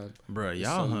the time. Bruh, it's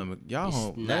y'all some- it's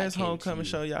not last catered to homecoming you.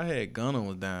 show y'all had Gunna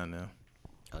was down there.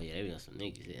 Oh yeah, they be on some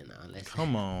niggas here now. Let's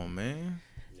Come on, man.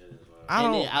 I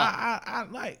And don't. then I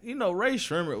like Ray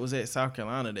Shrimmer was at South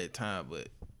Carolina that time, but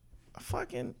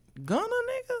fucking Gunna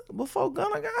nigga before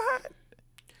Gunna got hot.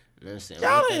 Listen,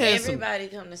 Y'all one thing- had some- Everybody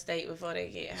come to state before they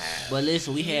get high. But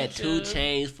listen, we had Future. 2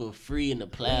 Chainz for free in the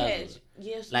plaza.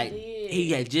 Yes, Like we did.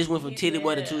 he had just went from Titty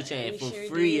Boy to 2 Yeah, Chainz we for sure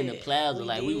free in the did. plaza.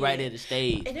 Like we did. right at the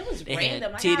stage. And it was They random.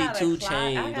 had I Titty got out 2 of class. I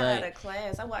Chainz. got out Like of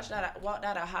class. I walked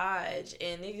out of Hodge,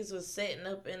 and niggas was setting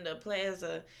up in the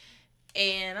plaza,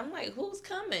 and I'm like, "Who's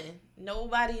coming?"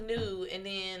 Nobody knew, and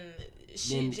then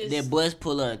she then just that bus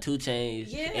pull on 2 Chainz.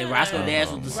 Yeah. And Roscoe Dash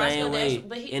was the Roscoe same Dash- way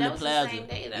but he- in that the was the plaza. same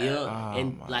day, though. Yeah, Oh,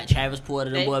 and my like Travis Porter,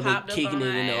 them They boy been popped up kicking on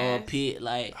it in the my ass. pit.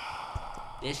 Like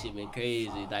that shit been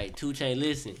crazy. Like 2 Chainz,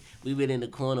 listen, we been in the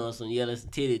corner on some yellow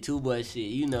Titty 2 Boy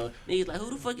shit. Niggas like,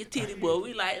 who the fuck is Titty Boy?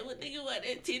 We like, what nigga what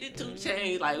that Titty 2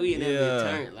 Chainz? Like we in that Yeah.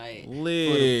 bitch turned like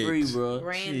Lit. for the free, bro.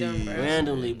 random, bro.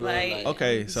 Randomly, bro. Like,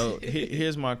 Okay, so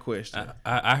here's my question.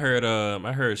 I heard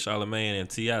Charlamagne and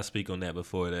T.I. speak on that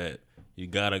before that. You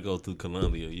gotta go through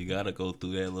Columbia. You gotta go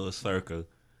through that little circle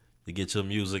to get your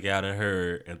music out and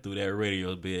heard, and through that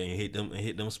radio bit and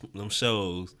hit them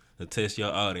shows to test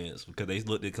your audience, because they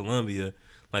looked at Columbia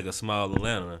like a small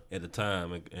Atlanta at the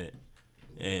time,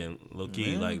 and low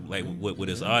key like with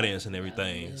his audience and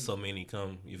everything. So many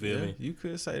come. You feel Yeah, me? you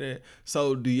could say that.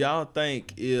 So do y'all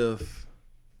think if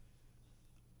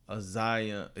a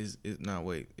Zion is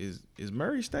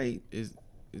Murray State is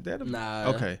that a Nah.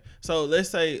 okay? So let's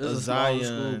say it's a a small Zion,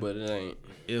 school, but it ain't.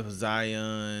 if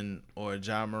Zion or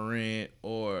Ja Morant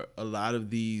or a lot of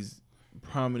these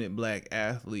prominent black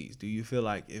athletes, do you feel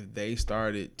like if they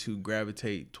started to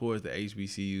gravitate towards the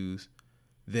HBCUs,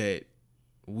 that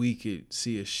we could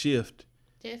see a shift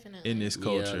Definitely. in this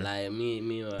culture? Yeah, like me and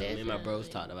my bros Definitely.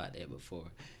 talked about that before.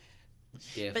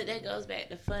 But that goes back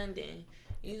to funding.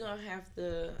 You're gonna have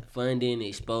to Funding,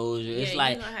 exposure. Yeah, It's you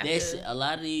like gonna have there's to- a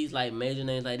lot of these like major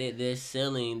names like that. They're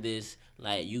selling this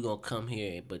like you gonna come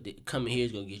here, but coming here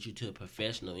is gonna get you to a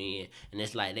professional end. And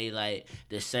it's like they like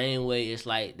the same way. It's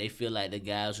like they feel like the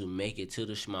guys who make it to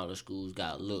the smaller schools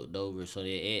got looked over, so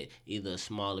they're at either a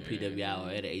smaller PWI or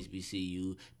at a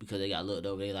HBCU because they got looked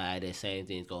over. They like that same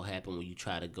thing's gonna happen when you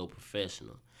try to go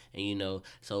professional. And you know,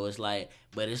 so it's like,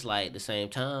 but it's like at the same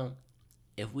time,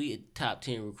 if we top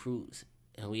 10 recruits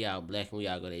and we all black and we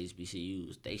all go to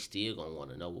HBCUs, they still gonna want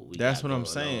to know what we. That's got what I'm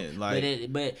going saying. on.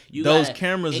 Like, but you those gotta,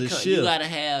 cameras it is co- shift. You gotta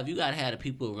have the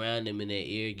people around them in their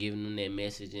ear giving them that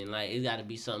message, and like it gotta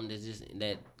be something that's just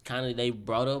that kind of they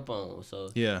brought up on.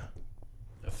 So yeah.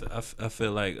 I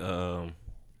feel like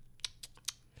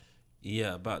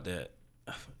yeah, about that.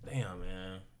 Damn,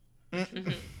 man. I ain't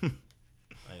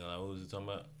gonna lie, what was you talking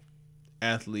about?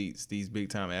 Athletes, these big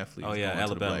time athletes. Oh yeah, going to the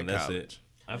Alabama. black That's college. it.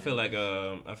 I feel like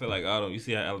all them. You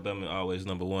see how Alabama always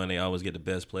number one. They always get the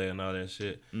best player and all that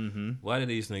shit. Mm-hmm. Why do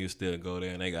these niggas still go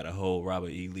there and they got a whole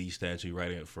Robert E. Lee statue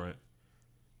right in front?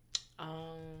 'cause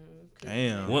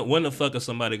Damn. When the fuck is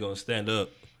somebody gonna stand up?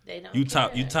 they don't You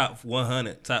care. top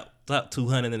 100, top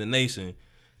 200 in the nation.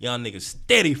 Y'all niggas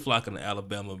steady flocking to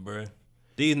Alabama, bruh.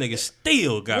 These niggas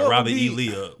still got What would Robert be- E.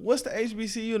 Lee up. What's the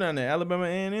HBCU down there? Alabama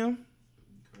A&M?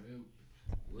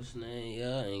 what's the name?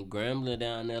 Yeah, and Grambling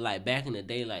down there. Like back in the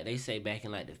day, like they say back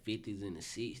in like the 50s and the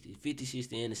 60s, 50s,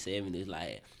 60s, and the 70s,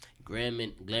 like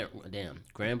Grambling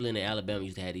and Alabama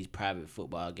used to have these private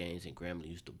football games, and Grambling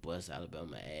used to bust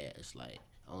Alabama ass like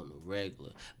on the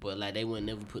regular. But like they would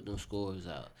never put them scores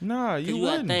out. Nah, 'Cause you you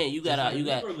gotta wouldn't. think, you got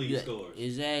Negro League scores.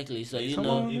 exactly. So you Come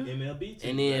know, on, MLB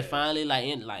and then finally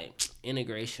like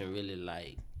integration really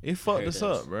like It fucked hurt us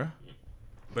us. up, bro.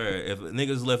 Bruh, if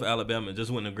niggas left Alabama and just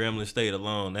went to Grambling State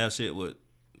alone, that shit would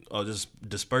just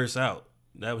disperse out.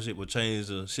 That shit would change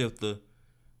the shift the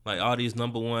like all these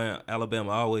number one Alabama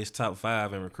always top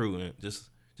 5 in recruiting. Just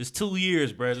 2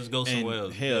 years, bruh. Just go somewhere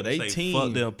else. hell, they say, team-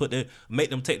 fuck them, make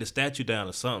them take the statue down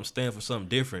or something, stand for something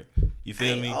different. You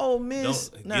feel Hey, me? Ole Miss,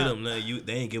 Don't nah. give them nothing.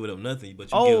 They ain't giving them nothing, but you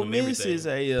give Ole them Miss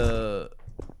everything.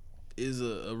 is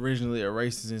originally a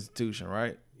racist institution,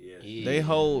 right? yeah, They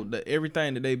hold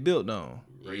everything that they built on.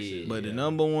 yeah, But the Yeah.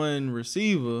 number one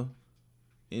receiver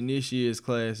in this year's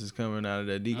class is coming out of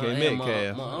that DK Hey,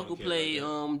 Metcalf. my uncle Okay, played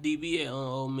like DB at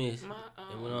Ole Miss My,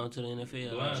 and went on to the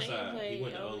NFL. Blindside, he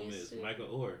went to Ole Miss. Michael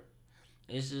Orr.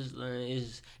 It's just like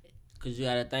it's because you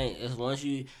gotta think. It's once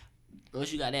you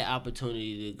got that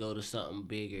opportunity to go to something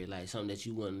bigger, like something that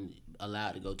you weren't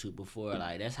allowed to go to before.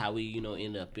 Like that's how we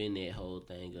end up in that whole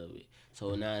thing of it.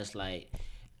 So now it's like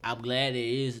I'm glad it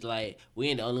is like we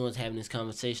ain't the only ones having this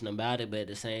conversation about it, but at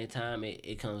the same time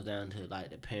it comes down to like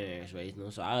the parents raising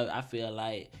them. So I feel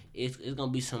like it's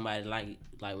gonna be somebody like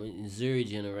in Zuri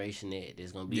generation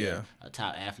that's gonna be Yeah. a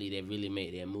top athlete that really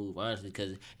made that move, honestly,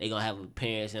 because they gonna have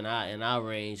parents in our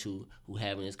range who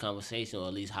having this conversation or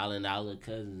at least hollering out their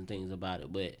cousins and things about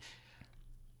it. But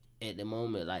at the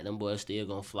moment, like them boys still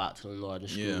gonna flock to them larger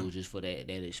schools Yeah. just for that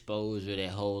exposure, that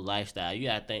whole lifestyle. You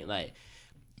gotta think like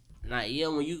yeah,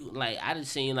 when you like I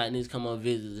just seen like niggas come on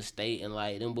visit the state and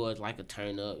like them boys like a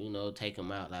turn up, take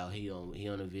them out like he on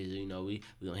a visit, we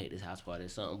gonna hit this house party or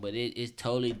something. But it's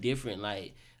totally different,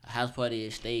 like a house party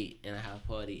at state and a house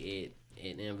party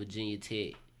at Virginia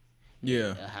Tech.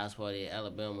 Yeah. A house party at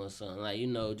Alabama or something, like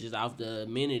just off the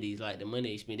amenities, like the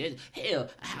money experience. Hell,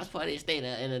 a house party at State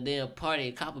and a damn party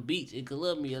at Copper Beach in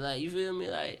Columbia, like you feel me?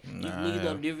 Like you niggas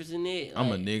know the difference in that. I'm a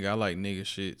Like, nigga. I like nigga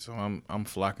shit, so I'm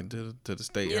flocking to the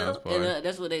state house and party.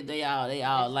 that's what they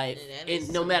all like. That is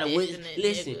And no some matter what, definite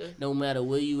listen, nigga. no matter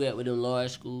where you at with them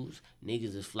large schools,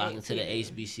 niggas is flocking to the Yeah.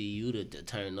 HBCU to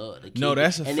turn up. To No, kick it.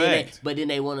 that's a and fact. But then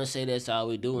they want to say that's all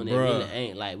we doing. It Bruh. really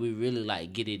ain't. Like we really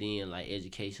like get it in like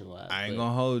education wise. I ain't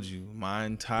gonna hold you. My We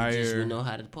entire know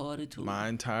how to party too. my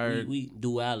entire we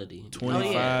duality.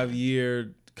 25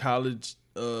 year college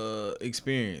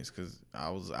experience, because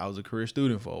I was a career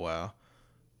student for a while.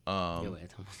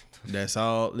 That's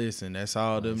all. Listen, that's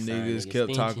all them Sorry, niggas nigga, kept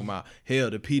stingy. talking about. Hell,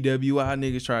 the PWI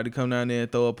niggas tried to come down there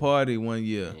and throw a party one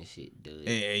year, That shit, dude.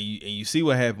 and you see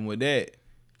what happened with that.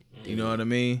 You know what I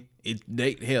mean?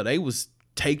 They was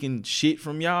taking shit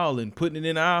from y'all and putting it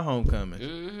in our homecoming.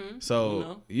 Mm-hmm.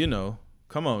 So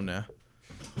come on now,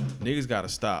 niggas gotta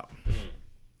stop.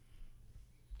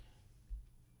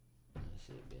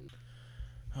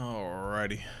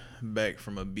 Alrighty, back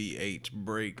from a BH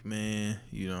break, man.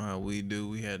 You know how we do.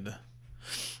 We had to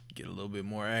get a little bit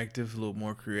more active, a little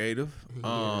more creative.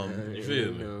 You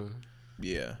feel me?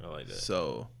 Yeah. I like that.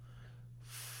 So,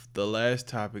 the last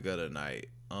topic of the night,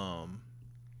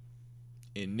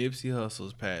 in Nipsey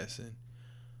Hussle's passing,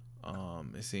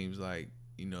 it seems like,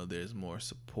 you know, there's more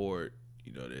support.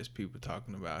 You know, there's people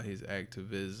talking about his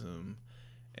activism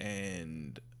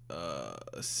and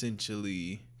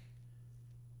essentially,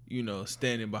 you know,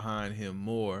 standing behind him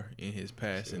more in his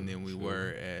passing than we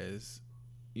were as,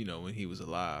 you know, when he was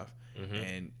alive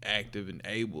and active and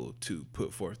able to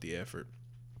put forth the effort.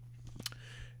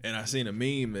 And I seen a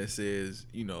meme that says,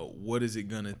 you know, what is it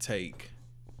gonna take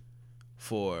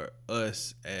for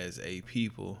us as a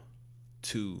people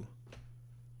to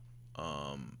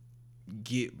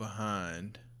get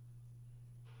behind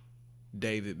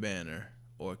David Banner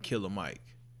or Killer Mike?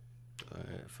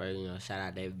 First, you know, shout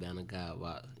out David Banner,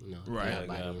 Godbox, you know, Right.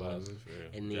 Godbox,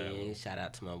 and then shout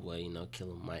out to my boy, you know,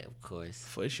 Killer Mike, of course.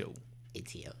 For sure.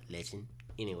 ATL legend.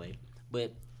 Anyway,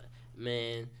 but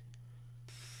man,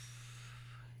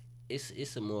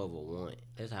 it's a more of a want.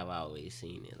 That's how I always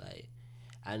seen it. Like,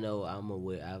 I know I'm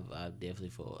aware. I've definitely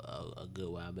for a good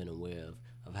while I've been aware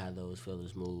of how those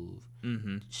fellas move.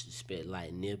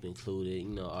 Like Nip included, you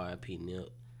know, R.I.P. Nip.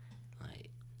 Like,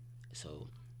 so.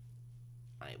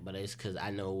 Like, but it's because I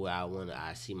know where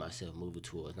I see myself moving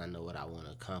towards, and I know what I want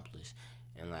to accomplish,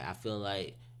 and like I feel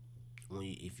like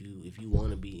if you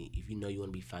want to be, if you know you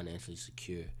want to be financially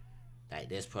secure, like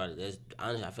that's honestly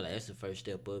I feel like that's the first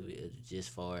step of it,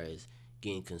 just far as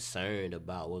getting concerned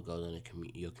about what goes on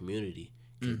in your community.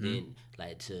 Because then,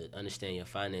 like, to understand your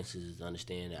finances is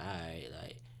understand that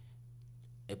like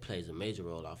it plays a major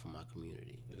role off of my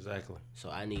community. Exactly.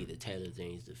 So I need to tailor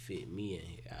things to fit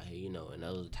me out here, you know, and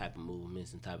those type of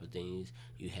movements and type of things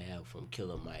you have from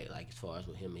Killer Mike, like as far as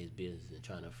with him and his business and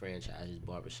trying to franchise his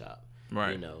barbershop,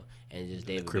 Right? You know, and just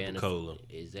David Crip Banner. Cola.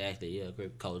 Exactly, yeah,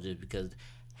 Crip Cola. Just because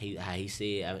how he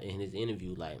said in his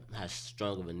interview, like how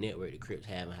strong of a network the Crips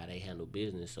have and how they handle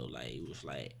business. So like he was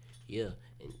like, yeah,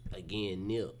 and again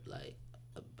Nip, like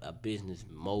a business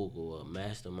mogul, a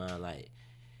mastermind, like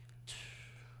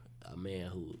a man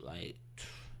who like.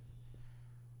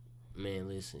 Man,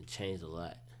 listen, changed a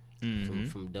lot.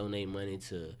 From donating money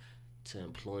to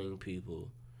employing people,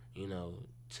 you know,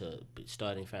 to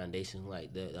starting foundations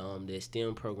like that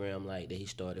STEM program like that he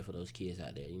started for those kids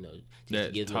out there, you know, just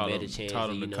to give them a better chance. Taught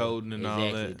them the coding and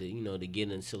all that. You know, to get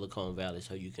in Silicon Valley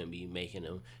so you can be making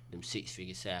them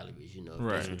 6-figure salaries, you know. If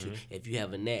Right. that's what if you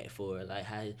have a knack for it, like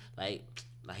how like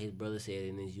his brother said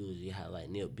in his usually how like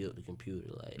Nip built the computer,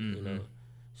 like you know.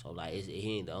 So like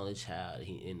he ain't the only child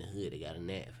in the hood that got a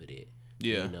knack for that.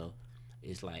 Yeah. You know,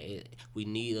 it's like we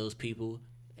need those people,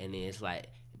 and then it's like,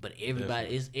 but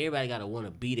everybody gotta want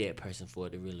to be that person for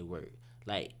it to really work.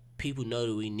 Like people know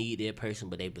that we need that person,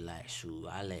 but they be like, shoot,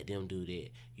 I let them do that.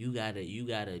 You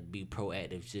gotta be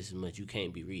proactive just as much. You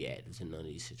can't be reactive to none of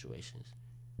these situations.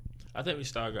 I think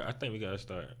we gotta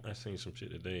start. I seen some shit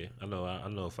today. I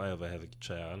know if I ever have a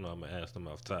child, I know I'm gonna ask them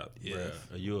off top. Yeah.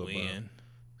 Bruh, are you a When?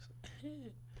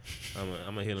 I'm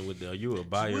gonna hit him with are you a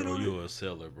buyer or you a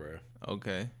seller, bro?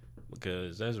 Okay.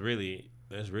 Because that's really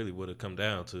what it come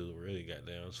down to. Really,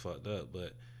 goddamn, it's fucked up.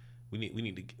 But we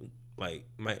need to like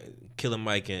Killer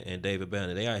Mike and David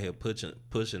Banner. They out here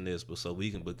pushing this, but so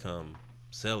we can become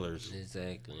sellers.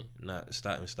 Exactly. Not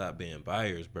stop being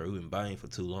buyers, bro. We've been buying for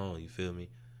too long. You feel me?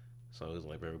 So it's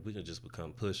like, bro, we can just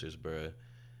become pushers, bro.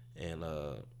 And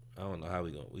I don't know how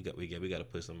we got to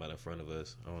put somebody in front of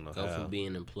us. I don't know Go how. from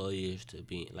being employers to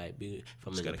being like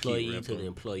from Just an gotta keep employee to repping. the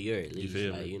employer at least,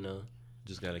 feel like me? you know.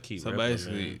 Just gotta keep. So repping,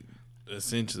 basically, man.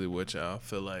 essentially, what y'all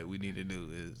feel like we need to do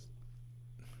is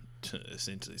to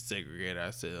essentially segregate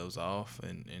ourselves off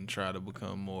and try to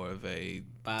become more of a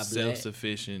Buy black.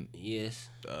 self-sufficient, Yes.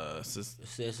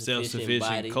 self-sufficient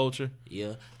body. culture.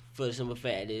 Yeah. For the simple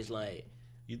fact that it's like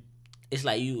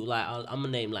I'm gonna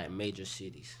name like major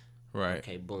cities. Right.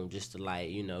 Okay, boom, just to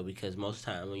like, you know, because most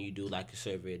time when you do like a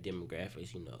survey of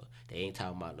demographics, you know, they ain't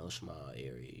talking about no small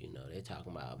area, you know, they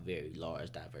talking about a very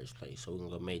large, diverse place. So we're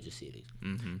gonna go major cities.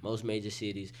 Most major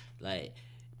cities, like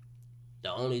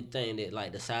the only thing that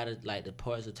like the side of like the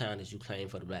parts of town that you claim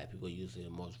for the black people usually the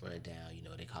most run down, you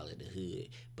know, they call it the hood,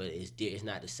 but it's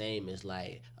not the same as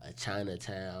like a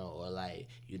Chinatown or like,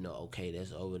 you know, okay,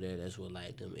 that's over there, that's where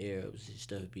like them Arabs and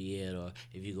stuff be at, or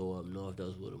if you go up north,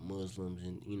 those were the Muslims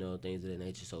and you know things of that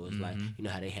nature. So it's like, you know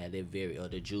how they had their or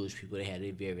the Jewish people, they had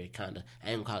their very kind of,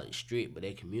 I don't call it strict, but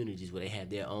their communities where they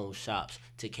had their own shops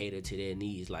to cater to their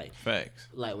needs. Like Facts.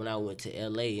 like when I went to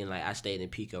LA and like I stayed in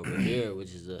Pico Rivera,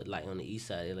 which is like on the east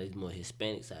side of LA, it's more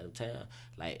Hispanic side of town.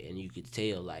 Like, and you could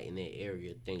tell, like, in that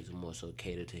area, things are more so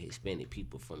catered to Hispanic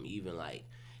people from even, like,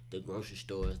 the grocery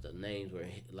stores, the names were,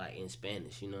 like, in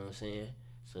Spanish, you know what I'm saying?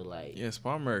 So, like... Yeah,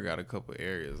 Spartanburg got a couple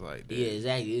areas like that. Yeah,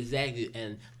 exactly.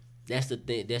 And that's the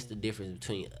thing, that's the difference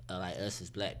between, like, us as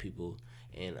black people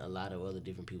and a lot of other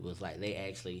different people. It's like, they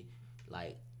actually,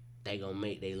 like, they gonna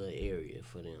make their little area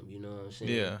for them, you know what I'm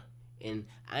saying? Yeah. And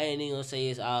I ain't even gonna say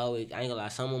it's always, I ain't gonna lie,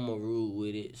 some of them are rude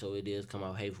with it, so it does come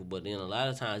out hateful. But then a lot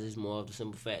of times it's more of the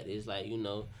simple fact that it's like, you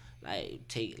know,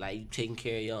 like you taking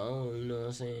care of your own, you know what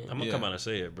I'm saying? I'm gonna come out and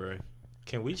say it, bro.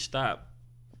 Can we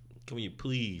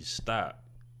please stop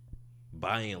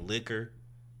buying liquor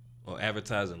or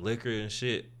advertising liquor and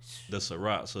shit? The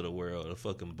Cirocs of the world, the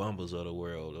fucking Bumbles of the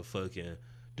world, the fucking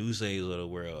Douces of the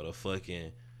world, the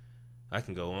fucking... I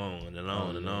can go on and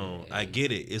on and on. I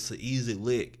get it. It's an easy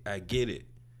lick. I get it.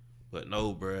 But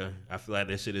no, bruh. I feel like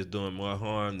that shit is doing more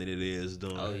harm than it is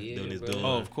doing.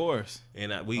 Oh, of course.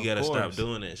 And we got to stop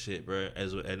doing that shit, bruh.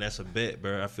 And that's a bet,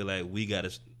 bruh. I feel like we got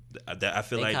to... I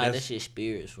feel like that's... that shit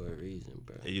spirits for a reason,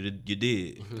 bro. You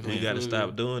did. We got to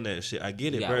stop doing that shit. I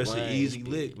get it, bruh. It's an easy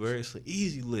lick, bruh. It's an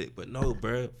easy lick. But no,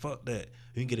 bruh. Fuck that.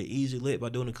 You can get an easy lick by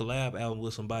doing a collab album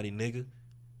with somebody, nigga.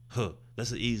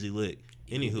 That's an easy lick.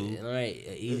 Anywho, all right,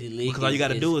 easy lick. Because all you got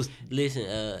to do is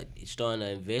listen. Starting an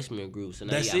investment group, so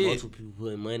now that's you got it. multiple people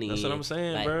putting money. That's in. what I'm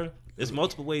saying, like, bro. There's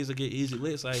multiple ways to get easy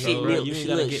licks. Like, shit, bro, you ain't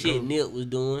gotta get shit Nip was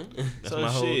doing. That's so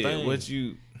my whole shit, thing.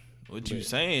 What you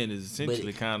saying is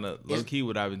essentially kind of low key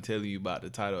what I've been telling you about the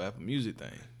Tidal Apple Music thing.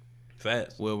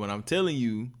 Facts. Well, when I'm telling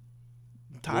you,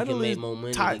 Tidal is more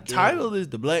money Tidal is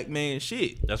the black man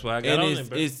shit. That's why I got on it,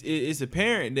 bro. It's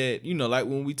apparent that, you know, like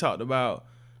when we talked about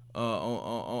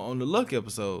on the Luck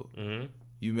episode. Mm-hmm.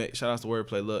 You make shout out to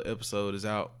Wordplay. Luck episode is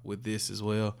out with this as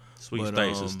well.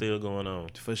 Sweepstakes is still going on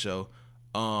for sure.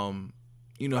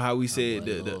 You know how we said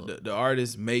the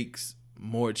artist makes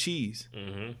more cheese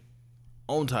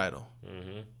on Tidal.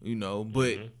 You know,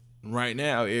 but right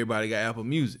now everybody got Apple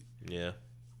Music. Yeah.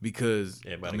 Because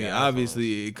everybody I mean, got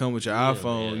obviously it come with your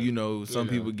iPhone. Yeah. You know, some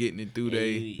people getting it through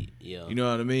you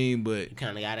know what I mean. But you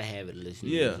kind of gotta have it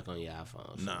listening to music on your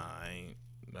iPhone. So. Nah, I ain't.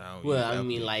 Well, I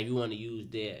mean, like you want to use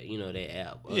that, you know, that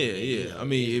app. Yeah. You know, I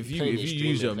mean, if you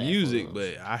use your music,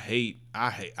 but I hate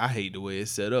the way it's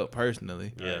set up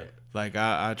personally. Yeah. Like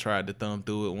I tried to thumb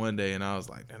through it one day and I was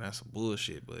like, man, that's some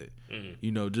bullshit. But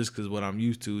you know, just because what I'm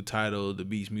used to, Tidal, the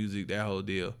Beats music, that whole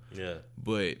deal. Yeah.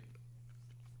 But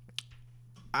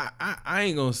I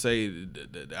ain't gonna say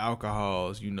the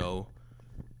alcohol's, you know,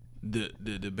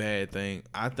 the bad thing.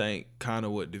 I think kind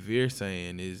of what Devere's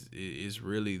saying is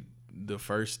really the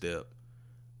first step.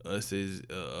 Us as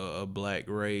a black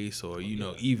race, or you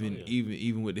know,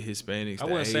 even with the Hispanics. I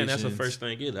wasn't saying that's the first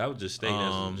thing either. I was just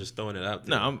stating just throwing it out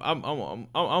there. No,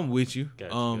 I'm with you.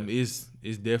 Gotcha.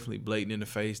 It's definitely blatant in the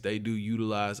face. They do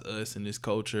utilize us in this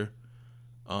culture.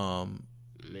 Man.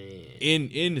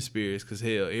 In the spirits, cause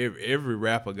hell, every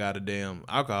rapper got a damn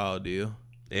alcohol deal.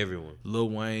 Everyone. Lil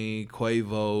Wayne,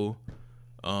 Quavo,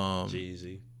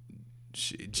 Jeezy,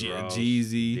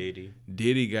 Jeezy,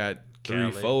 Diddy got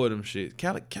Cali. 3-4 of them shit.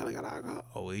 Cali got alcohol.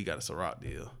 Oh, he got a Ciroc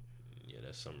deal. Yeah,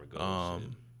 that's summer gold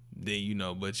shit. Then you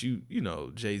know, but you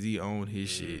know, Jay-Z owned his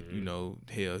shit. You know,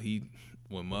 hell,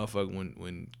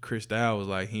 when Cristal was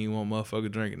like he didn't want motherfucker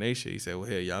drinking they shit, he said, well,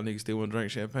 hell, y'all niggas still want to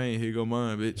drink champagne? Here go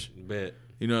mine, bitch. Bet.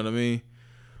 You know what I mean?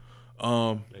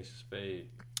 Makes a spade.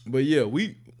 But yeah,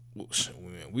 we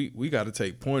got to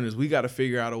take pointers. We got to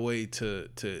figure out a way to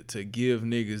give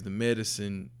niggas the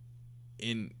medicine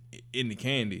in the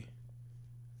candy.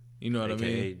 You know what I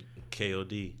mean?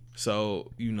 KOD.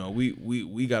 So, you know,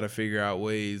 we got to figure out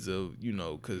ways of, you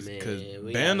know, cause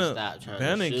Banner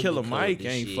and Killer Mike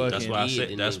ain't fucking.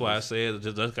 That's why I said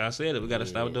it. We got to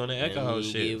stop doing the alcohol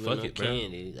shit. Fuck it, bro. I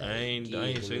ain't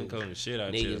sugarcoating the shit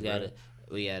out here,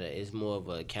 it's more of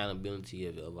an accountability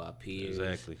of our peers.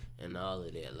 Exactly. And all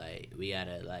of that. Like, we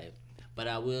gotta, like, but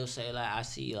I will say, like, I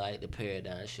see, like, the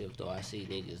paradigm shift, or I see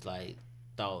niggas, like,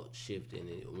 thought shifting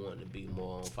and wanting to be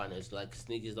more on finance. Like, cause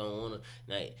niggas don't want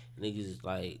to, like, niggas is,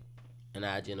 like, in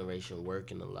our generation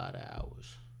working a lot of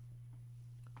hours.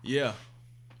 Yeah.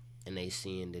 And they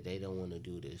seeing that they don't want to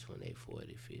do this when they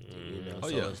 40, 50, you know?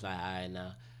 It's like, all right,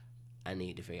 now, I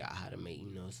need to figure out how to make, you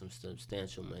know, some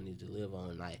substantial money to live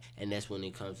on. Like, and that's when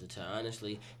it comes to,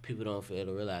 honestly, people don't fail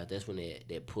to realize that's when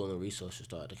that pulling resources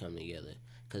start to come together.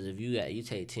 Because if you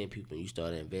take 10 people and you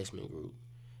start an investment group,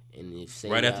 and if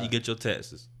right after you get your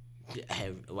taxes.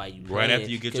 Right after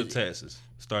you get your taxes,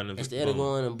 starting to instead of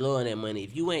going and blowing that money,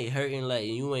 if you ain't hurting, like,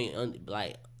 you ain't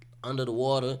like under the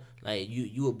water, like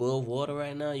you above water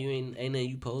right now. You ain't nothing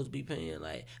you supposed to be paying.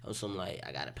 Like I'm something like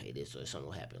I gotta pay this or something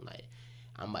will happen. Like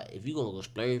I'm like, if you gonna go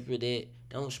splurge for that,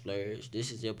 don't splurge.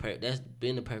 This is that's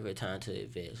been the perfect time to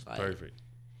invest. Like, Perfect.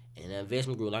 And the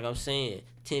investment group, like I'm saying,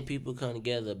 10 people come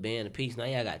together, band a piece. Now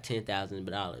y'all got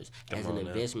 $10,000 as an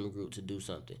investment group to do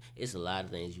something. It's a lot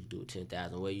of things you can do with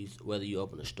 $10,000. Whether you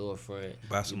open a storefront,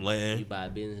 Buy some land, you buy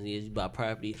businesses, you buy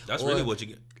property. That's really what you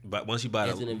get. But once you buy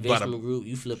as an investment group,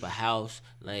 you flip a house.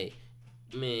 Like,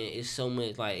 man, it's so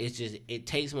much. Like, it's just it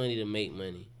takes money to make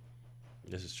money.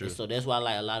 This is true. And so that's why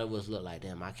like a lot of us look like,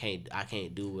 damn, I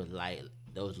can't do with like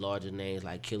those larger names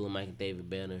like Killer Mike and David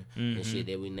Banner and shit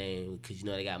that we name, because you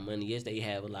know they got money. Yes, they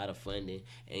have a lot of funding,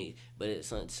 but at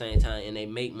the same time, and they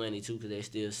make money too because they're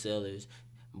still sellers.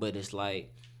 But it's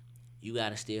like you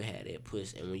gotta still have that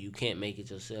push, and when you can't make it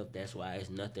yourself, that's why there's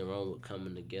nothing wrong with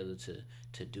coming together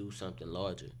to do something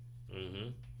larger.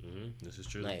 This is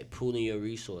true. Like pooling your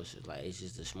resources, like it's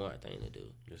just a smart thing to do.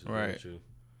 This is very true.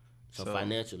 So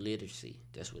financial literacy,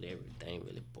 that's what everything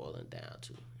really boiling down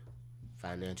to.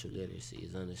 Financial literacy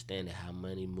is understanding how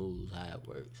money moves, how it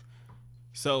works.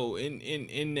 So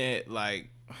in that, like,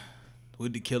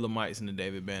 with the Killer Mikes and the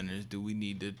David Banners, do we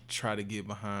need to try to get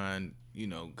behind, you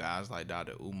know, guys like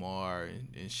Dr. Umar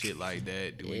and shit like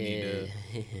that? Do we need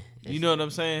to, you know what I'm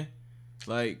saying?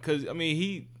 Like, cause I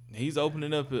mean he's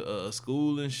opening up a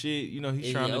school and shit. You know,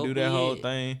 he's trying to do that whole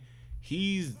thing.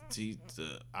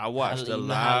 I watched a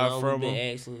live from him.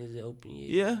 Is it open yet?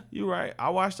 Yeah, you're right. I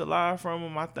watched a live from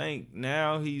him. I think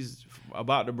now he's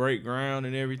about to break ground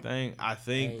and everything. I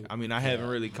think. I mean, I haven't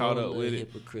really caught up with it.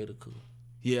 Hypocritical.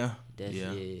 Yeah. That's,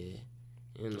 yeah.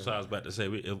 That's what I was about to say.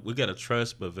 We gotta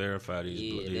trust but verify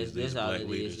these black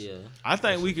leaders. Yeah. I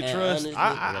think we could trust.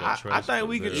 Honestly, I think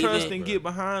we could trust and get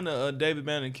behind a David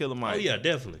Banner and Killer Mike. Oh yeah,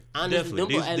 definitely. Honestly,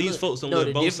 Definitely. These folks don't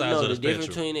live both sides of the difference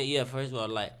spectrum. between it, first of all,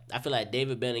 like I feel like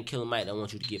David Banner and Killer Mike don't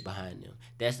want you to get behind them.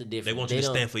 That's the difference. They want you to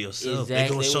stand for yourself. Exactly. They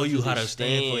gonna show you how to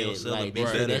stand for yourself like, and be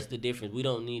better. That's the difference. We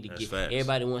don't need to get. Facts.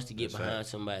 Everybody wants to get behind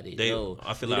somebody.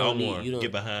 I feel like I want to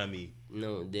get behind me.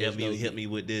 No, help me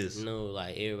with this. No,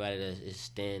 like everybody that is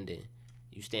standing.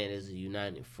 You stand as a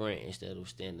united front instead of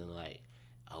standing like,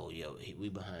 oh yo, we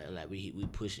behind, like we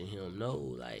pushing him. No,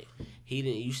 like he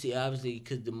didn't. You see, obviously,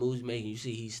 because the moves making, you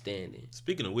see he's standing.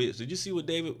 Speaking of which, did you see what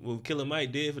Killer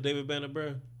Mike did for David Banner,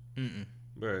 bro?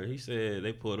 Bro, he said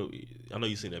they pulled up. I know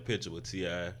you seen that picture with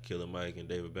T.I., Killer Mike, and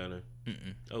David Banner.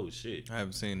 Oh shit, I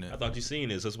haven't seen that. I thought you seen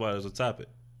this. That's why it was a topic.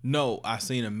 No, I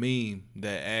seen a meme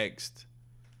that asked,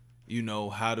 you know,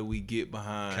 how do we get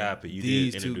behind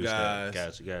these two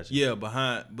guys? Gotcha. Yeah,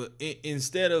 but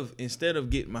instead of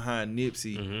getting behind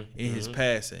Nipsey in his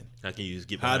passing, how can you just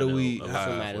get behind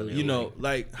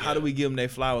how do we give them their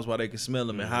flowers while they can smell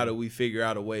them, and how do we figure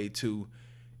out a way to,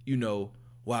 you know,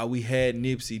 while we had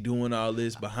Nipsey doing all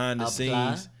this behind the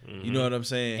scenes, you know what I'm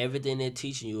saying? Everything they're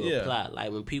teaching you apply.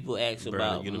 Like when people ask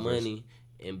about money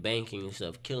and banking and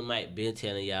stuff, Killer Mike been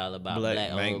telling y'all about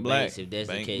black-owned banks. If that's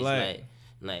the case,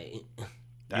 like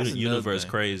that's universe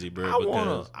crazy, bro.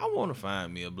 I wanna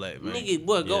find me a black man. Nigga,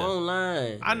 boy, go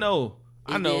online. I know.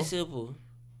 That simple.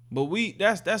 But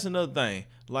that's another thing.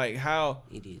 Like how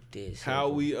we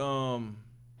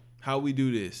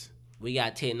do this. We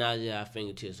got technology at our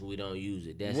fingertips and we don't use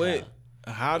it. That's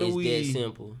how do we? It's that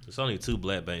simple. There's only 2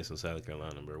 black banks in South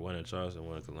Carolina, bro. One in Charleston,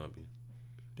 one in Columbia.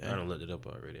 Damn. I done looked it up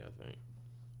already, I think.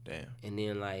 Damn. And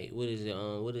then like, what is it?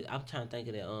 I'm trying to think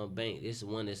of that bank. This is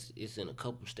one it's in a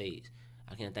couple states.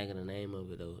 I can't think of the name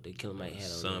of it though. The Killer Mike had on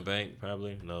Sun Bank,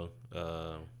 probably. No.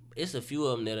 It's a few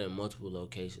of them that are in multiple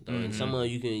locations though, and some of them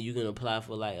you can apply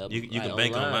for like you can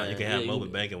bank online. You can have mobile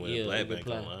banking with a black bank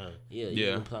online. Yeah, you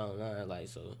can apply online like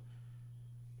so.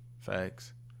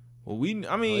 Facts. Well, or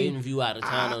even if you out of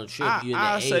town on a trip, you in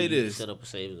the say you this. Set up a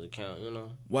savings account. You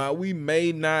know. While we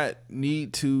may not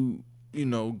need to, you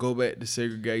know, go back to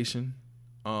segregation,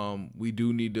 we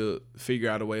do need to figure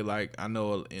out a way. Like I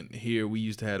know here we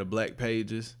used to have the black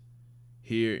pages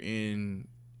here in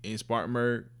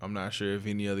Spartanburg. I'm not sure if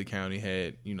any other county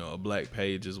had, you know, a black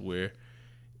pages where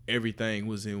everything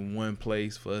was in one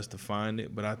place for us to find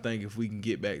it. But I think if we can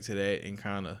get back to that and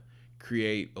kind of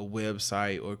create a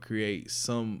website or create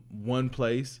one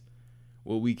place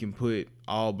where we can put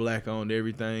all black owned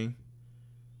everything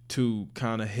to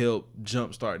kind of help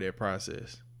jumpstart that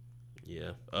process.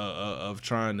 Yeah. Of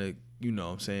trying to, you know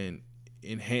what I'm saying,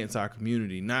 enhance our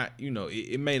community. Not, you know,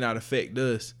 it may not affect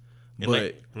us,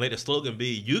 but let the slogan be,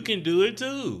 you can do it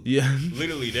too. Yeah.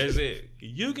 Literally, that's it.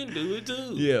 You can do it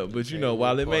too. Yeah, but you know,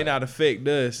 while it may not affect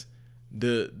us,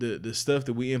 the stuff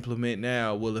that we implement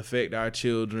now will affect our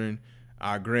children,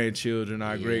 our grandchildren,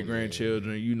 our great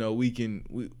grandchildren. You know,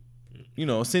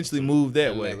 essentially move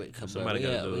that way. Somebody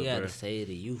gotta do it, we gotta bro. save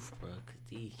the youth, bro, cause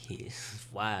these kids is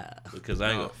wild. Because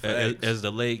facts. as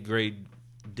the late great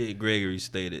Dick Gregory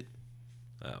stated,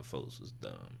 our folks was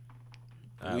dumb.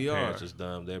 Our We parents are. was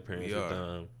dumb. Their parents We were are.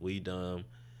 dumb. We dumb.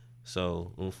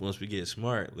 So once we get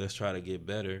smart, let's try to get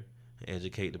better.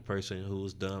 Educate the person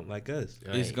who's dumb like us.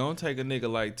 It's Right. gonna take a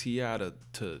nigga like T.I.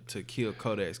 to kill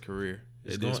Kodak's career.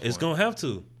 It's at this gonna point. have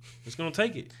to. It's gonna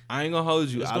take it. I ain't gonna hold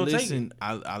you. It's I gonna take listen.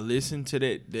 I listened to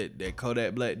that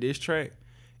Kodak Black diss track,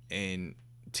 and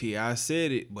T.I.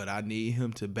 said it, but I need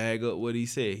him to bag up what he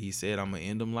said. He said I'm gonna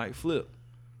end him like Flip,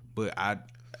 but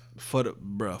for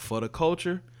the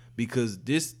culture, because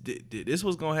this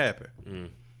was gonna happen. Mm.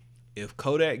 If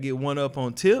Kodak get one up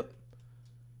on Tip,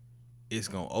 it's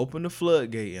gonna open the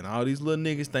floodgate, and all these little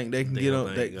niggas think they can They get gonna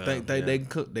on. think,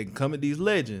 They can come at these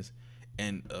legends,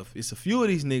 and if it's a few of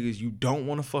these niggas you don't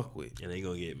want to fuck with. And they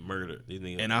gonna get murdered. These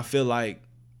niggas- And I feel like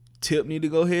Tip need to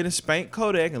go ahead and spank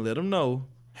Kodak and let him know,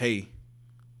 hey,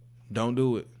 don't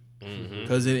do it. Mhm.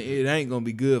 Because it ain't going to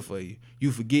be good for you.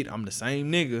 You forget I'm the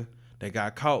same nigga that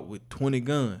got caught with 20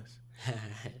 guns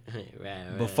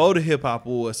right. before the hip hop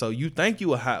war. So you think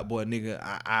you a hot boy, nigga.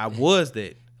 I was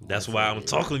that. That's why I'm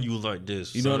talking to you like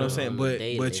this. You know what I'm son. saying?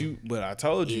 on the But I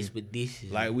told you.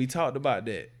 Expedition. Like we talked about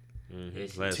that.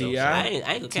 Mhm. Last T.I. episode. I ain't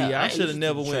gonna count. I T.I. ain't should have listen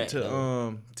never the went track, to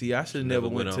though. T.I. should have Never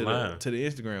never went went to online. the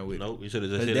Instagram with it. Nope, you should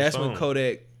have just Cause hit that's his when phone.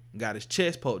 Kodak got his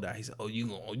chest poked out. He said, "Oh, you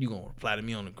gonna reply to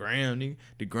me on the gram, nigga?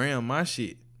 The gram, my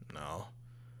shit." No,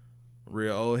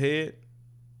 real old head.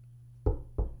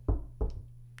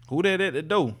 Who that at the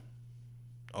door?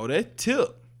 Oh, that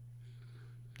Tip.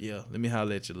 Yeah, let me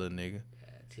holler at you, little nigga.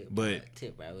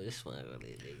 Tip right with this one.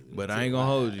 But I ain't gonna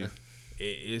hold you.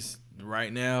 It's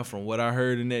right now from what I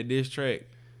heard in that diss track.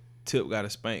 Tip got to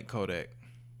spank Kodak.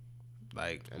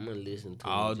 Like I'm gonna listen to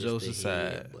all it just jokes to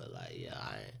aside. hear it, but like, yeah,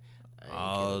 I ain't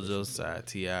all gonna jokes listen aside,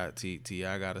 Ti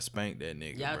got to spank that nigga. to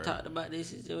it. Y'all bro. talked about this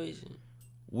situation.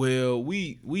 Well,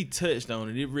 we touched on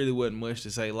it. It really wasn't much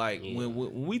to say. Like Yeah.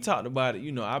 when we talked about it, I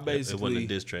It wasn't basically a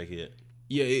diss track yet.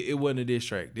 it wasn't a diss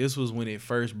track. This was when it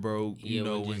first broke. Yeah,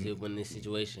 when this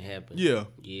situation happened. yeah.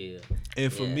 Yeah.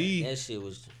 And for Yeah, me, that shit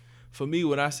was.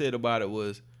 what I said about it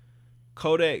was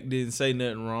Kodak didn't say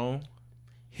nothing wrong.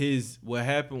 What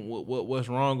happened, what's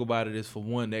wrong about it is, for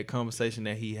one, that conversation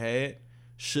that he had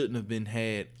shouldn't have been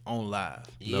had on live.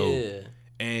 No. Yeah.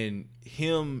 And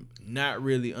him not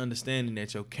really understanding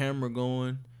that your camera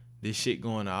going, this shit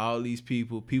going to all these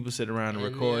people sit around and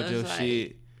And record that's your like-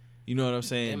 shit. You know what I'm That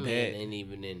saying? man ain't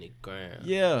even in the ground.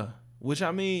 Yeah. Which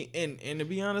I mean, and to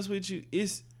be honest with you,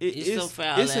 it's some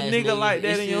foul it's a ass nigga niggas. like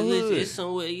that It's in your just- hood. It's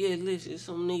somewhere, yeah, listen, it's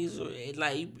some niggas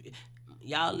like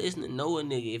y'all listening, know a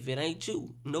nigga. If it ain't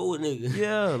you, know a nigga.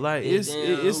 Yeah, like And it's damn,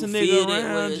 a who nigga feel that way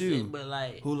around and you shit, but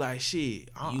like, who like shit.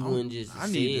 You wouldn't just I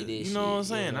say need to, this you know what I'm shit,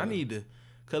 saying? I yeah. need to,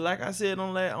 cause like I said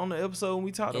on the episode when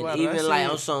we talked and about it, I even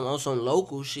like said, on some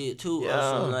local shit too. Yeah.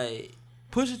 On some like,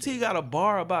 Pusha T got a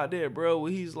bar about that, bro,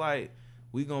 where he's like,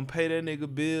 we gonna pay that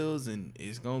nigga bills and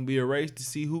it's gonna be a race to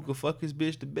see who can fuck his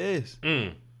bitch the best.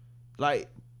 Mm. Like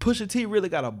Pusha T really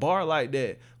got a bar like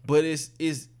that, but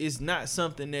it's not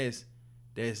something that's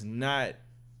not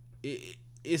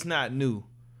it's not new.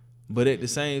 But at the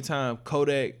same time,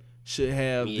 Kodak should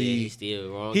have yeah, the he's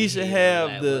still wrong. he as should hell.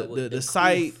 have Like, the what the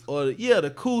sight proof? or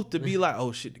the couth to be like,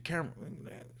 oh shit, the camera,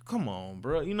 come on,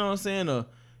 bro, you know what I'm saying? Or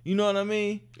you know what I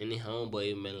mean? And the homeboy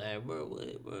even been like, bro,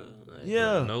 what, bro? Like,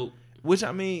 Yeah. Nope. Which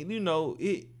I mean,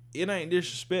 it ain't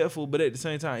disrespectful, but at the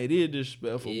same time, it is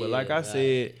disrespectful. But like I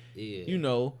said,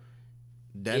 yeah.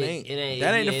 That ain't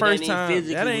yeah, the first it time.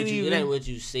 physically That ain't what you, even. It ain't what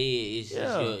you said. It's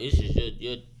Yeah.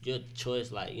 just your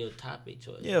choice, like your topic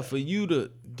choice. Yeah, for you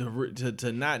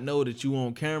to not know that you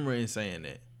on camera and saying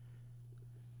that.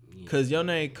 Cause your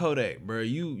name Kodak, bro.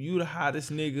 You the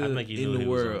hottest nigga I think he in knew the he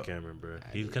was on world. camera, bro.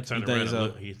 He turned You around think and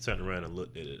so? he turned around and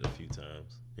looked at it a few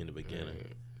times in the beginning.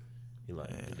 He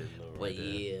like he didn't know right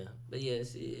there. But yeah,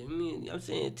 see, I mean, I'm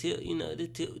saying Tip, this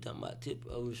Tip we talking about Tip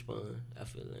respond. I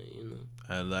feel like,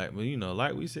 I like, but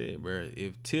like we said, bro.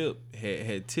 If Tip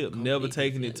had Tip Come never make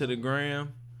taken it it to the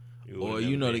gram, You or would've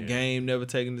the never been here. game never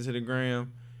taken it to the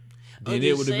gram, then I'm it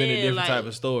just would have been a saying, different like- type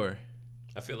of story.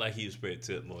 I feel like he respect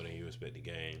Tip more than he respect the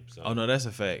game. So, Oh no, that's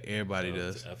a fact. Everybody so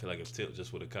does. I feel like if Tip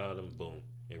just would have called him, boom,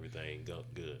 everything go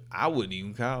good. I wouldn't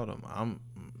even call them.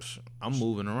 I'm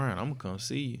moving around. I'm gonna come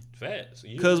see you. Facts.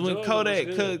 You Cause when enjoy it, Kodak,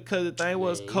 what's good? cause the thing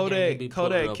was Man, you can't be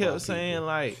pulling Kodak up kept on saying people.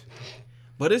 like,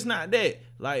 but it's not that.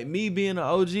 Like me being an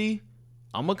OG,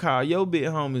 I'ma call your big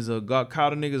homies or call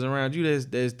the niggas around you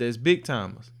that's big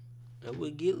timers. That's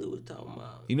what Gilly was talking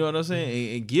about. You know what I'm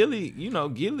saying? And Gilly,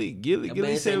 Gilly That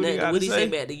man said what he nothing. got What to he say. say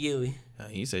back to Gilly?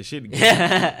 He said shit to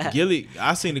Gilly. Gilly,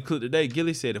 I seen the clip today.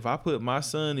 Gilly said, if I put my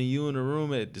son and you in the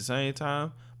room at the same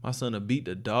time, my son will beat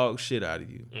the dog shit out of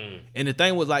you. And the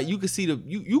thing was like, you could see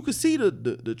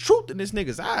the truth in this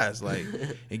nigga's eyes. Like,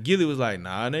 and Gilly was like,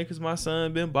 nah, nigga, cause my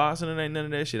son been boxing and ain't none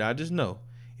of that shit. I just know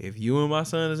if you and my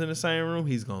son is in the same room,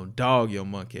 he's gonna dog your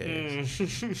monkey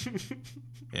ass.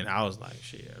 And I was like,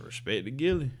 shit, respect to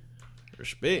Gilly.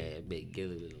 Respect. Yeah, big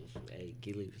Gilly was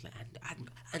like,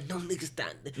 I know niggas down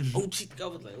there. I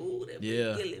was like, oh, that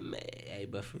big Gilly, man. Hey,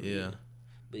 but for real.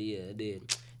 But yeah, then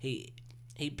he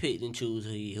picked and chose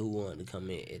who wanted to come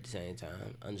in at the same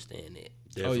time. Understand that.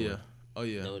 Definitely. Oh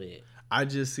yeah. Know that. I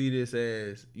just see this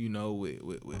as, you know,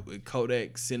 with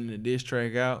Kodak sending the diss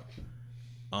track out,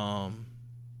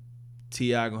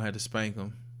 T.I. gonna have to spank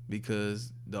him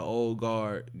because the old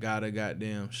guard gotta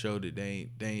goddamn show that they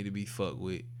ain't to be fucked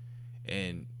with.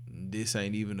 And this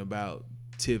ain't even about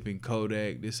tipping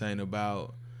Kodak. This ain't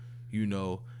about, you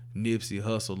know, Nipsey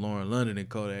Hussle, Lauren London, and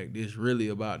Kodak. This really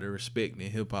about the respect in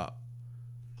hip hop.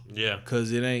 Yeah,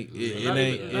 cause it ain't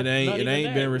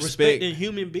been respect. Respecting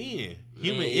human being,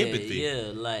 human empathy.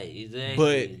 Yeah, like exactly.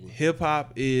 But hip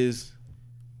hop is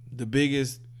the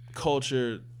biggest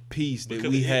culture piece that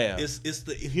we have. It's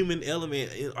the human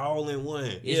element all in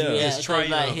one. It's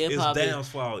triumph. Like hip-hop it's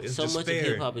downfall. It's so despair. much of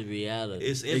hip hop is reality.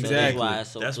 It's exactly.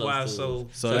 That's why it's so.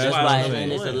 That's why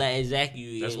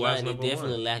exactly. That's why it's number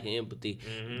definitely one. lacking empathy.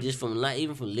 Just from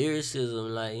even from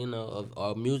lyricism, like, you know,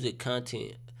 of music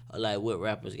content. Like what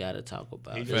rappers got to talk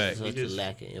about. There's such a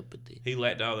lack of empathy. He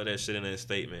lacked all of that shit in that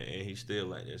statement, and he still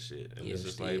lacked that shit. And it's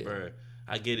just like, bro,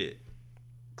 I get it.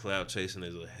 Cloud chasing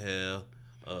is a hell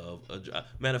of a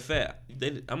matter of fact.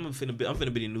 I'm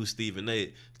finna be the new Stephen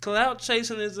A. Cloud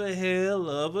chasing is a hell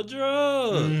of a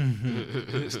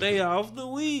drug. Stay off the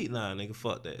weed. Nah, nigga,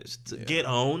 fuck that. Get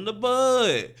on the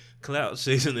bud. Cloud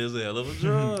chasing is a hell of a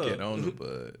drug. Get on the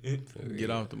bud. Get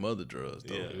off the mother drugs,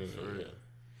 though. Yeah, for real.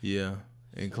 Yeah.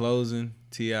 In closing,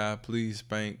 T.I., please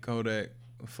spank Kodak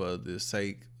for the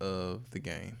sake of the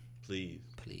game.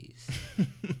 Please.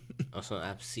 Also,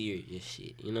 I'm serious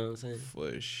shit. You know what I'm saying?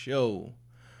 For sure.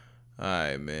 All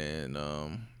right, man.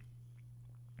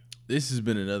 This has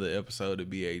been another episode of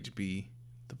BHB,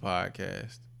 the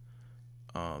podcast.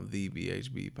 The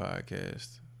BHB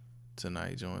podcast.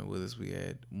 Tonight, joined with us, we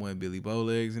had one Billy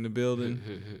Bowlegs in the building.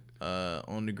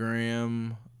 On the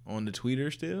gram, on the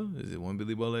Twitter still? Is it one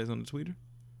Billy Bowlegs on the Twitter?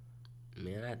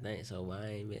 Man, I think so. But I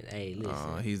ain't been. Hey,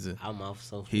 listen. I'm off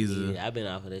social media. I've been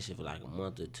off of that shit for like a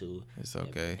month or two. It's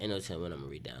okay. Ain't no telling when I'm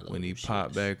gonna re-download. When he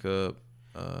pop back up,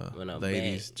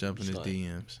 ladies back, jumping his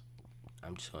DMs.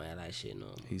 I'm just gonna add that shit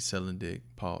normal. He's selling dick.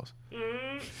 Pause.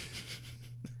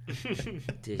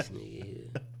 This nigga here.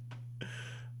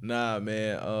 Nah,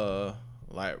 man.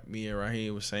 Like me and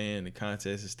Raheem was saying, the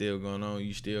contest is still going on.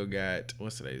 You still got,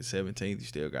 what's today, the 17th? You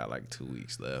still got like 2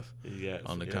 weeks left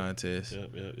on the contest.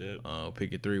 Yep.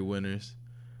 Picking 3 winners.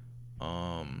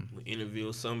 We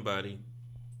interview somebody.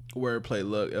 Wordplay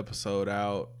Luck episode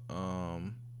out.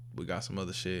 We got some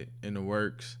other shit in the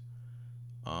works.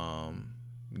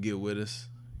 Get with us.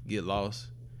 Get lost.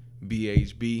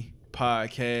 BHB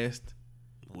podcast.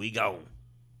 We go.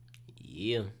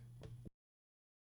 Yeah.